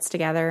of that fits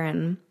together.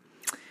 And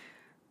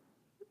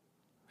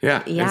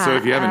yeah. And so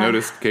if you haven't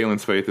noticed,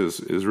 Caitlin's faith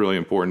is really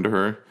important to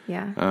her.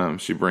 Yeah.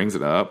 She brings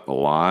it up a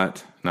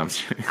lot. No,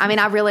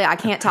 I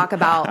can't talk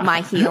about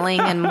my healing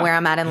and where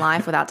I'm at in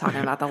life without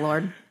talking about the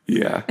Lord.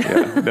 Yeah.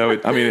 No,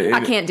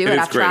 I can't do it.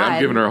 I've great. tried.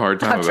 I'm giving her a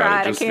hard time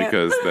about it just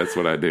because that's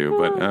what I do.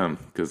 But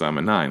because I'm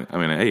a 9,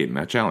 I'm an 8, and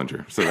I challenge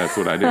her, so that's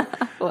what I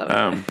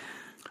do.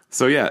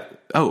 So yeah.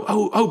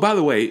 Oh. By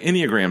the way,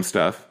 Enneagram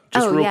stuff.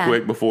 Just real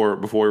quick before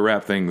we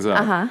wrap things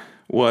up.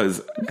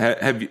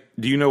 Do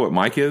you know what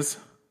Mike is?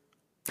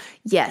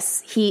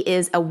 Yes, he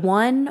is a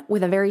 1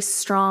 with a very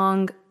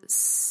strong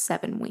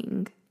 7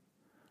 wing.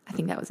 I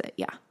think that was it.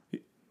 Yeah.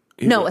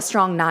 A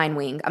strong 9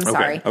 wing. I'm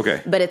sorry.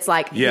 Okay. But it's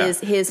like his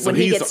so when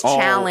he gets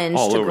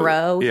challenged to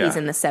grow, he's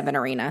in the 7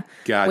 arena.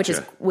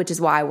 Gotcha. Which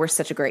is why we're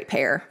such a great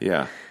pair.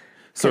 Yeah.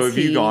 So have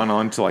you gone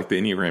on to like the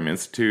Enneagram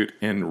Institute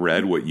and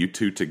read what you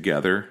two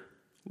together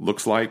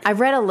looks like? I've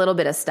read a little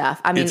bit of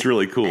stuff. I mean, it's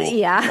really cool.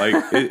 Yeah.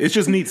 Like it's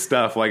just neat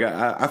stuff. Like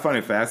I find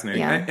it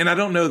fascinating. Yeah. And I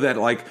don't know that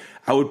like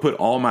I would put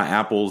all my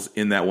apples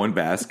in that one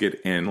basket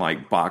and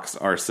like box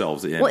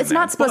ourselves in. Well, it's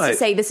not supposed to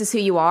say this is who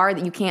you are,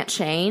 that you can't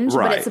change,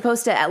 but it's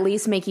supposed to at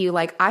least make you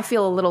like, I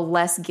feel a little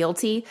less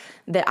guilty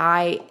that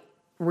I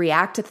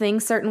react to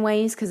things certain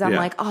ways, because I'm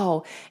like,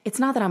 oh, it's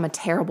not that I'm a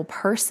terrible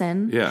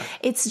person. Yeah.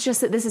 It's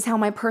just that this is how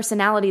my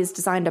personality is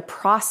designed to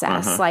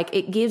process. Like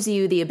it gives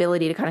you the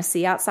ability to kind of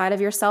see outside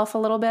of yourself a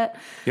little bit.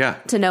 Yeah.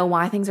 To know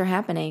why things are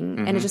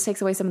happening. And it just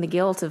takes away some of the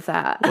guilt of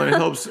that. Well, it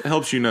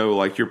helps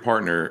like your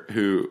partner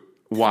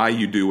why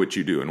you do what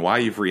you do and why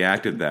you've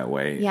reacted that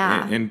way.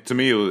 Yeah. And to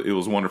me, it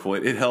was wonderful.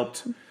 It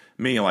helped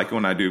me, like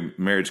when I do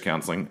marriage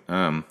counseling,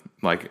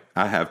 like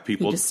I have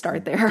people you just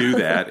start there. do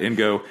that and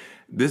go,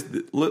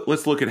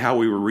 let's look at how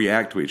we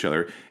react to each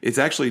other. It's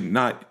actually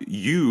not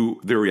you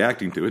they're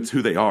reacting to. It's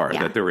who they are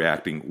that they're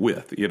reacting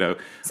with, you know?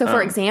 So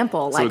for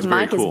example, like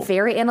Mike is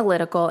very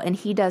analytical and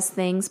he does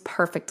things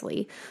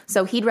perfectly.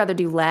 So he'd rather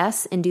do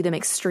less and do them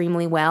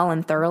extremely well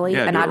and thoroughly.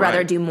 And I'd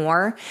rather do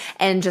more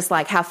and just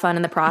like have fun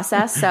in the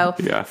process. So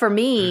for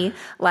me,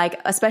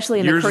 like, especially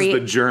in yours is the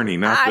journey,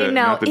 not the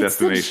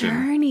destination. It's the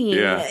journey.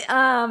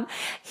 Yeah.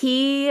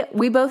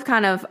 We both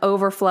kind of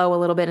overflow a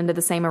little bit into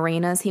the same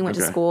arenas. He went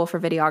to school for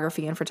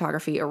videography and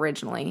photography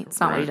originally. It's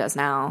not what he does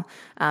now.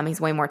 He's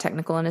way more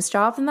technical in his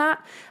job than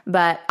that.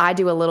 But I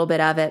do a little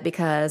bit of it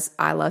because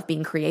I love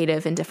being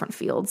creative in different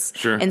fields.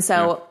 Sure. And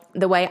so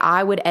the way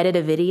I would edit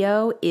a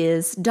video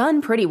is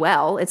done pretty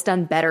well. It's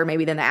done better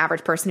maybe than the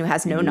average person who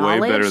has no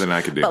knowledge. Way better than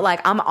I could do. But like,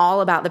 I'm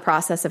all about the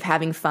process of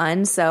having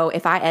fun. So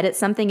if I edit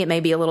something, it may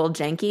be a little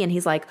janky. And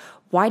he's like,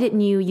 why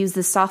didn't you use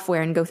this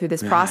software and go through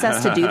this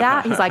process to do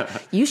that? He's like,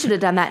 you should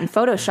have done that in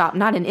Photoshop,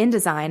 not in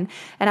InDesign.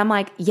 And I'm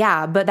like,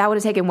 yeah, but that would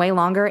have taken way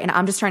longer. And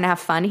I'm just trying to have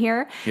fun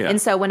here. Yeah.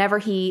 And so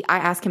whenever I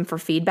ask him for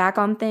feedback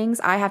on things,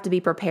 I have to be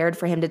prepared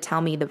for him to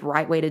tell me the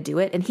right way to do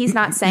it. And he's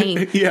not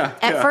saying,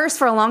 at first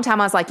for a long time,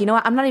 I was like, you know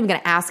what? I'm not even going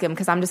to ask him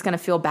because I'm just going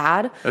to feel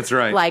bad. That's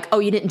right. Like, oh,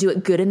 you didn't do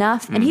it good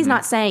enough. And he's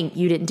not saying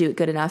you didn't do it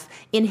good enough.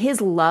 In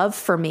his love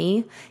for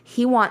me,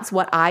 he wants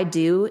what I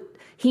do.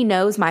 He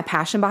knows my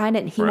passion behind it,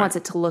 and he wants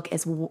it to look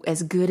as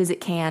good as it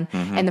can,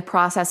 and the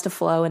process to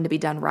flow and to be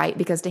done right.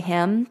 Because to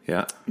him,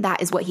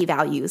 that is what he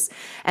values,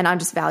 and I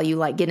just value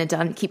like getting it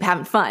done, keep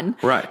having fun,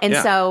 right? And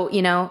so,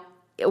 you know,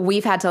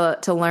 we've had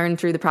to learn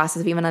through the process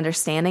of even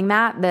understanding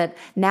that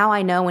now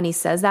I know when he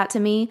says that to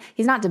me,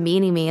 he's not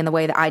demeaning me in the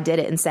way that I did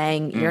it and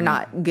saying you're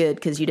not good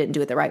because you didn't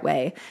do it the right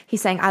way. He's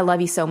saying I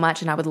love you so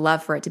much and I would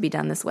love for it to be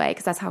done this way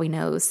because that's how he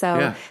knows.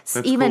 So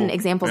even cool.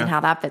 Examples in how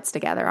that fits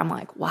together, I'm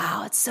like,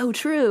 wow, it's so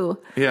true.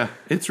 Yeah,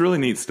 it's really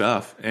neat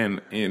stuff. And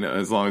you know,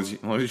 as long as you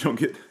don't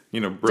get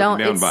broken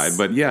down by it.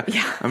 But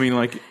I mean,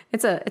 like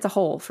it's a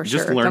whole for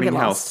just sure. Just learning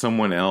how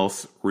someone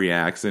else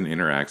reacts and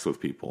interacts with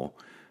people.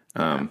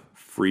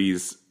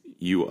 Frees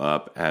you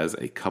up as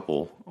a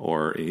couple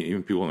or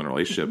even people in a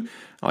relationship.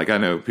 Like I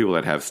know people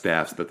that have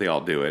staffs that they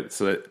all do it.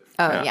 So that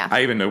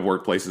I even know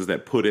workplaces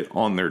that put it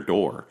on their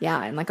door.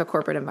 Yeah, in like a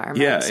corporate environment.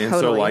 Yeah, and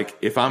so like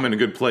if I'm in a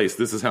good place,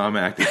 this is how I'm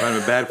acting. If I'm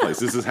in a bad place,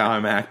 this is how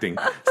I'm acting.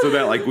 So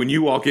that like when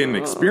you walk in and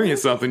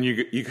experience something,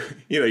 you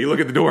look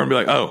at the door and be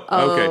like, oh.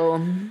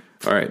 Okay.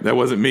 All right, that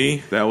wasn't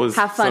me. That was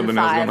have fun, something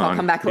else going on. I'll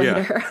come back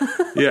later.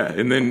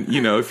 And then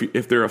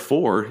if they're a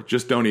 4,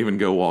 just don't even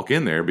go walk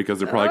in there because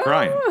they're probably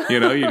crying. You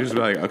just be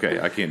like,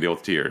 okay, I can't deal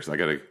with tears. I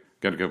gotta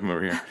go from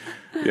over here.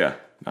 Yeah,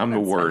 I'm the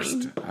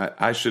worst.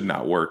 I should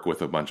not work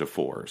with a bunch of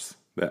 4s.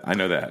 I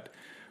know that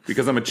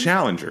because I'm a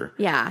challenger.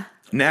 Yeah,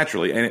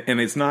 naturally, and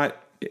it's not.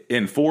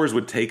 And 4s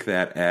would take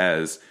that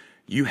as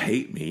you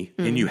hate me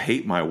and you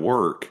hate my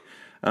work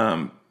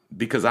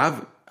because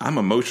I'm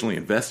emotionally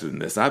invested in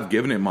this. I've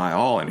given it my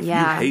all. And if you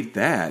hate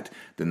that,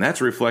 then that's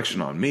a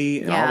reflection on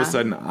me. And all of a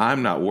sudden,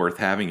 I'm not worth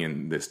having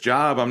in this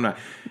job. I'm not.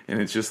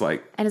 And it's just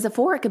like. And as a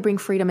 4, it could bring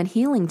freedom and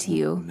healing to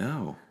you.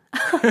 No.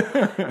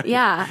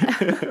 Yeah.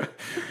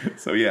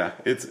 So,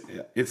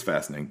 it's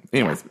fascinating.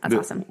 Anyways, that's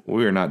awesome.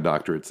 We are not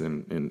doctorates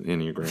in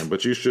Enneagram,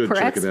 but you should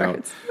check it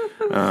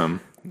out.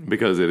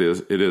 Because it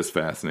is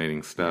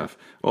fascinating stuff.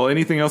 Well,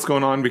 anything else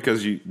going on?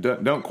 Because you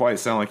don't quite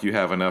sound like you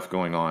have enough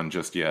going on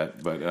just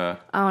yet. But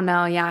oh no,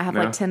 I have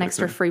like 10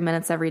 extra free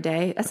minutes every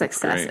day. That's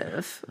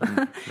excessive.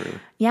 Really?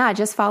 Yeah,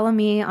 just follow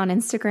me on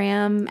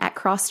Instagram at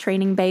Cross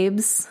Training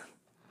Babes.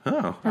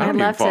 Oh, I don't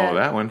even follow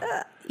that one.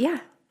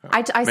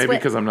 I maybe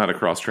because I'm not a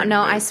cross training.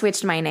 No, babe. I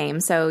switched my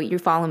name, so you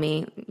follow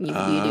me. You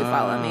do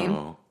follow me.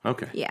 Oh,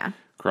 okay. Yeah.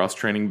 Cross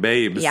Training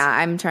Babes. Yeah,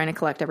 I'm trying to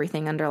collect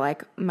everything under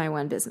like my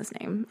one business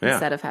name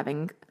instead of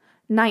having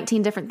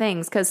 19 different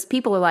things. Because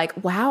people are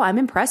like, "Wow, I'm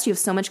impressed. You have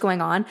so much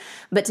going on."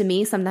 But to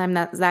me,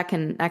 sometimes that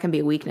can be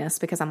a weakness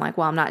because I'm like,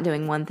 "Well, I'm not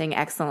doing one thing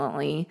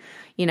excellently.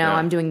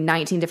 I'm doing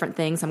 19 different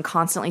things. I'm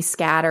constantly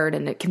scattered,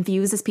 and it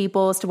confuses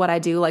people as to what I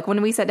do." Like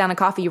when we sat down to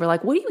coffee, you were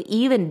like, "What do you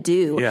even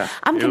do?" Yeah,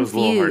 I'm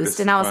confused,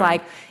 and I was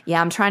like, "Yeah,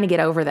 I'm trying to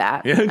get over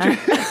that." Yeah.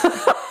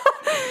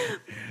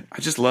 I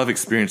just love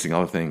experiencing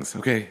all the things.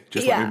 Okay,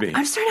 just let me be.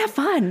 I'm just trying to have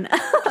fun.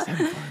 Just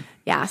having fun.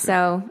 Yeah,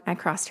 so at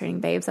Cross Training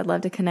Babes, I'd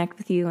love to connect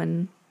with you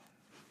and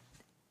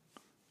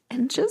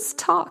just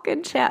talk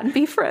and chat and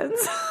be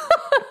friends.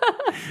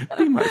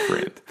 Be my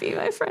friend. Be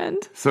my friend.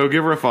 So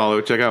give her a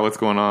follow. Check out what's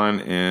going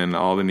on and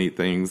all the neat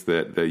things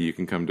that you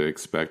can come to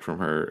expect from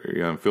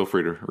her. Feel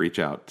free to reach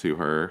out to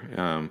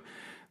her.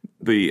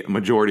 The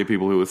majority of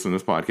people who listen to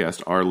this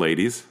podcast are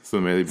ladies,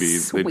 so they'd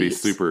be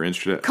super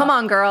interested. Come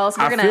on, girls,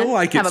 we're gonna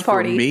have a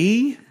party. For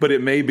me, but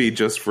it may be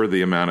just for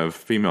the amount of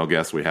female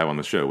guests we have on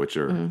the show, which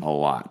are a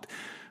lot.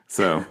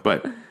 So,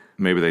 but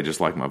maybe they just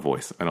like my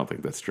voice. I don't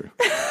think that's true.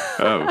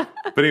 But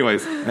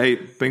anyways, hey,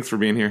 thanks for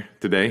being here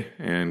today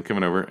and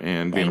coming over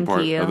and being a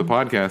part of the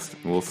podcast.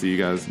 We'll see you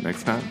guys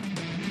next time.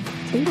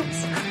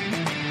 Toodles.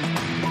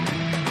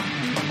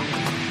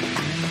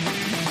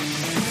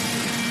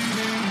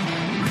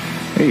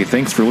 Hey,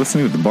 thanks for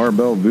listening to the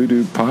Barbell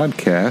Voodoo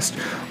Podcast.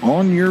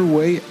 On your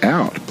way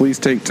out, please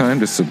take time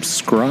to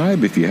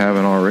subscribe if you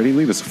haven't already.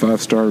 Leave us a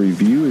 5-star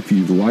review if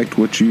you've liked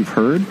what you've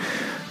heard.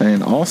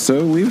 And also,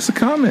 leave us a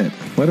comment.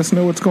 Let us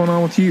know what's going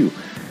on with you.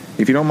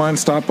 If you don't mind,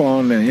 stop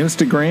on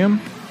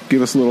Instagram.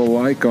 Give us a little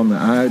like on the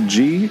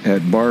IG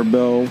at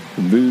Barbell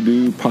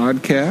Voodoo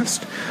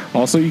Podcast.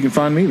 Also, you can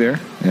find me there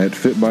at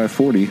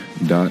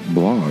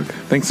fitby40.blog.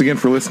 Thanks again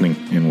for listening,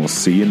 and we'll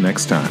see you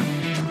next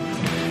time.